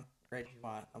 30 on Reggie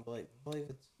White. I believe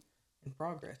it's in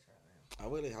progress right now. I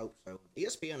really hope so.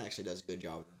 ESPN actually does a good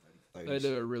job on 30 for 30s. They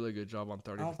do a really good job on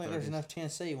 30 I don't for think 30s. there's enough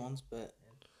Tennessee ones, but...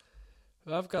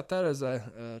 I've got that as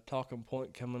a talking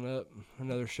point coming up,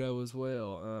 another show as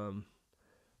well.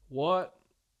 We're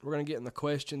going to get in the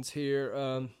questions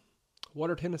here. What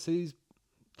are Tennessee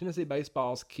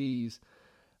baseball's keys,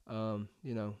 to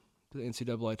the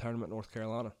NCAA tournament in North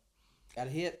Carolina? Got to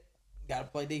hit. Got to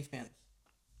play defense.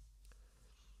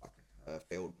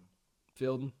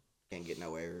 Fielding. Can't get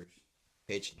no errors.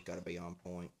 Pitching got to be on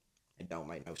point. And don't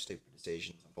make no stupid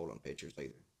decisions on pulling pitchers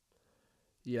either.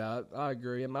 Yeah, I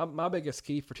agree. And my biggest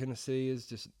key for Tennessee is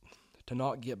just to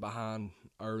not get behind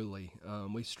early.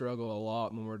 We struggle a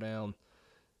lot when we're down.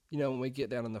 When we get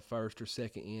down in the first or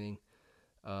second inning,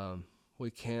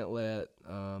 we can't let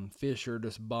Fisher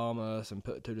just bomb us and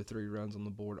put 2 to 3 runs on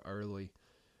the board early.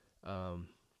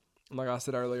 Like I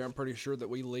said earlier, I'm pretty sure that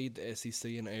we lead the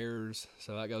SEC in errors,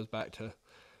 so that goes back to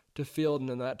fielding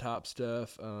and that type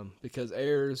stuff. Because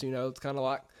errors, it's kind of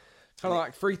like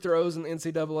free throws in the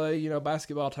NCAA,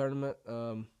 basketball tournament.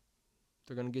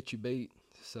 They're going to get you beat.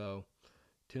 So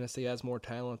Tennessee has more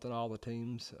talent than all the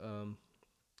teams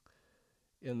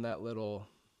in that little,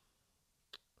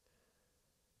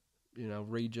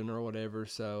 region or whatever.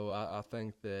 So I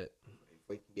think that if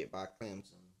we can get by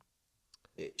Clemson,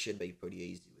 it should be pretty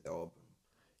easy with Auburn.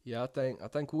 Yeah, I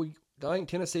think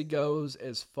Tennessee goes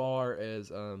as far as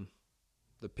the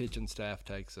pitching staff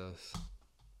takes us,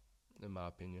 in my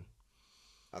opinion.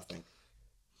 I think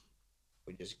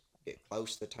we just get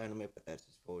close to the tournament, but that's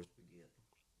as far as we get.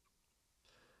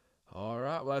 All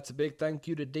right. Well, that's a big thank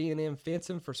you to D&M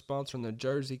Fencing for sponsoring the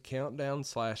Jersey Countdown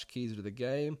 / Keys to the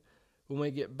Game. When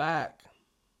we get back,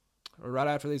 or right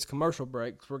after these commercial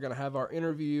breaks, we're going to have our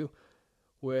interview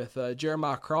with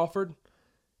Jeremiah Crawford,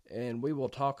 and we will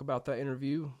talk about that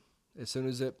interview as soon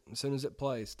as it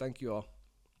plays. Thank you all.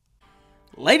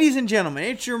 Ladies and gentlemen,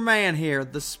 it's your man here,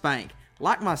 the Spank.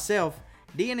 Like myself,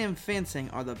 D&M Fencing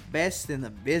are the best in the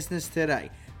business today.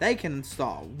 They can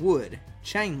install wood,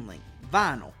 chain link,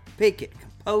 vinyl, picket,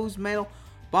 composed metal,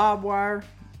 barbed wire,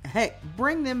 heck,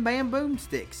 bring them bamboo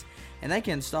sticks, and they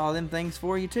can install them things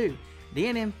for you too.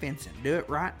 D&M Fencing, do it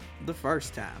right the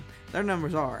first time. Their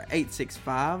numbers are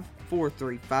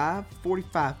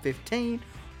 865-435-4515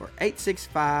 or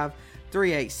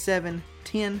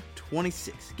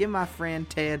 865-387-1026. Give my friend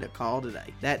Ted a call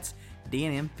today. That's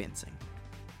D&M Fencing.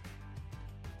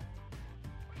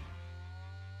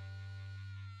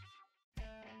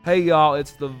 Hey y'all,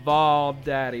 it's the Vol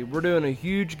Daddy. We're doing a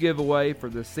huge giveaway for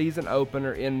the season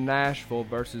opener in Nashville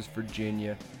versus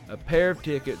Virginia. A pair of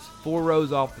tickets, 4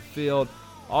 rows off the field.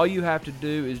 All you have to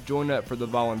do is join up for the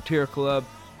volunteer club.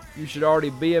 You should already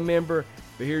be a member,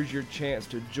 but here's your chance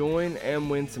to join and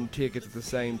win some tickets at the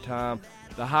same time.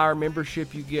 The higher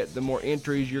membership you get, the more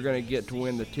entries you're going to get to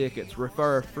win the tickets.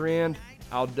 Refer a friend.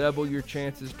 I'll double your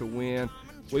chances to win.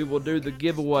 We will do the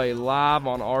giveaway live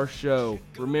on our show.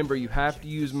 Remember, you have to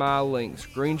use my link.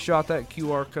 Screenshot that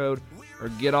QR code or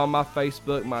get on my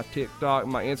Facebook, my TikTok,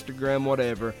 my Instagram,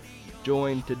 whatever.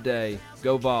 Join today.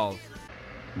 Go Vols.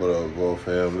 What up, Vol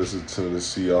fam? This is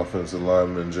Tennessee offensive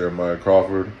lineman Jeremiah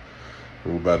Crawford.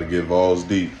 We're about to get Vawls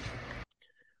Deep.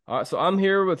 All right, so I'm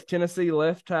here with Tennessee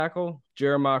left tackle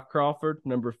Jeremiah Crawford,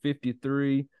 number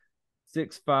 53,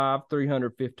 6'5",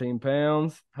 315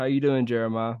 pounds. How you doing,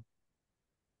 Jeremiah?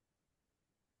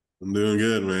 I'm doing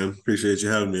good, man. Appreciate you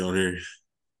having me on here.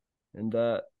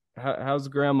 And how's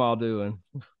Grandma doing?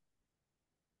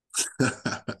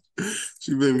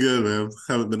 She's been good, man.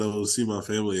 Haven't been able to see my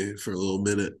family for a little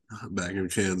minute back in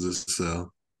Kansas,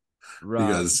 so Right.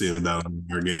 you guys see them down in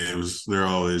our games. They're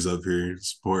always up here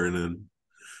supporting and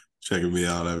checking me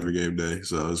out every game day,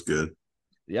 so it's good.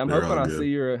 Yeah, I'm They're hoping all I good.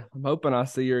 see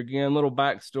her again. Little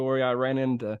backstory: I ran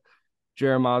into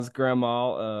Jeremiah's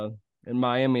grandma in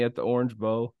Miami at the Orange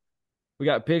Bowl. We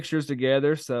got pictures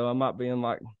together, so I might be in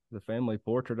like the family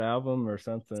portrait album or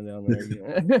something down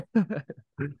there.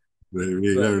 Maybe,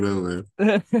 you never know,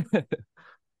 man.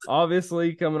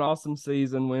 Obviously, coming awesome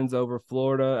season, wins over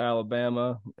Florida,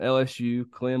 Alabama, LSU,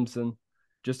 Clemson,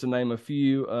 just to name a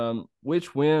few.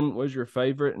 Which win was your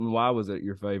favorite, and why was it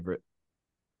your favorite?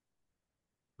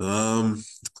 I'd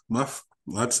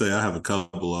say I have a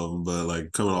couple of them, but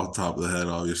like coming off the top of the head,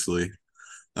 obviously,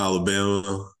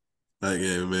 Alabama. That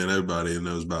game, man, everybody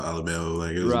knows about Alabama.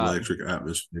 Like it was Right. electric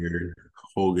atmosphere.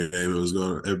 Whole game,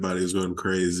 everybody was going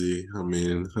crazy. I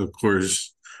mean, of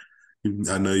course,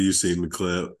 I know you've seen the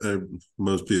clip.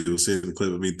 Most people have seen the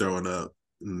clip of me throwing up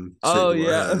and Oh shaking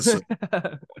my yeah, head. So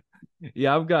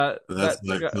yeah. I've got that's that.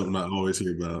 like something I always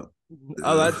hear about.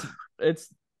 Oh, Yeah.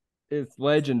 it's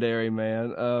legendary,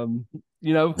 man.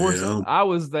 Of course, Yeah. I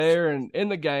was there and in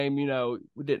the game.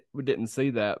 We didn't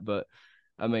see that, but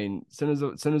I mean, as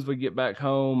soon as we get back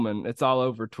home and it's all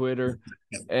over Twitter,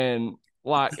 and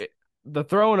like the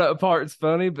throwing up part's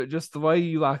funny, but just the way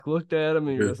you like looked at him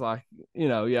and you're just like,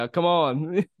 yeah, come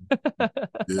on,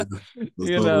 Yeah.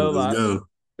 Let's like, go.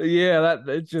 yeah,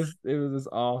 it was just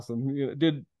awesome.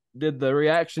 Did the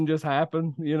reaction just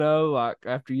happen? Like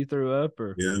after you threw up,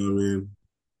 or Yeah, I mean,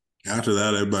 after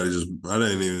that, I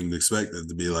didn't even expect it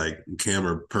to be like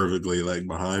camera perfectly like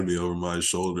behind me over my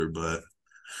shoulder, but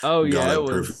oh got yeah, it it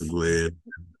was. perfectly.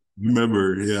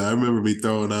 I remember me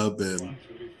throwing up and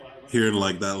hearing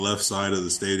like that left side of the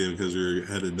stadium because we were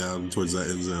headed down towards that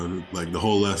end zone. Like the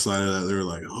whole left side of that, they were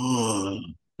like, oh,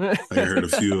 like I heard a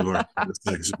few of our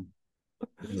section.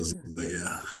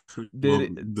 Yeah. Did Well,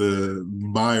 it? the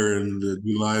Byron, the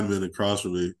new lineman across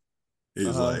from me, he's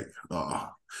Uh-huh. like, oh,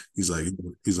 he's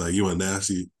like, you a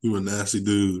nasty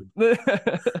dude. I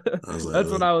was like,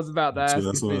 That's what I was about to ask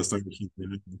that's if when I started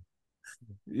keeping.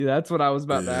 yeah, that's what I was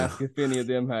about to Yeah. ask if any of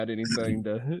them had anything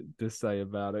to say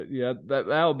about it. Yeah, that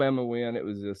Alabama win, it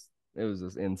was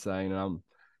just insane. And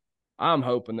I'm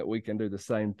hoping that we can do the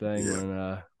same thing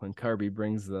Yeah. when Kirby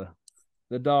brings the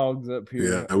dogs up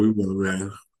Yeah, here. we will,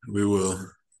 man. We will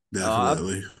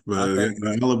definitely. I But think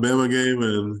the Alabama game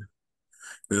and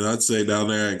I'd say down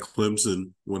there at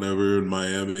Clemson, whenever in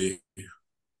Miami,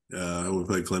 we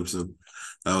played Clemson.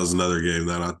 That was another game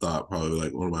that I thought probably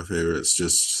like one of my favorites.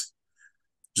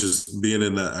 Just being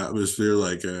in that atmosphere,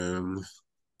 like in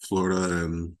Florida,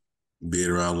 and being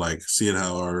around, like seeing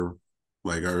how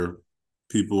our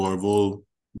people, our Vol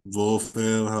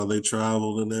fam, how they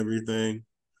traveled and everything.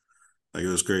 Like it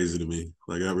was crazy to me.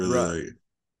 Like I really right. like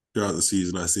throughout the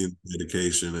season, I seen the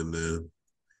dedication and then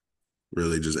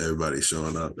really just everybody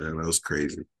showing up, man. That was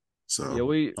crazy. Yeah, So I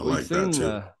we like that seen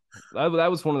too.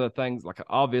 that was one of the things. Like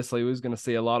obviously, we was going to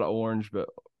see a lot of orange, but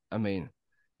I mean,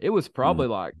 it was probably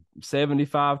like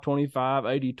 75-25,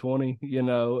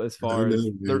 80-20. As I far know, as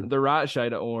man. the right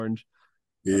shade of orange.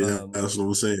 Yeah, Um, that's what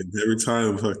I'm saying. Every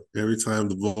time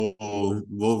the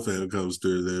Vol fan comes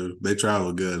through, they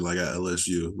travel good. Like at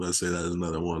LSU, let's say that is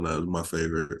another one that was my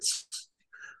favorites.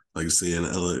 Like seeing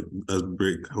us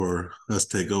break or us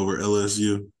take over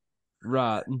LSU.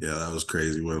 right. Yeah, that was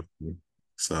crazy.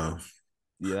 So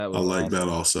Yeah, that I was like that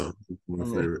awesome. also. My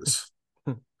favorites.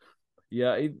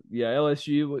 Yeah,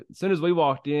 LSU. As soon as we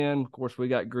walked in, of course, we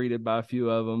got greeted by a few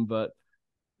of them, but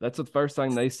that's the first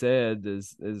thing they said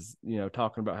is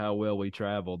talking about how well we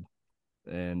traveled,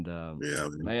 and Yeah,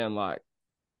 man, like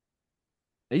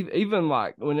even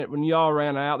like when y'all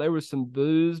ran out, there was some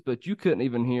boos, but you couldn't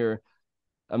even hear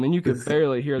I mean, you could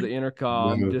barely hear the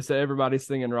intercom, Yeah. just everybody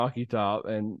singing Rocky Top.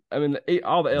 And I mean,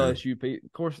 all the LSU people,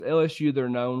 of course, LSU, they're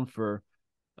known for,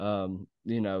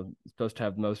 supposed to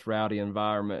have the most rowdy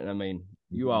environment. And I mean,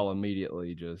 you all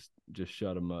immediately just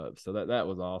shut them up. So that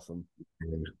was awesome.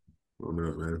 Well,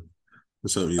 no, man.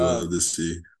 That's something you Um, love to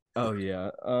see. oh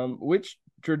yeah. Which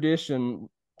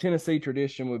Tennessee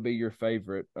tradition would be your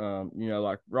favorite?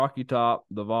 Like Rocky Top,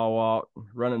 the Vol Walk,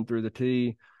 running through the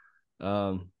tee.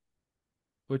 Um,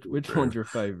 which one's your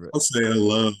favorite? I'll say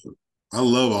I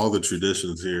love all the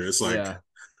traditions here. It's like Yeah.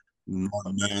 not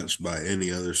matched by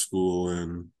any other school,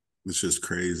 and it's just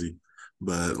crazy.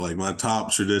 But like my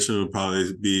top tradition would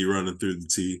probably be running through the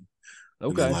tee,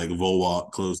 and then Okay. like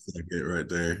Volwalk close second right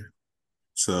there.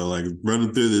 So like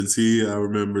running through the tee, I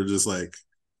remember just like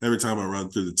every time I run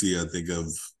through the tee, I think of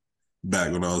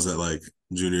back when I was at like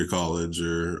junior college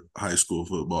or high school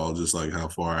football, just like how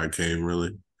far I came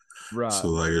really. Right. So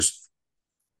like it's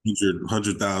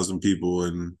 100,000 people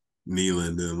in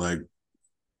Neyland, and like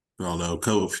I don't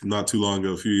know, not too long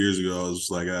ago, a few years ago, I was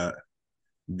like at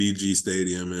BG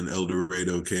Stadium in El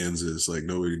Dorado, Kansas. Like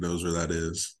nobody knows where that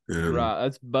is, and Right.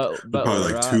 That's probably Butler,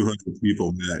 like right? 200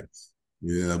 people max.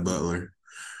 Yeah, Butler.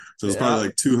 So it's Yeah. probably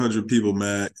like 200 people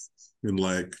max, and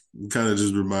like it kind of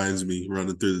just reminds me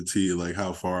running through the T, like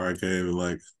how far I came and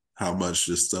like how much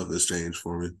this stuff has changed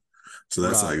for me. So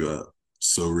that's Right. like a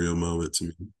so real moment to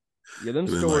me. Yeah, them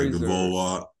And then like the stories Vol are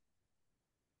Walk,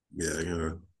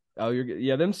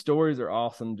 yeah. them stories are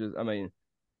awesome. Just I mean,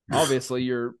 obviously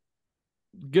you're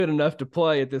good enough to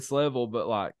play at this level, but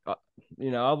like I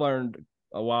learned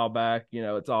a while back,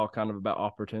 it's all kind of about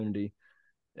opportunity.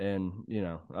 And,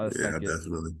 Yeah,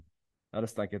 definitely. I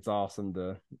just think it's awesome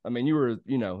I mean, you were,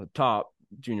 a top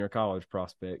junior college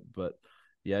prospect, but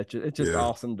yeah, it's just Yeah,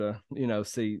 awesome to,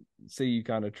 see you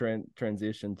kind of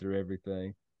transition through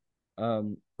everything.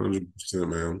 100%,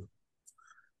 man.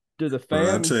 Do the I'd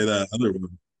fans, say that other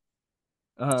one.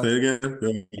 uh, Say it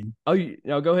again.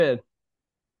 Yeah. oh, go ahead.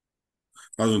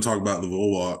 I was gonna talk about the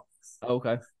Vol Walk.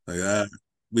 Okay. Like that,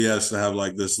 we used to have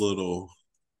like this little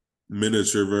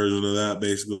miniature version of that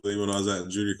basically when I was at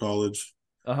junior college.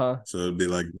 Uh-huh. So it'd be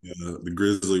like the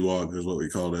Grizzly Walk is what we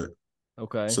called it.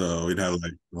 Okay. So we'd have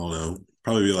like I don't know,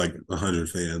 probably be like 100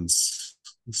 fans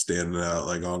standing out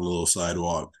like on a little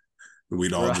sidewalk, and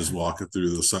we'd all Right. just walking through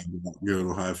the sidewalk, giving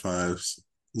high fives.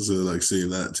 So like seeing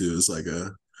that too is like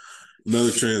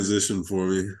another transition for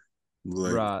me,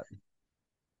 like Right.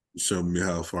 showing me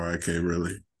how far I came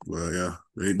really. Well, yeah,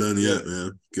 ain't done Yeah. yet,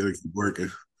 man. Gotta keep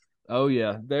working. Oh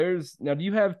yeah. Do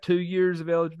you have 2 years of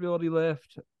eligibility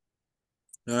left?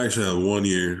 I actually have 1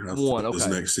 year after One. this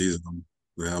Okay. next season.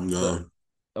 Yeah, I'm The gone.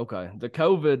 Okay. The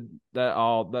COVID, that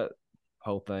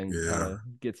whole thing kind Yeah,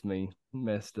 of gets me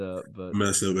messed up, but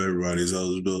messed up everybody's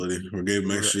eligibility. Or gave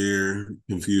them r- extra year,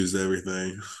 confused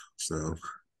everything. So,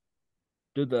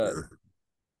 do the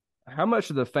yeah. how much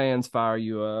do the fans fire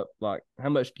you up? Like, how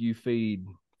much do you feed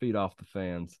off the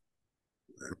fans?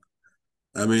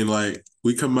 I mean, like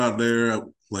we come out there,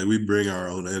 like we bring our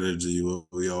own energy. What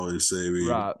we always say,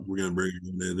 Right. we're gonna bring our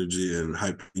own energy and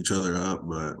hype each other up.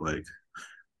 But like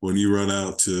when you run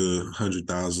out to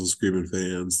 100,000 screaming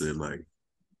fans, then like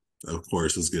of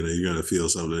course you're gonna feel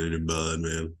something in your blood,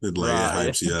 man. It Right.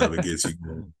 hypes you up, it gets you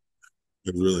going.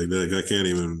 It really like I can't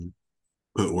even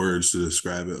put words to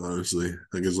describe it, honestly.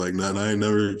 Like it's like nothing I ain't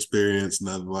never experienced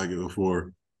nothing like it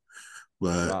before.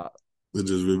 But Right. it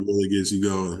really gets you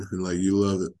going and like you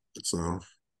love it. So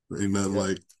ain't Yep. nothing I've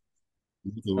like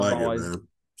it, always man.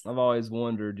 I've always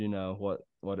wondered,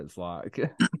 what it's like Yeah.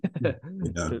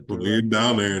 to When you're run through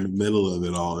down that. there in the middle of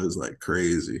it all, it's like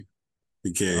crazy.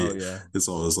 You Oh can't yeah. it's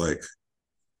always like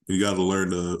you gotta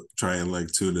learn to try and like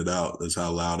tune it out. That's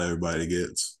how loud everybody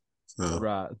gets. So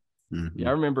Right. Yeah,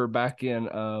 I mhm. remember back in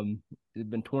it'd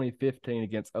been 2015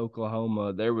 against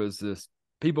Oklahoma. There was this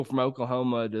people from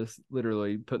Oklahoma just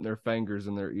literally putting their fingers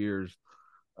in their ears.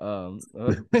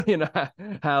 You know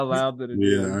how loud that it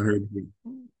Yeah, is.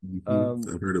 Um,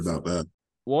 I've heard about that.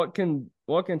 what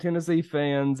can Tennessee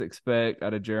fans expect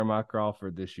out of Jeremiah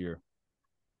Crawford this year?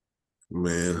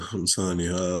 Man, I'm telling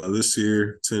you, this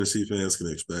year Tennessee fans can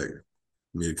expect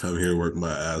me to come here and work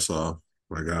my ass off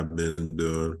like I've been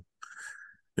doing.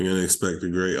 They're gonna expect a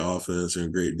great offense and a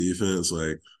great defense.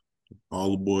 Like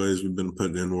all the boys, we've been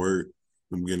putting in work.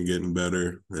 We've been getting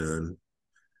better, and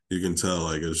you can tell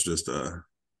like it's just a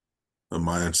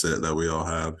mindset that we all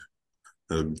have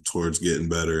towards getting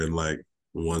better and like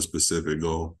one specific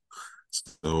goal.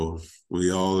 So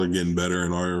we all are getting better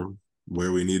in our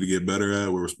where we need to get better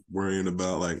at. We're worrying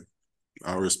about like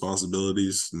our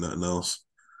responsibilities, nothing else.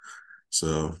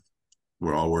 So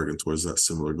we're all working towards that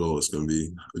similar goal. It's going to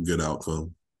be a good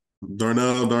outcome.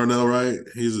 Darnell, right?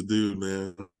 He's a dude,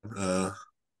 man. Uh,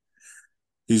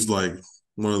 he's like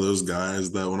one of those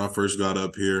guys that when I first got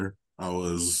up here, I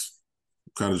was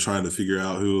kind of trying to figure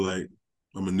out who like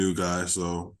I'm a new guy,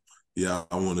 so yeah,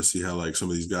 I want to see how like some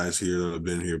of these guys here that have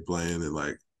been here playing and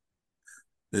like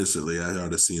instantly I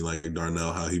had to see like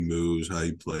Darnell how he moves, how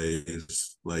he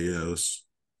plays. Like yeah,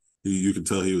 you could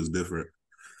tell he was different.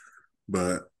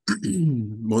 But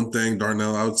one thing,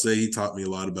 Darnell, I would say he taught me a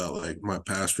lot about like my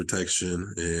pass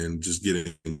protection and just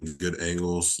getting good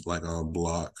angles like on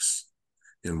blocks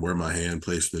and where my hand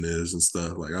placement is and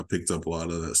stuff. Like I picked up a lot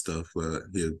of that stuff that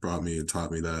he had brought me and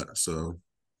taught me that. So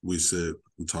we sit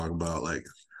and talk about like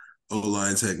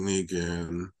O-line technique,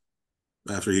 and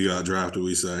after he got drafted,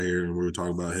 we sat here and we were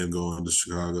talking about him going to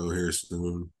Chicago here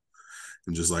soon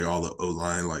and just like all the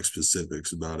O-line like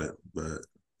specifics about it. But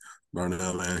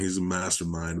Darnell, man, he's a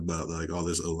mastermind about like all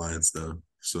this O-line stuff.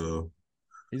 So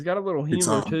He's got a little he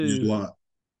humor taught me a too. lot.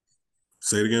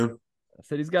 Say it again. I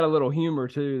said he's got a little humor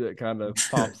too that kind of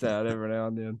pops out every now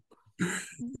and then.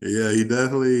 Yeah, he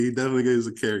definitely gives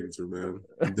a character, man.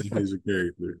 He definitely is a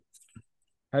character.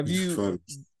 Have He's you? fun.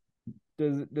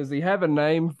 Does he have a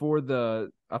name for the?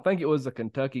 I think it was a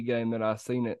Kentucky game that I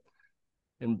seen it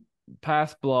in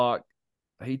pass block.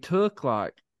 He took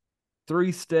like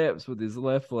 3 steps with his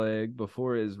left leg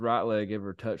before his right leg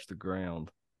ever touched the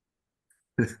ground.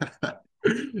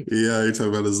 Yeah, he talked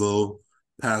about his little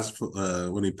pass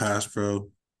when he passed pro.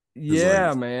 His like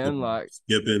Yeah, man. Like,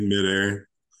 skipping midair.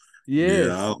 Yeah,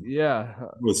 yes, yeah,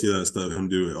 we'll see that stuff. Him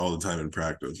do it all the time in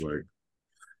practice. Like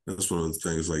that's one of the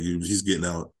things. Like he's getting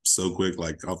out so quick,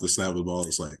 like off the snap of the ball.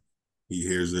 It's like he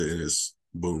hears it and it's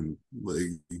boom, like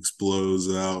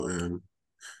explodes out, and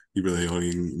he really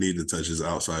only need to touch his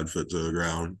outside foot to the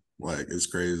ground. Like it's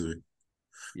crazy.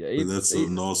 yeah. But that's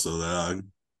something also that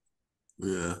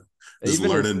just Even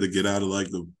learning to get out of like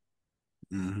the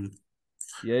mm-hmm.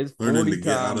 Yeah, his Learning 40 to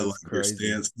get time out of is like your crazy.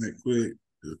 stance that quick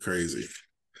is crazy.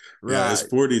 Yeah, it's Right.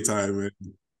 40 time, man.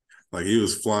 Like he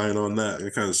was flying on that.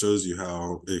 It kind of shows you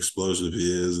how explosive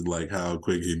he is and like how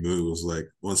quick he moves. Like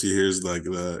once he hears like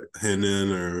the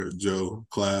Henin or Joe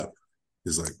clap,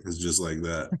 it's just like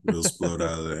that. He'll explode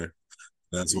out of there.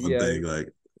 That's one Yeah, thing. Like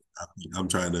I'm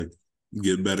trying to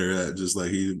get better at, just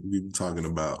like he been talking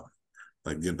about.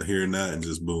 Like getting hearing that and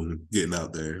just boom, getting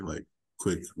out there like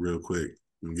quick, real quick,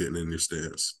 and getting in your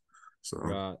stance. So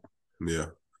right. yeah,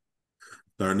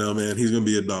 Darnell, man, he's gonna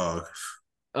be a dog.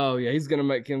 Oh yeah, he's gonna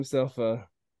make himself a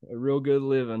real good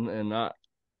living, and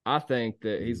I think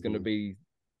that he's gonna be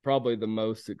probably the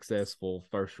most successful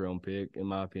first round pick in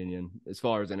my opinion as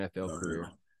far as NFL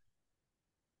career.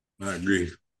 I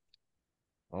agree.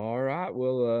 All right,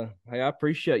 well, hey, I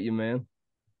appreciate you, man.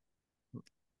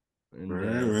 And, All right,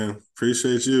 man.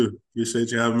 Appreciate you.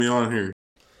 Appreciate you having me on here.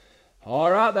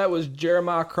 All right, that was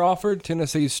Jeremiah Crawford,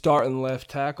 Tennessee's starting left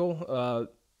tackle.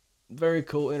 Very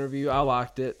cool interview. I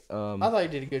liked it. I thought you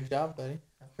did a good job, buddy.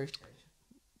 I appreciate you.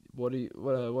 What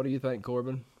do you think,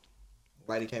 Corbin?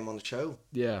 Glad he came on the show.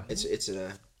 Yeah,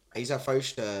 He's our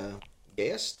first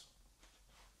guest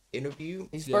interview.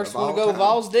 He's Yeah, first of one to all go time.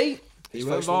 Vawls Deep. He's He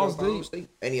went first one to go Vawls Vawls Deep,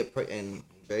 and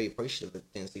very appreciative of the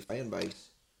Tennessee fan base.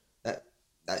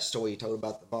 That story you told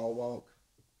about the ball walk,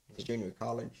 his junior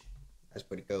college, that's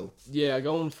pretty cool. yeah,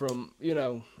 going from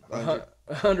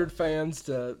 100 fans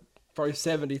to probably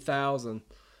 70,000.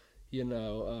 At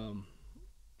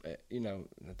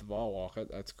the ball walk,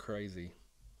 that's crazy.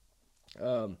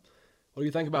 What do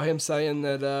you think about him saying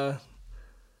that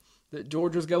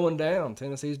Georgia's going down?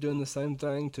 Tennessee's doing the same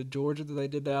thing to Georgia that they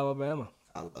did to Alabama.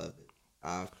 I love it.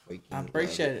 I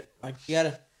appreciate it. Like you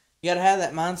gotta have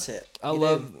that mindset. I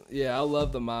love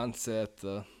the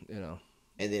mindset.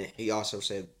 And then he also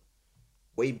said,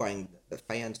 the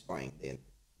fans bring the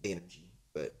energy,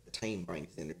 but the team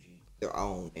brings energy, their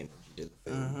own energy to the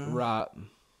field. Mm-hmm. Right.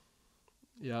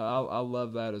 Yeah, I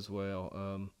love that as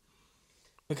well.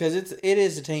 Because it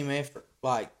is a team effort.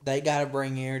 Like they gotta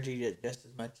bring energy just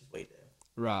as much as we do.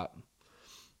 Right.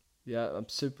 Yeah, I'm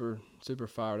super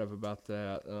fired up about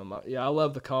that. I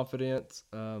love the confidence.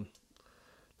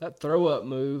 That throw up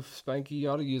move, Spanky, you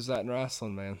ought to use that in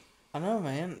wrestling, man. I know,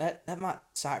 man. That might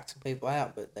psych some people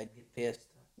out, but they get pissed.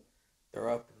 They're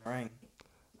up in the ring.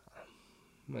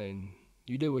 I mean,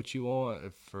 you do what you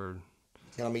want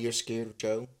Telling me you're scared of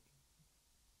Joe?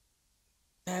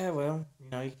 Yeah, well,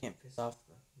 you can't piss off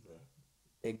the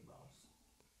big boss.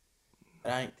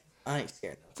 But I ain't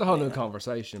scared. It's a whole new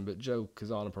conversation, but Joe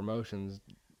Kazana Promotions.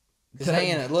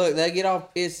 Kazana, look, they get all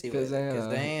pissy with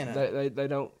Kazana. They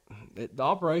don't. The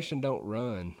operation don't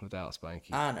run without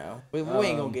Spanky. I know. We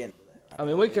ain't gonna get into that. I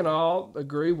mean, we can all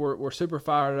agree we're super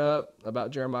fired up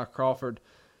about Jeremiah Crawford.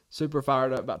 super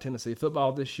fired up about Tennessee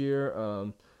football this year.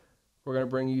 We're going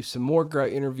to bring you some more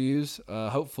great interviews,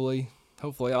 hopefully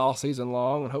all season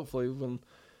long, and hopefully when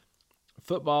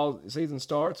football season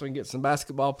starts, we can get some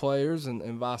basketball players and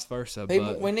vice versa.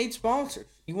 People, we need sponsors.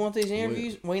 You want these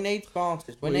interviews? We need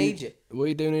sponsors. We need you.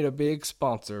 We do need a big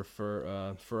sponsor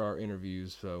for our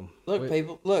interviews. So look,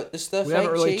 people, look, this stuff. We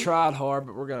haven't really tried hard,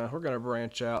 but we're gonna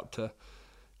branch out to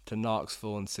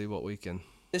Knoxville and see what we can.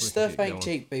 This stuff ain't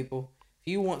cheap, people. If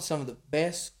you want some of the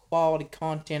best quality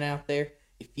content out there,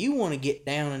 if you want to get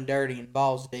down and dirty and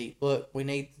balls deep, look, we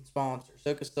need some sponsors.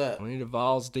 Hook us up. We need a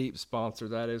Vawls Deep sponsor.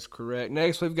 That is correct.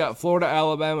 Next, we've got Florida,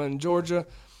 Alabama, and Georgia.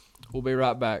 We'll be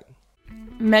right back.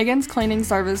 Megan's Cleaning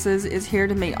Services is here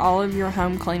to meet all of your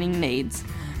home cleaning needs.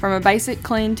 From a basic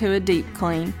clean to a deep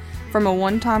clean, from a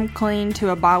one-time clean to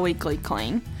a bi-weekly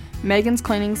clean, Megan's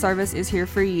Cleaning Service is here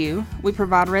for you. We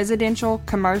provide residential,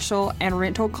 commercial, and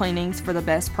rental cleanings for the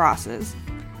best prices.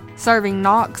 Serving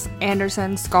Knox,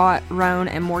 Anderson, Scott, Roane,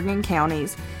 and Morgan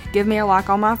counties. Give me a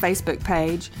like on my Facebook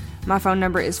page. My phone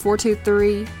number is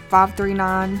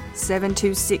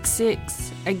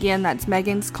 423-539-7266. Again, that's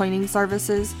Megan's Cleaning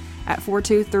Services at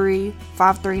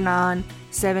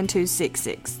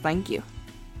 423-539-7266. Thank you.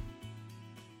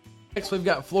 Next, we've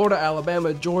got Florida,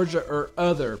 Alabama, Georgia, or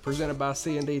Other, presented by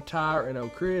C&D Tire in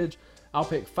Oak Ridge. I'll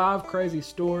pick 5 crazy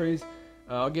stories.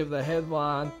 I'll give the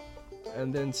headline,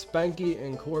 and then Spanky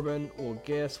and Corbin will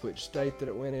guess which state that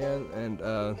it went in and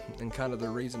kind of the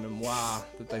reason and why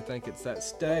that they think it's that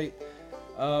state.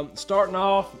 Starting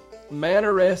off, man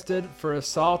arrested for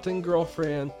assaulting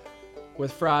girlfriend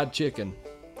with fried chicken.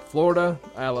 Florida,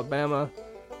 Alabama,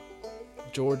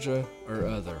 Georgia, or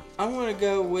Other. I'm going to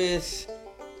go with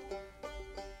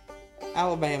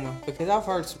Alabama because I've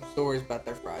heard some stories about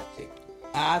their fried chicken.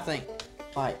 I think,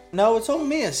 no, it's Ole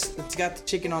Miss that's got the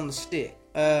chicken on the stick.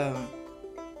 I'm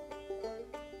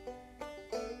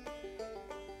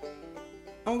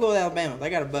going to go with Alabama. They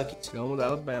got a bucket. Going with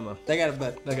Alabama. They got a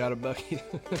bucket. They got a bucket.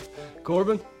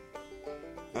 Corbin?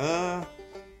 I'll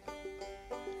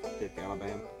pick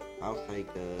Alabama. I'll take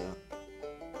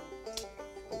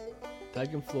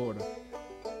taking Florida.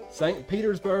 St.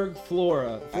 Petersburg,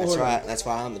 Florida. That's right. That's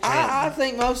why I'm the champ. I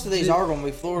think most of these are going to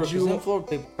be Florida because them Florida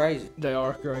people crazy. They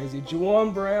are crazy.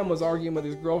 Juwan Brown was arguing with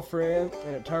his girlfriend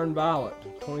and it turned violent.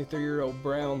 23-year-old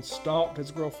Brown stomped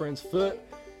his girlfriend's foot,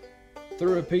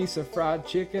 threw a piece of fried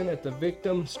chicken at the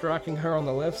victim, striking her on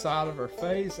the left side of her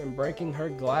face and breaking her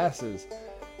glasses.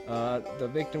 The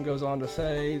victim goes on to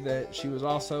say that she was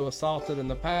also assaulted in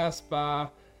the past by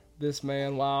this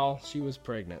man while she was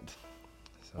pregnant.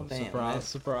 So,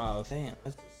 surprise. Damn,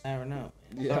 that's never know.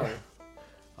 Yeah. Sorry.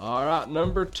 All right,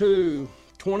 number 2.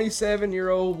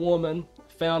 27-year-old woman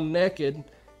found naked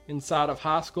inside of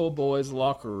high school boys'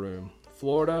 locker room.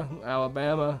 Florida,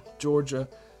 Alabama, Georgia,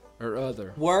 or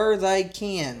Other. Were they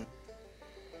kin?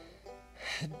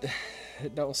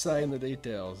 It don't say in the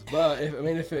details, but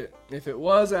if it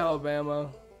was Alabama,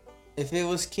 if it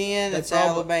was kin, it's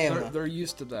Alabama. They're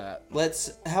used to that.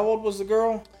 How old was the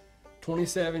girl?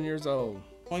 27 years old.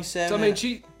 27. So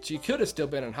she could have still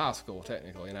been in high school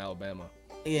technically in Alabama.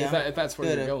 Yeah, if that's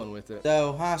where you're going with it.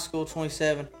 So high school,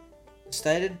 27.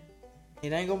 Stated,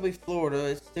 it ain't gonna be Florida.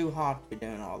 It's too hot to be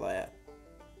doing all that.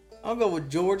 I'll go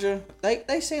with Georgia.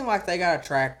 They seem like they got a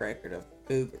track record of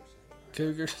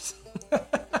cougars.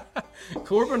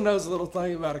 Corbin knows a little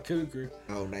thing about a cougar.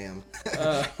 Oh, damn.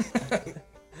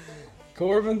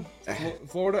 Corbin,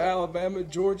 Florida, Alabama,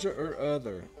 Georgia, or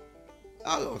Other?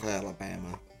 I'll go with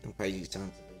Alabama. Them crazy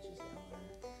sons of bitches down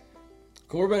there.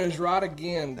 Corbin is right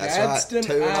again. That's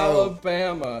Gadsden, right. 2-0.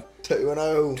 Alabama.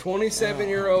 2-0.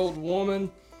 27-year-old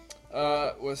woman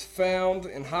was found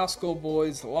in high school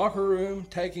boys' locker room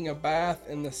taking a bath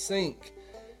in the sink.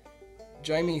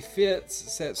 Jamie Fitz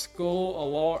set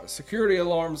security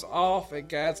alarms off at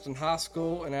Gadsden High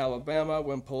School in Alabama.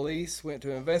 When police went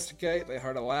to investigate, they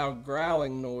heard a loud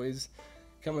growling noise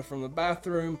coming from the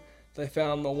bathroom. They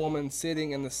found the woman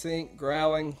sitting in the sink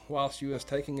growling while she was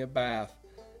taking a bath.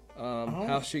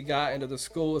 How she got into the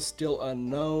school is still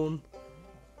unknown.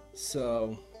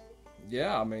 So,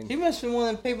 yeah, She must be one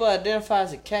of them people that identifies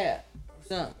as a cat or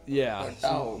something. Yeah. Or a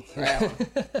dog growling.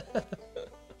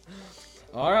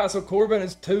 All right, so Corbin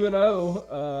is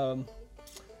 2-0.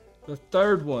 The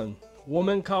third one.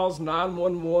 Woman calls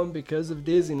 911 because of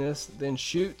dizziness, then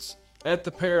shoots at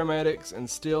the paramedics and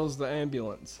steals the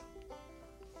ambulance.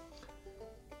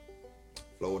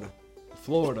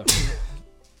 Florida.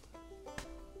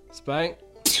 Spank.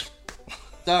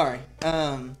 Sorry.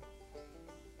 I'm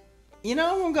going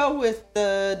to go with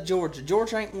Georgia.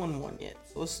 Georgia ain't won one yet,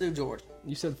 so let's do Georgia.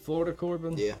 You said Florida,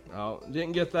 Corbin? Yeah. Oh,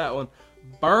 didn't get that one.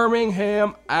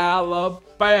 Birmingham,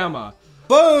 Alabama.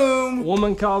 Boom!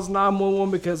 Woman calls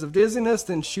 911 because of dizziness,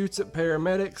 then shoots at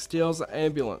paramedics, steals an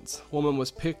ambulance. Woman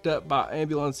was picked up by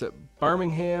ambulance at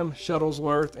Birmingham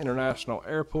Shuttlesworth International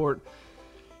Airport.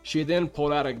 She then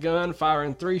pulled out a gun,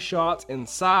 firing 3 shots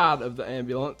inside of the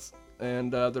ambulance,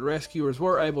 and the rescuers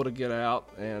were able to get out,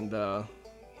 and I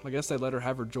guess they let her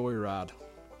have her joyride.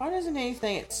 Why doesn't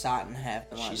anything exciting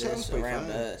happen like this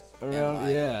around us?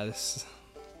 Yeah, this...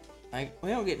 Like,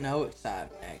 we don't get no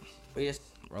exciting things. We just...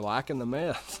 We're liking the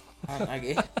meth.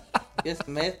 I guess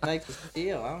meth makes us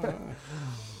feel. I don't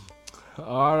know.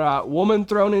 All right. Woman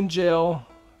thrown in jail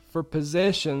for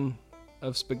possession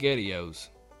of SpaghettiOs.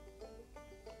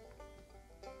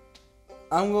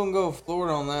 I'm going to go with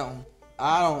Florida on that one.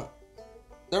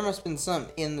 There must have been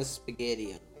something in the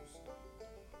SpaghettiOs.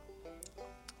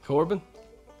 Corbin?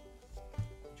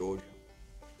 Georgia.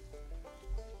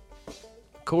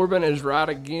 Corbin is right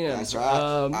again. That's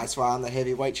right. That's why I'm the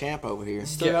heavyweight champ over here.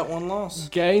 Still got one loss.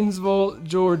 Gainesville,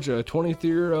 Georgia.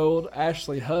 23-year-old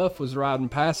Ashley Huff was riding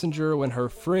passenger when her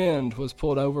friend was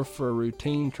pulled over for a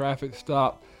routine traffic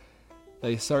stop.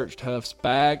 They searched Huff's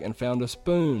bag and found a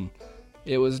spoon.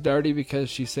 It was dirty because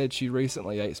she said she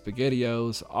recently ate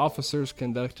SpaghettiOs. Officers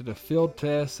conducted a field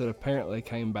test that apparently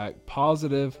came back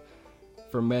positive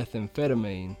for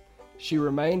methamphetamine. She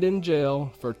remained in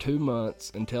jail for 2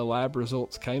 months until lab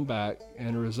results came back,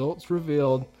 and results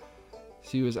revealed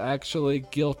she was actually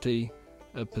guilty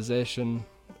of possession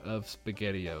of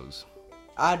SpaghettiOs.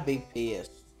 I'd be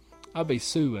pissed. I'd be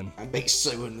suing. I'd be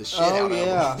suing the shit out of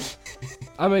them.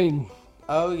 I mean...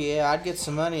 Oh, yeah. I'd get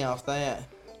some money off that.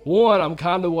 One, I'm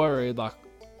kind of worried, like,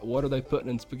 what are they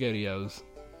putting in SpaghettiOs?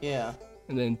 Yeah.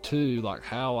 And then 2, like,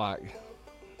 how, like...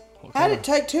 How'd it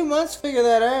take 2 months to figure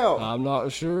that out? I'm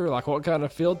not sure. Like, what kind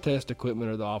of field test equipment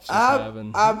are the officers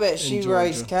having? I bet she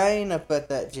raised Cain up at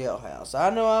that jailhouse. I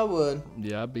know I would.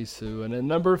 Yeah, I'd be suing. And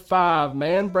number 5,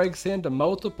 man breaks into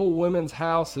multiple women's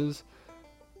houses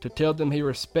to tell them he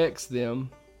respects them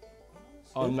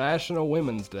on National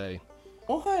Women's Day.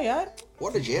 Well, hey,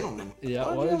 what a gentleman.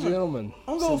 Yeah, what a gentleman.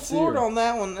 I'm going Florida on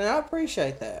that one, and I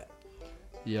appreciate that.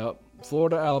 Yep.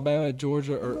 Florida, Alabama,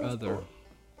 Georgia, or other.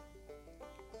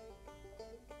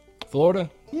 Florida?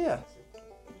 Yeah.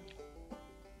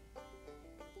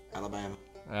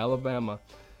 Alabama.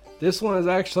 This one is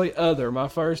actually other. My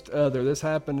first other. This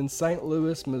happened in St.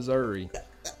 Louis, Missouri.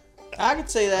 I could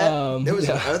see that. There was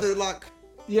an other, like...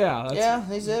 Yeah.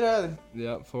 He said other.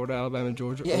 Yep, Florida, Alabama,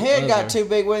 Georgia. Your head got too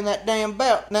big winning that damn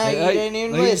belt. Now you didn't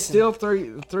even listen. Still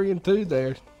 3-2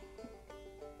 there.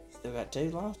 Still got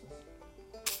 2 losses.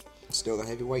 Still the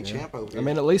heavyweight champ over here. I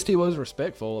mean, at least he was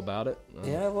respectful about it.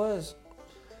 Yeah, it was.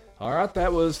 All right,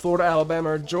 that was Florida,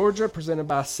 Alabama, or Georgia, presented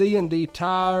by C&D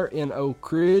Tire in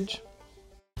Oak Ridge.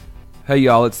 Hey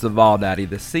y'all, it's the Vol Daddy.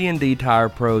 The C&D Tire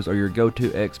Pros are your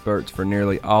go-to experts for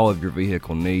nearly all of your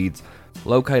vehicle needs.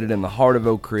 Located in the heart of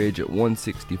Oak Ridge at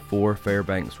 164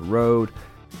 Fairbanks Road,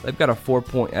 they've got a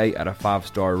 4.8 out of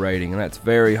 5-star rating, and that's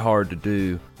very hard to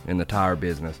do in the tire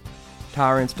business.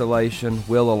 Tire installation,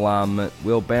 wheel alignment,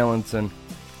 wheel balancing,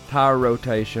 tire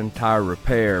rotation, tire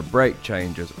repair, brake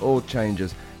changes, oil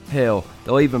changes. Hell,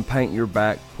 they'll even paint your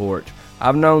back porch.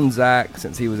 I've known Zach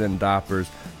since he was in diapers.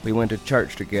 We went to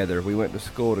church together. We went to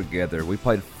school together. We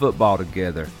played football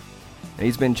together. And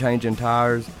he's been changing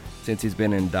tires since he's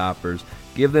been in diapers.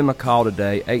 Give them a call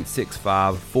today,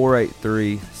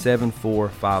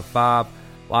 865-483-7455.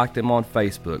 Like them on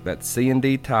Facebook. That's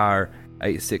C&D Tire,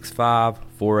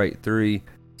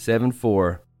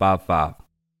 865-483-7455.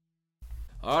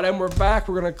 All right, and we're back.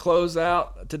 We're going to close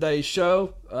out today's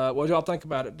show. What did y'all think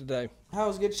about it today? That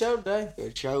was a good show today.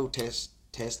 Good show. Test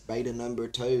beta number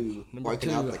 2. Working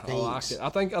out the kinks. I like it.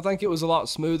 I think it was a lot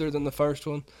smoother than the first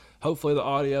one. Hopefully the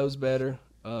audio's better.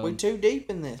 We're too deep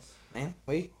in this, man.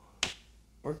 We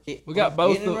got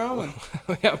both getting rolling.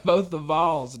 We got both the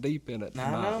Vawls deep in it.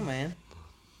 I know, man.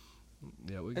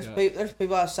 Yeah, there's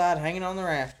people outside hanging on the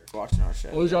rafters watching our show.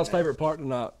 What was y'all's favorite part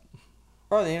tonight?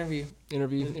 Probably the interview.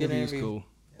 Interview's cool.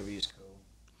 Interview's cool.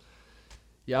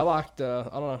 Yeah, I liked, I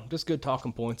don't know, just good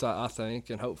talking points, I think,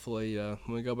 and hopefully when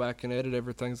we go back and edit,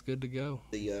 everything's good to go.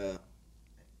 The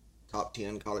top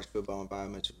 10 college football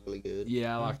environments are really good.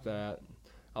 Yeah, I like that.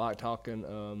 I like talking,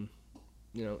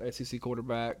 SEC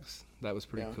quarterbacks. That was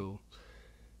pretty cool.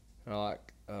 And I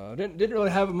like, didn't really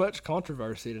have much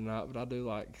controversy tonight, but I do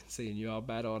like seeing you all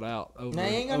battle it out over. Now,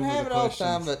 you ain't gonna have it all the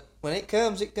time, but when it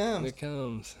comes, it comes. It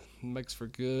comes. It makes for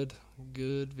good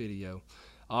video.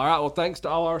 All right, well, thanks to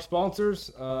all our sponsors.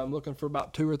 I'm looking for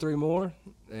about 2 or 3 more.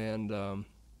 And,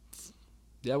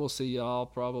 we'll see y'all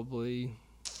probably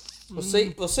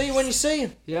We'll see you when you see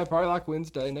him. Yeah, probably like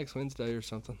next Wednesday or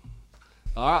something.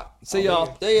 All right. See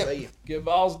y'all. See ya. See ya. Get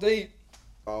Vawls deep.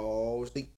 Vawls Deep.